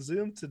up in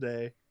Zoom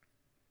today,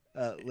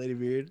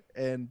 Ladybeard,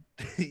 and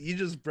you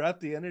just brought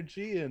the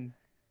energy and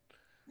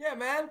yeah,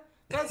 man.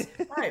 That's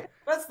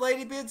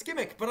Ladybeard's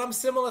gimmick. But I'm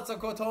similar to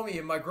Kotomi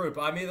in my group.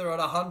 I'm either at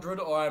 100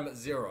 or I'm at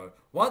 0.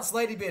 Once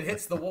Ladybeard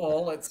hits the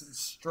wall, it's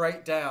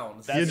straight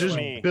down. You just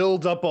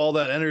build up all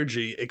that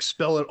energy,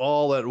 expel it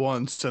all at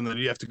once, and then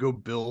you have to go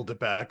build it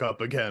back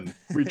up again.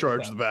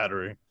 Recharge the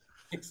battery.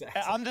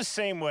 Exactly. I'm the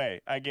same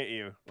way. I get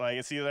you. Like,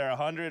 it's either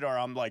 100 or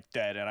I'm like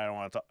dead, and I don't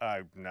want to.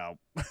 No,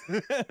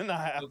 not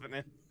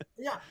happening.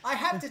 Yeah, I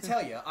have to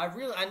tell you,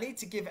 I need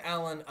to give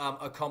Alan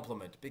a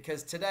compliment,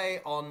 because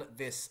today on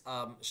this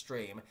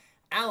stream,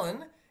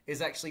 Alan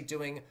is actually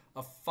doing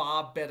a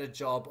far better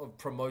job of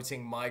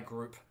promoting my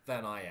group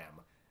than I am.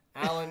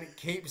 Alan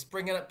keeps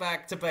bringing it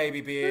back to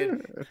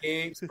BABYBEARD,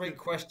 keeps bringing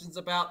questions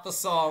about the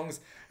songs,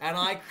 and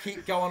I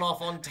keep going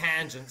off on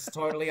tangents,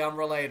 totally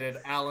unrelated.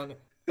 Alan,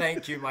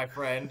 thank you, my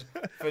friend,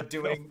 for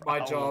doing my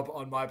job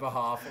on my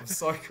behalf. I'm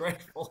so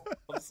grateful.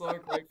 I'm so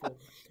grateful.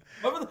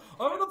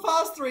 Over the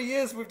past 3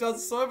 years, we've done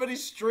so many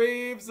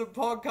streams and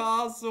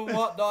podcasts and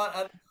whatnot,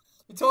 and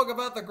we talk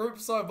about the group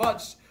so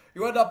much,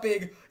 you end up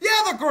being,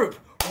 yeah, the group.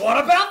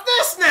 What about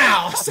this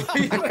now? So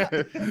we got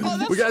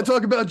to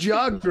talk about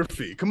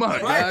geography. Come on,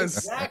 guys.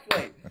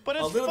 Exactly. But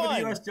it's a little fun.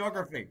 bit of U.S.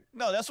 geography.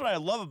 No, that's what I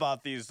love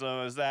about these,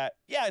 though, is that,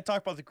 yeah, I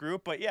talk about the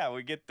group, but yeah,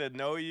 we get to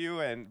know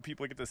you and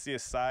people get to see a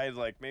side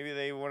like maybe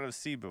they want to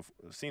see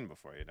seen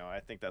before, you know?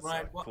 I think that's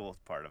the cool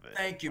part of it.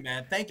 Thank you,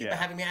 man. Thank you for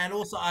having me. And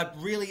also, I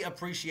really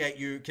appreciate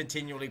you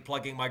continually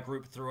plugging my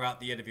group throughout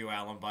the interview,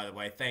 Alan, by the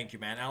way. Thank you,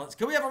 man. Alan,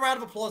 can we have a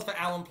round of applause for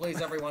Alan,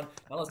 please, everyone?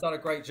 Alan's done a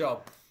great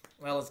job.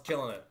 Alan's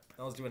killing it.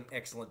 Alan's doing an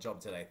excellent job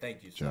today.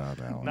 Thank you, sir.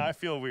 Job, Alan. Now I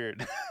feel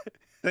weird.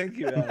 Thank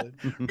you, Alan.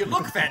 You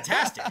look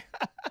fantastic.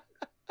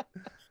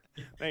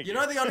 Thank you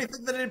know the only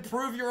thing that'd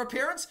improve your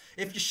appearance?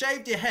 If you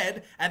shaved your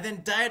head and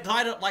then dyed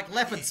it like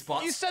leopard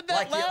spots. You said that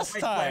like last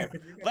time.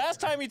 Last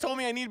time you told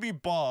me I need to be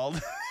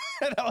bald.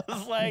 And I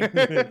was like,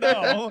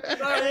 no.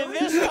 And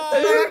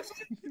then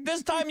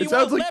this time you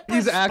want like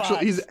leopard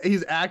spots.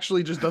 he's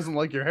actually just doesn't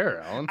like your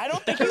hair, Alan. I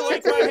don't think you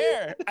like my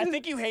hair. I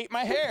think you hate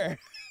my hair.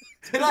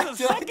 Did I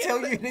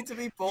tell you need to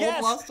be bald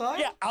last time?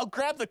 Yeah, I'll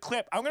grab the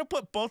clip. I'm going to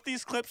put both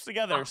these clips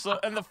together. So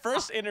in the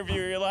first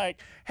interview, you're like,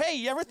 hey,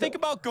 you ever think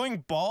about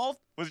going bald?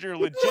 Was your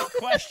legit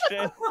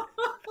question.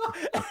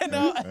 and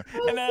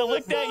then I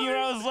looked at you and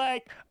I was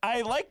like,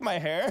 I like my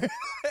hair.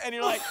 And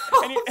you're like,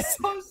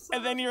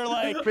 and then you're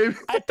like,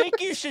 I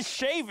think you should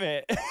shave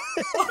it.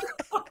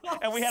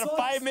 And we had a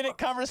 5-minute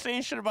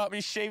conversation about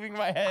me shaving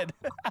my head.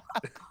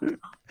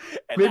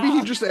 Maybe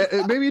he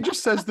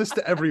just says this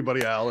to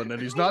everybody, Alan,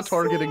 and he's not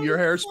targeting your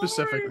hair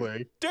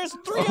specifically. There's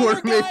 3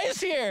 other guys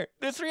here.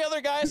 There's 3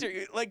 other guys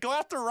here. Like, go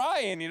after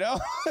Ryan, you know?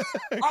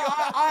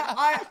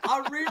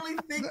 I really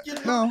think you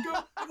look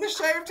good with a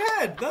shaved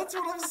head. That's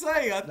what I'm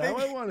saying. I think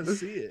now I want to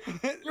see it.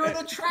 You're an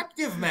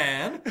attractive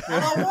man,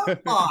 and I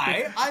won't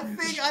lie. I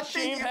think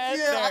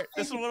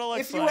if you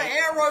were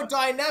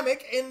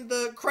aerodynamic in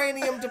the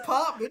cranium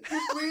department,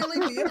 you'd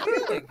really be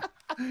appealing.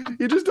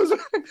 He just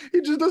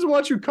doesn't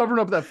want you covering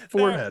up that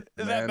forehead,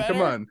 man.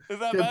 Come on.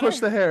 Push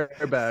the hair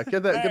back.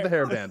 Get the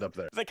hairband up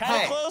there. Is it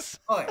kind of close?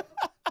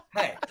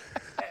 Hey,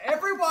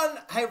 everyone.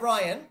 Hey,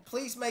 Ryan,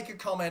 please make a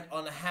comment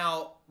on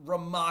how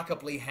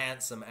remarkably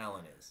handsome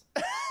Alan is.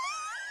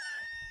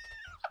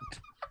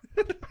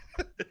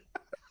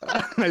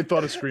 I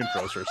thought of Screen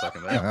Pros for a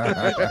second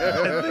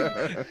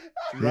there.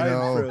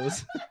 know,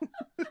 Pros.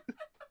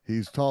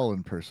 He's tall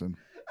in person.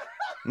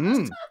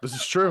 This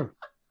is true.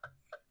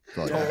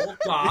 So, Tall,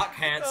 dark,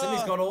 handsome.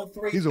 He's got all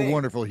three. he's a things.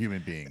 wonderful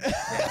human being.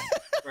 Yeah,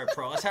 very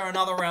pro. Let's have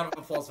another round of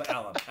applause for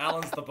Alan.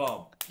 Alan's the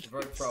bomb.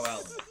 Very pro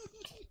Alan.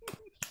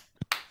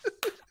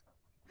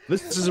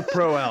 This is a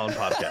pro Alan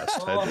podcast.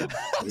 Oh.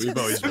 We've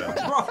always been.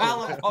 Pro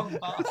Alan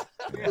podcast.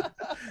 Yeah.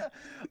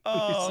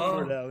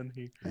 Sword Alan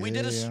here. We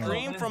did a Yeah.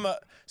 stream from a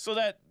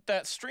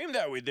that stream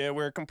that we did. We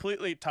were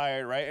completely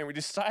tired, right? And we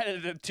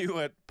decided to do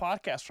a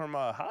podcast from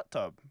a hot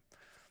tub.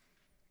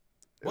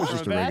 It was From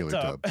just a regular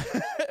tub.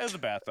 it was a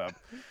bathtub.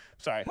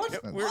 Sorry,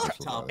 What? we were Hot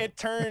tr- tub? it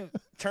turned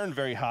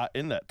very hot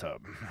in that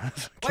tub.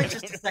 Wait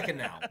just a second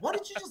now. What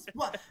did you just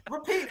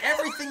repeat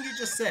everything you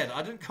just said?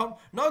 I didn't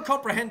no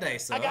comprehende,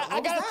 sir.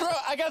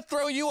 I gotta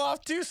throw you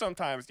off too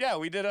sometimes. Yeah,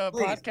 we did a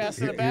Please, podcast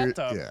in a Here-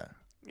 bathtub. yeah.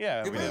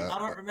 Yeah, Did we we? did. I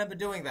don't remember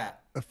doing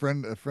that. A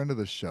friend of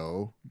the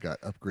show got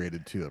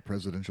upgraded to a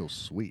presidential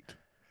suite.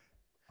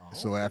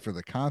 So after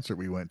the concert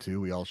we went to,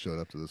 we all showed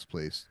up to this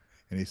place,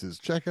 and he says,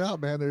 "Check it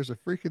out, man! There's a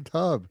freaking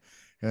tub."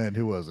 And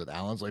who was it?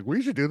 Alan's like,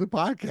 "We should do the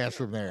podcast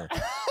from there."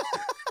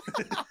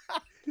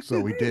 So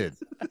we did,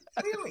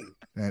 Really?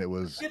 and it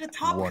was Did a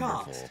tub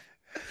wonderful. cast.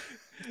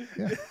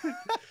 Yeah,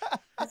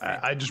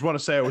 I just want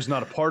to say I was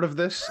not a part of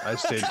this. I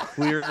stayed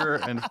clear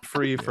and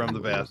free from the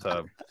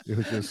bathtub.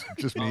 it was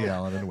just me,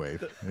 Alan, and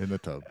Wade in the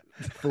tub.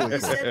 Fully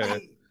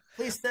clothed.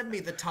 Please send me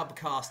the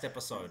Tubcast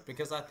episode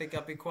because I think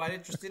I'd be quite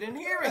interested in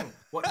hearing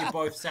what you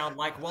both sound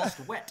like whilst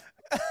wet.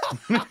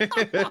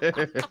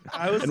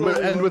 I was And the with,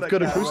 only and one with that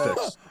good got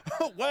acoustics.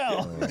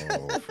 Well,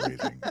 Oh,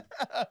 freezing.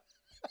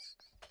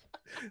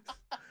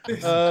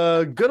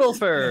 Good old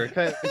Fair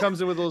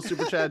comes in with a little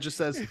super chat. Just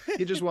says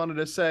he just wanted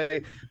to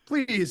say,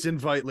 please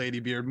invite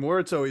Ladybeard more.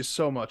 It's always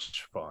so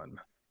much fun.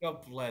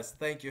 God bless.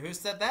 Thank you. Who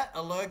said that?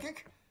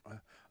 Allergic?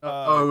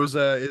 It was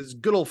it's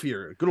good old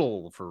Fear. Good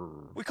old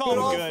for. we call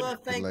Good him Alpha.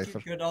 good. Thank you. lifer.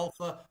 Good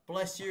Alpha.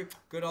 Bless you.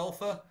 Good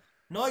Alpha.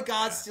 No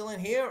guard still in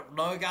here.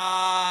 No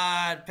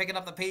guard. Picking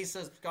up the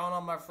pieces. What's going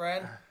on, my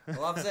friend?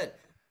 Loves it.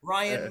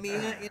 Ryan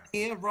Mia in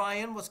here.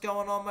 Ryan, what's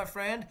going on, my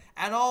friend?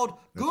 And old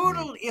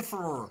Goodle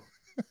Iffer.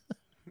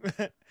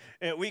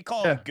 Yeah, we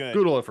call him good.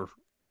 Good old for.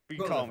 We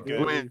call him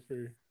Good.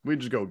 good. We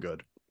just go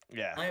good.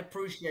 Yeah. I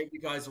appreciate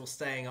you guys all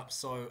staying up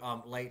so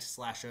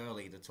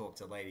late/early to talk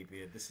to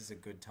Ladybeard. This is a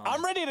good time.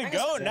 I'm ready to Thanks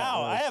go for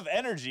now. that. I have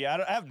energy.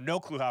 I have no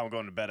clue how I'm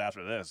going to bed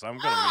after this. I'm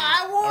gonna be.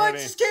 I would already-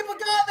 just keep a guard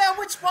there.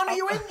 Which one are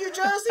you in? New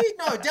Jersey?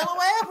 No,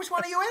 Delaware. Which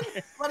one are you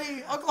in?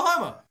 Bloody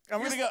Oklahoma.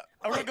 I'm gonna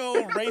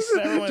go race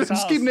to everyone's Just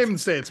house. keep naming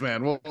states,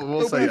 man. We'll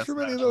say Nobody's yes. from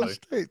to any of that, those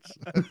states.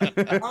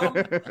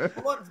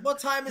 What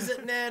time is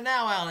it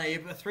now, Alan?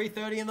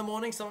 3:30 in the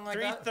morning, something like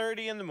that.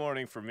 3:30 in the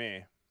morning for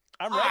me.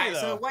 I'm All ready right,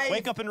 though. so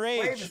Wake up and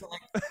Wave rage. is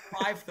like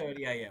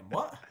 5:30 a.m.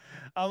 What?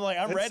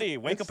 I'm ready.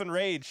 Wake up and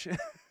rage.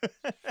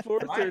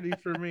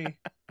 4:30 for me.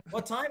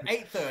 What time?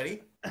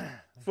 8:30.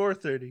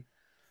 4:30.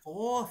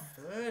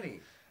 4:30.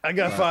 I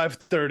got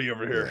 5:30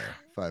 over here.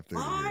 5:30.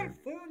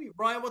 5:30.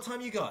 Ryan, what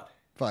time you got?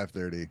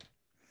 5:30.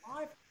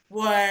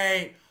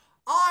 Wait.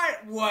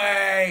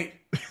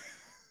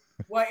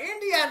 Wait,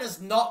 Indiana's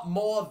not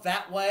more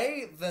that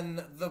way than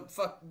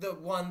the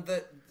one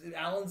that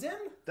Alan's in?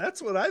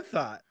 That's what I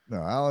thought. No,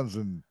 Alan's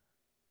in.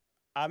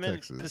 I'm in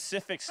Texas.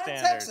 Pacific Not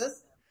Standard,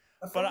 Texas.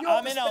 but From your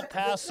I'm in El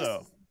perspective,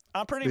 Paso.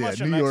 I'm pretty Yeah,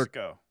 much in New York.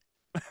 Mexico.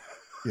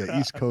 Yeah,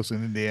 East Coast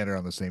and Indiana are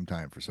on the same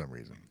time for some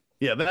reason.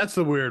 Yeah, that's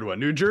the weird one.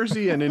 New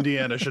Jersey and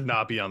Indiana should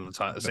not be on the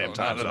same No,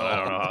 time not at zone. I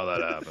don't all. know how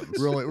that happens.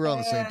 We're on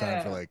the same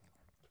time for like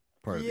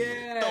part of the year.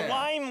 Yeah. The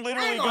line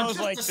literally Hang on goes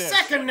just like a this.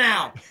 second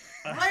now.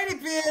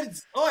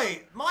 Ladybeards,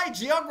 oi, my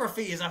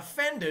geography is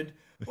offended.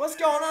 What's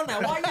going on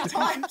now? Why are your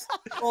times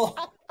all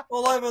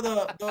over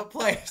the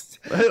place?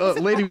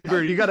 Lady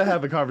Bird, you got to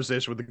have a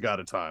conversation with the god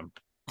of time.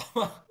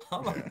 Explain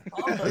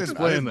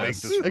I didn't make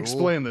this. this rule.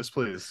 Explain this,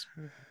 please.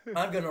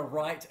 I'm gonna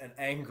write an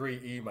angry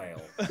email.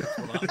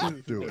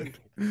 Do it.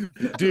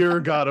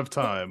 Dear God of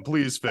Time,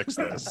 please fix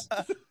this.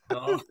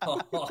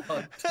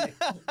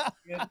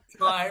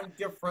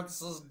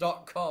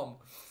 Timedifferences.com.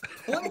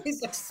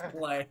 Please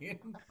explain.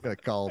 Gotta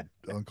call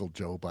Uncle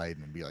Joe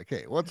Biden and be like,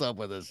 "Hey, what's up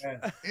with this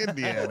Yeah.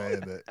 Indiana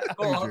and the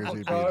Call New Uncle Jersey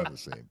being Joe. at the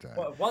same time?"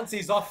 Well, once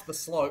he's off the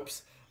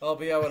slopes, I'll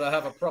be able to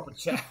have a proper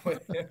chat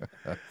with him.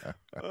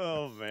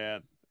 Oh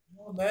man.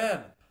 Oh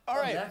man. All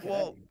right. Jack,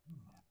 Well,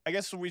 I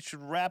guess we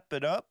should wrap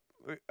it up.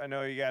 I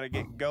know you got to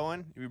get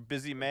going. You're a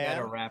busy man.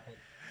 better wrap it.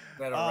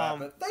 Better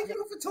wrap it. Thank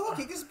you for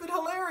talking. It's been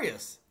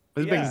hilarious.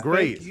 It's Yeah, been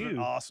great. thank It's you.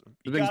 Awesome.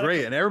 You been gotta-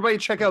 great. And everybody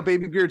check out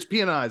Babybeard's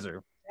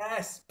Pianizer.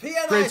 Yes,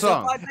 piano Great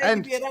song. by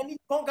And- Babybeard and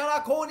Nippon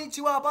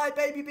Konnichiwa by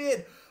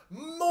Babybeard.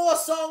 More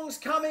songs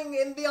coming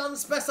in the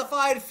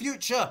unspecified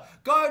future.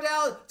 Go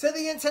down to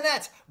the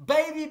internet,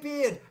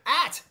 Babybeard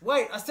at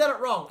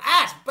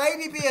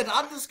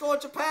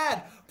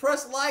Babybeard_Japan.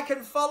 Press like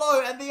and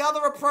follow and the other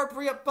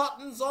appropriate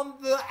buttons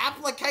on the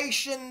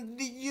application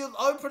that you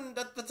opened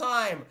at the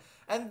time.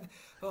 And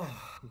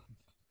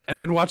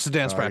And watch the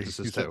dance Sorry,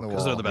 practices he's hitting too, the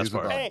because they're the wall. best He's a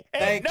part. dog. Hey,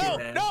 Thank you, no,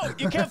 man. no,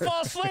 you can't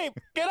fall asleep.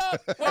 Get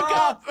up, wake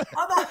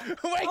I'm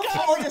up,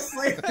 falling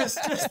asleep. It's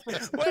just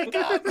wake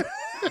up.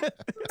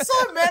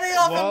 so many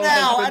of them Wall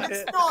now, has and been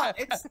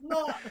it's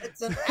not.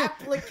 It's an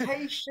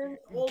application.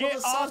 All Get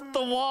of a off sudden,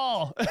 the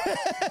wall.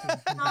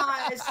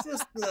 nah, it's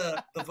just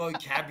the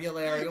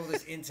vocabulary, all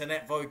this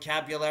internet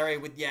vocabulary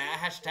with your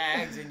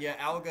hashtags and your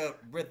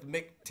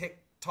algorithmic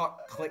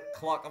tick-tock,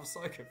 click-clock. I'm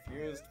so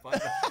confused by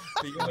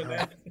the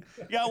internet.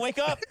 You gotta wake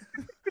up.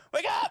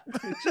 Wake up.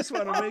 I just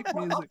want to make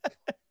music.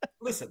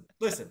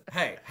 Listen.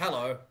 Hey,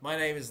 hello. My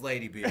name is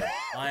Ladybeard.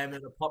 I am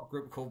in a pop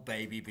group called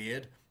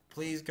BABYBEARD.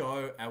 Please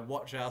go and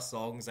watch our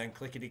songs and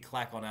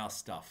clickety-clack on our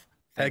stuff.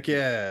 Heck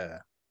yeah.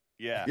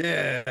 Yeah.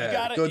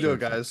 Yeah. Go do it,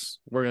 guys.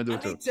 We're going to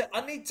do it too.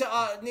 I need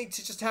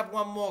to just have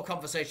one more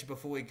conversation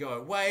before we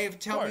go. Wave,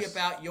 tell me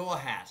about your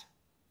hat.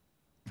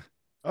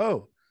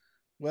 Oh,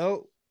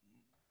 well,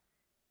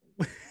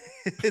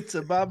 it's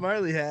a Bob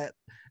Marley hat.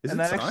 Is and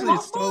it I signed? actually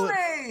stole it.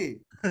 Marley!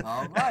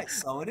 All right,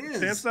 so it is.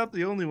 Sam's not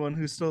the only one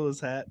who stole his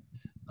hat.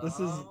 This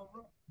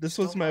was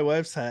Stole my mine.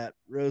 wife's hat,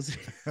 Rosie.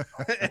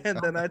 And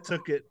then I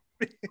took it.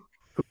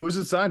 Who's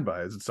it signed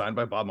by? Is it signed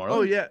by Bob Marley?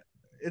 Oh yeah,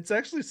 it's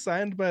actually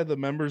signed by the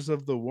members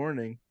of The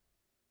Warning.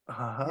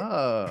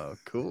 Oh,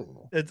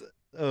 cool. It's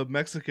a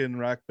Mexican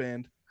rock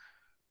band.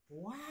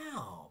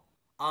 Wow.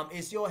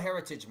 Is your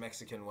heritage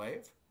Mexican,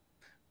 Wave?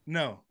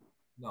 No,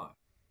 No.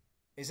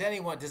 Does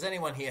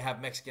anyone here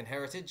have Mexican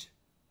heritage?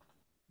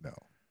 No.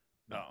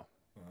 No,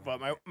 but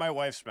my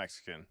wife's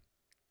Mexican.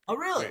 Oh,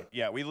 really?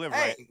 Yeah, we live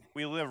Hey.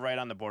 right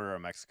on the border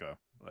of Mexico.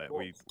 Like,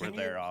 Well, we're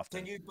there often.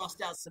 Can you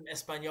bust out some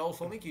Espanol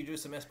for me? Can you do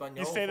some Espanol?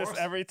 You say for this us?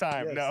 every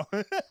time. Yes.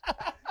 No.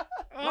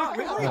 Oh,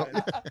 really?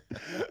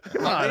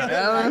 Come on,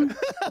 Alan.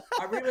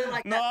 I really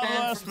like No that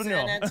hablo band from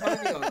San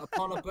español. Antonio,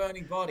 Upon a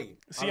Burning Body.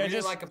 See, I I really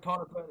just- like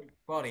Upon a Burning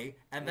Body,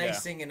 and they Yeah.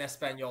 sing in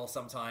Espanol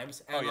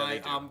sometimes, Oh, and yeah, they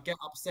do. I get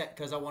upset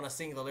because I want to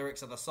sing the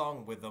lyrics of the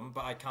song with them,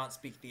 but I can't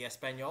speak the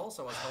Espanol,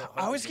 so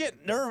I always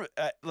get nervous.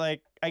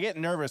 I get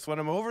nervous when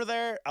I'm over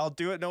there. I'll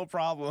do it, no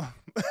problem.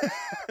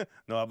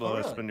 No hablo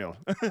really? español.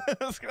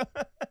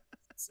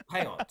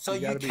 Hang on, so You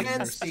you gotta be can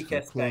immersed. speak So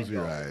Espanol. close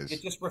your eyes. You're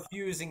just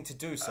refusing to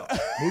do so.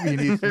 Maybe he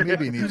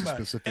needs a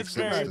specific It's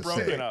sentence very to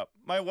broken say. up.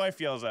 My wife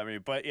yells at me,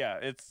 but yeah,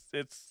 it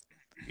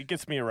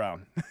gets me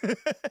around. Gets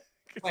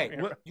Wait, me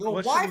around. your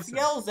what should wife he say?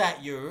 yells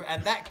at you,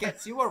 and that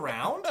gets you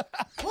around?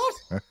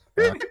 What?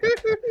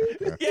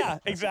 Yeah,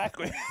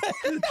 exactly.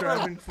 the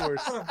driving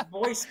force. What kind of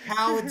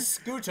voice-powered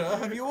scooter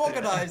have you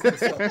organized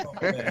yourself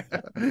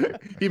on?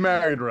 He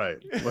married right.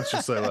 Let's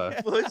just say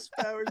that. Voice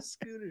powered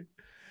scooter.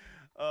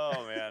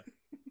 Oh man.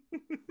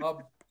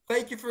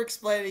 Thank you for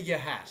explaining your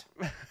hat.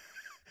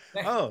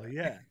 Oh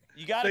yeah.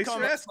 You gotta Thanks come.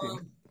 for asking.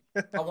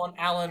 I want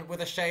Alan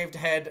with a shaved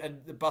head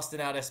and busting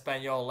out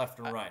Espanol left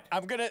and right.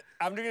 I'm gonna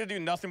do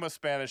nothing but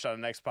Spanish on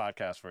the next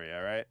podcast for you.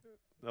 All right,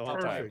 the whole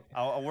time. Perfect.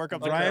 I'll work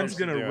up the Ryan's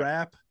courage to do gonna it.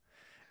 rap.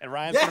 And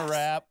Ryan's Yes! gonna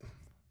rap.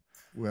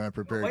 When I'm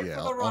prepared, Wait yeah,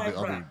 for the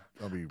Ryan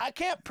I'll be. I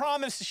can't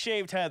promise a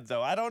shaved head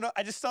though. I don't know.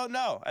 I just don't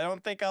know. I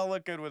don't think I'll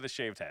look good with a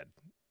shaved head.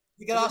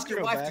 You can It'll ask your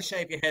grow wife to back.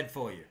 shave your head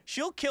for you.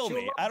 She'll kill She'll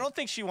me. love I don't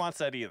think she wants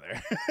that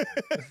either.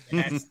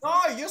 Yes.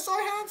 No, you're so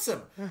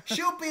handsome.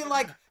 She'll be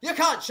like, you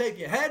can't shave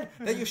your head.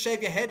 Then you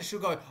shave your head, and she'll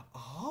go,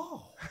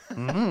 oh.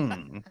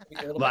 Mm.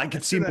 All Well, I about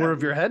can see more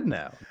of your head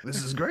now.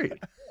 This is great.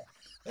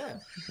 Yeah.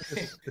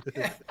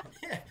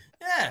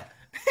 Yeah.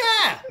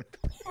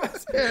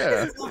 This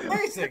is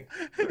amazing.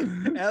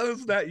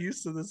 Alan's not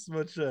used to this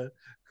much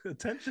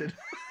attention.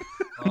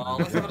 Oh,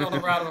 let's have another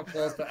round of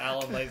applause for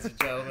Alan, ladies and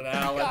gentlemen.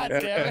 Alan. God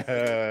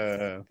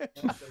damn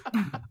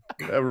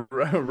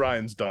it.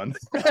 Ryan's done.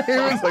 He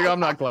was like, I'm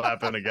not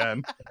clapping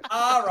again.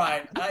 All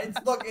right.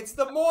 It's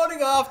the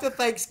morning after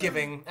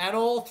Thanksgiving, and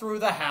all through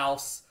the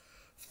house,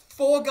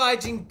 4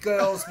 Gaijin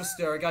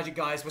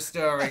guys were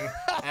stirring,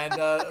 and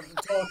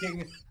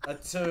talking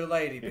to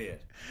Ladybeard.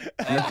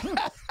 And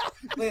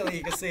clearly,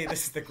 you can see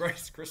this is the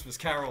greatest Christmas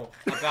carol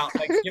about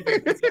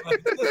Thanksgiving. that's ever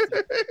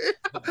existed.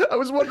 I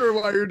was wondering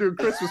why you were doing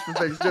Christmas for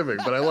Thanksgiving,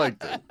 but I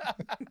liked it.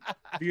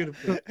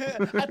 Beautiful.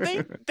 I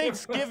think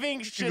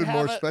Thanksgiving should Even have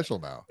more a, special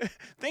now.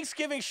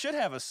 Thanksgiving should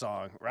have a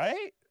song,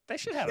 right? They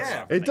should have a Yeah.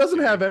 song. for It doesn't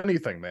have Thanksgiving.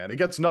 anything, man. It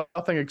gets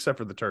nothing except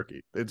for the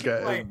turkey. It's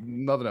got Right.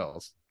 nothing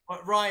else.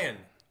 But Ryan,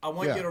 I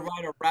want Yeah. you to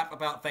write a rap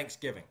about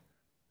Thanksgiving.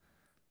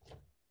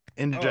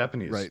 In Oh,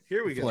 Japanese. Right.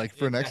 Here we go. Like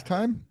for next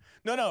time.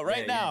 No,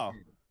 right Yeah, now.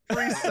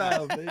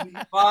 Freestyle, baby.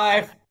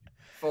 5,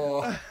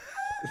 4,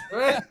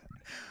 3,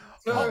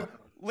 2.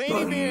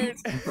 Ladybeard.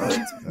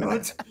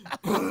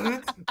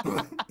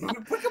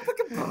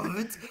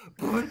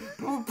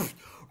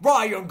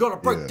 Ryan, gonna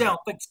break Yeah. down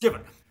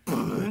Thanksgiving.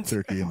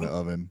 Turkey in the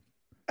oven.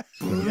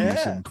 Gonna Yeah. be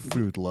some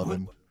fruit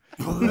loving.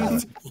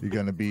 You're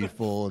gonna be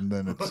full, and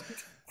then it's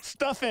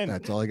Stuffing.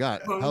 that's all I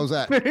got. How's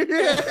that?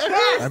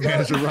 I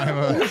managed to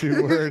rhyme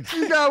 2 words.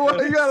 You got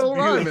a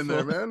rhyme in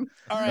there, man.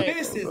 All right.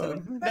 This is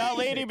Now,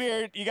 amazing.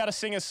 Ladybeard, you got to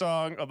sing a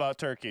song about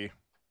turkey.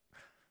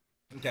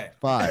 Okay.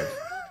 5,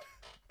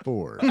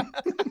 4,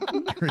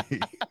 3,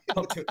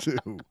 I'll do 2,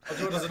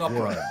 it as an 1.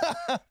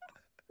 opera.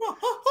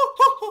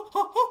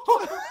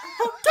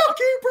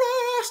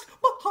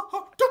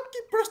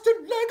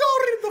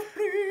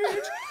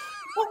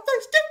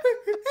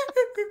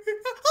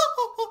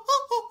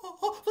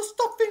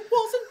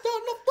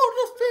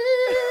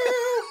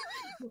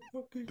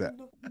 That-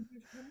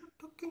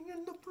 Turkey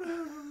in the fridge,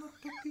 and the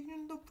turkey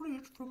in the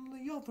fridge, from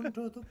the oven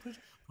to the fridge.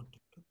 Put the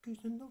turkeys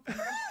in the fridge.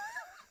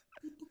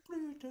 Put the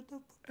fridge at the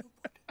turkeys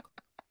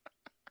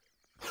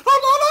on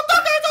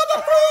the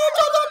fridge,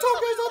 and the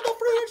turkeys on the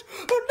fridge,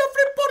 and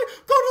everybody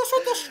gonna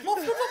set the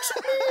slough of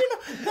oxygen.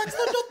 That's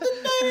not the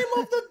name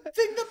of the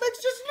thing that makes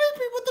you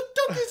sleepy with the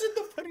turkeys in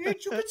the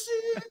fridge. You can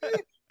see.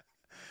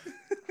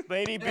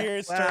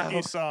 Ladybeard's Wow.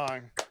 turkey song.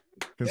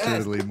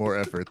 Considerably more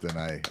effort than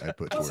I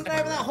put What's towards the name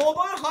of that my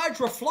hormone?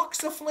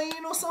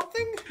 Hydrofloxiflene or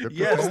something?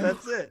 Yes,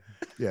 that's it.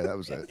 Yeah, that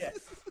was it.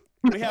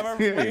 We have our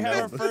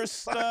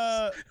first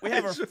we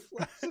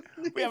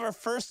have our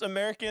first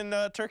American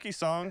turkey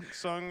song.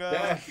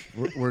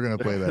 We're gonna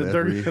play that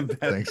every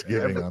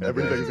Thanksgiving on the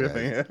every Gaijin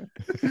Thanksgiving.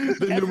 guys.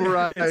 The new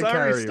Mariah It's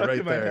already Carey stuck right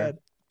in my there. head.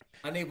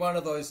 I need one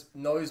of those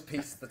nose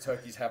pieces the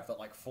turkeys have that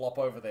like flop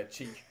over their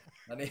cheek.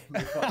 I need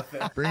one of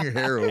them. Bring your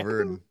hair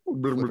over and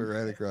flip it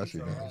right across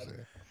your nose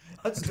there.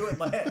 I'll just do it in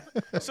my head.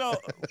 So,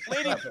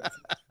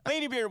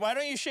 Ladybeard, why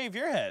don't you shave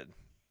your head?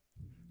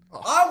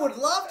 I would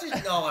love to.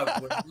 No, I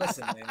wouldn't.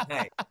 Listen, man.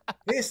 Hey,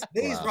 these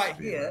Wow, right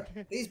Peter.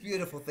 here, these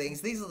beautiful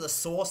things, these are the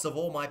source of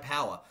all my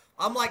power.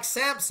 I'm like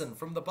Samson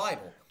from the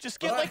Bible. Just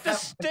But get I like the have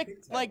stick,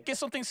 pigtails. like get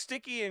something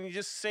sticky, and you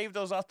just save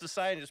those off the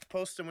side and just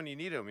post them when you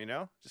need them. You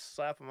know, just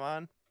slap them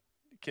on.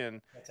 You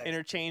can That takes-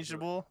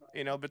 interchangeable.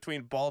 You know,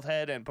 between bald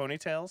head and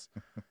ponytails.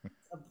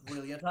 A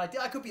brilliant idea.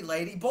 I could be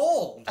Lady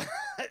Bald.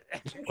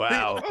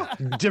 Wow.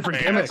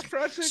 Different gimmick.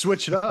 Project.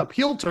 Switch it up.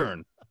 Heel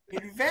turn.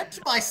 Invent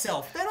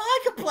myself. Then I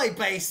could play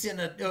bass in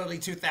an early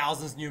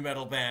 2000s new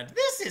metal band.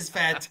 This is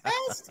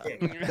fantastic.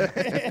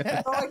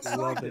 So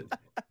excited.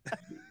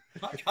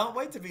 I can't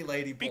wait to be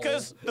Lady Bald.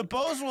 Because the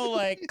bows will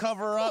like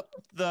cover up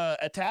the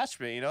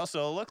attachment, you know, so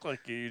it'll look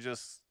like you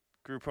just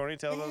grew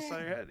ponytails on the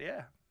side of your head.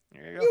 Yeah,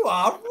 there you go. You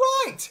are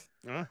right.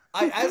 Huh?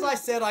 As I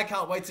said, I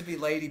can't wait to be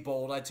Lady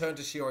Bald. I turned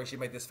to Shiori. She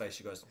made this face.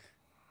 She goes,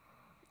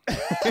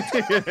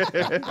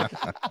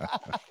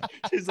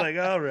 She's like,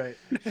 all right.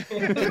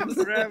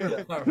 Grab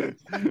it. all right.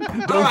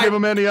 Don't give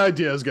him any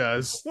ideas,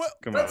 guys. What?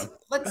 Come on.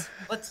 Let's,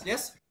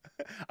 yes.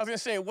 I was gonna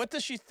say, what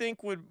does she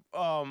think would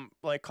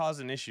like cause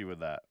an issue with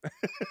that?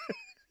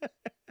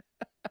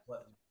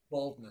 What,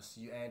 baldness,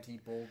 you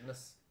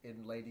anti-baldness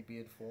in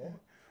Ladybeard form?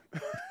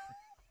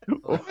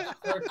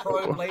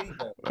 Chrome Lady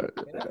Bald.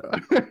 You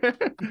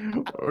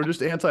know? Or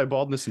just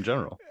anti-baldness in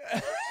general.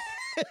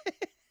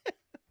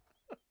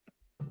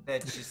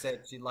 Then she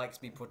said she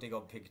likes me putting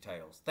on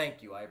pigtails.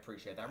 Thank you, I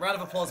appreciate that. Round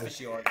of applause for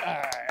Shiori.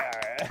 All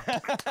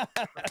right.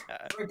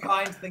 Very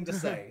kind thing to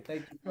say.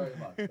 Thank you very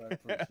much. I appreciate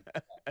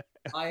that.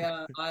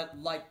 I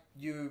like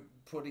you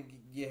putting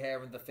your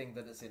hair in the thing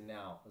that it's in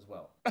now as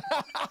well.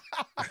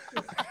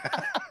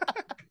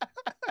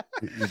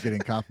 You're getting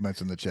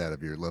compliments in the chat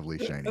of your lovely,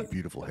 shiny,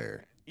 beautiful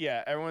hair.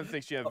 Yeah, everyone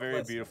thinks you have very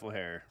bless you. beautiful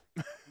hair.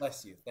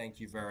 Bless you. Thank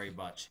you very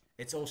much.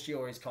 It's all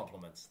Shiori's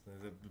compliments.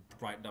 They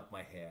brighten up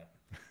my hair.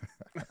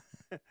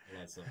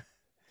 Bless her.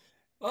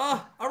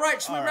 Oh, all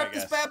right. Should we All wrap right,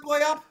 this guys. bad boy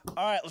up?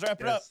 All right, let's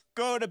wrap it up. Yes.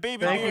 Go to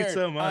Baby Thank you Beard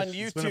so much. on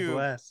It's been a YouTube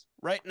blast.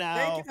 right Thank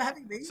now. you for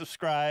having me.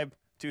 Subscribe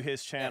to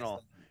his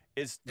channel.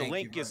 It's the Thank you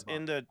link very is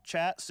in the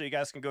chat, so you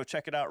guys can go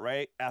check it out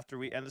right after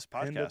we end this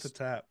End at the podcast.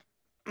 top.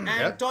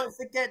 And don't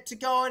forget to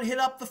go and hit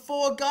up the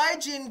 4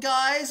 Gaijin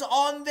guys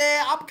on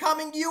their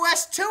upcoming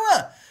US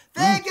tour.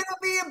 They're going to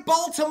be in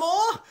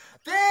Baltimore.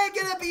 They're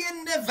going to be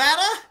in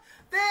Nevada.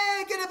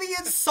 They're going to be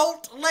in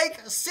Salt Lake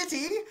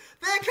City.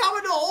 They're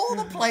coming to all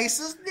the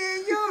places near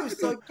you.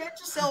 So get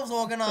yourselves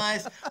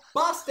organized,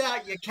 bust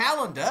out your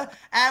calendar,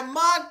 and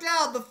mark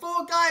down the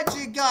 4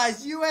 Gaijin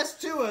guys US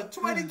tour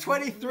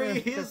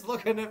 2023. Here's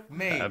looking at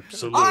me.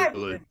 Absolutely. I've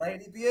been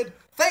Ladybeard.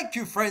 Thank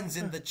you, friends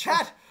in the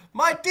chat.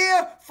 My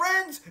dear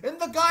friends in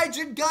the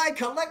Gaijin Guy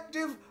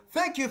Collective,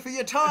 thank you for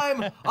your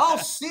time. I'll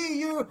see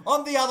you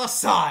on the other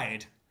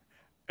side.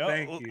 Oh,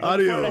 Thank look you. forward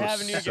to Adios,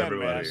 having you again,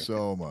 everybody. man.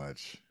 So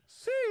much.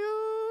 See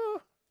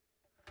you.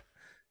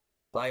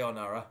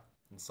 Sayonara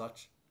and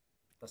such.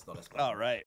 That's not a spell. All right.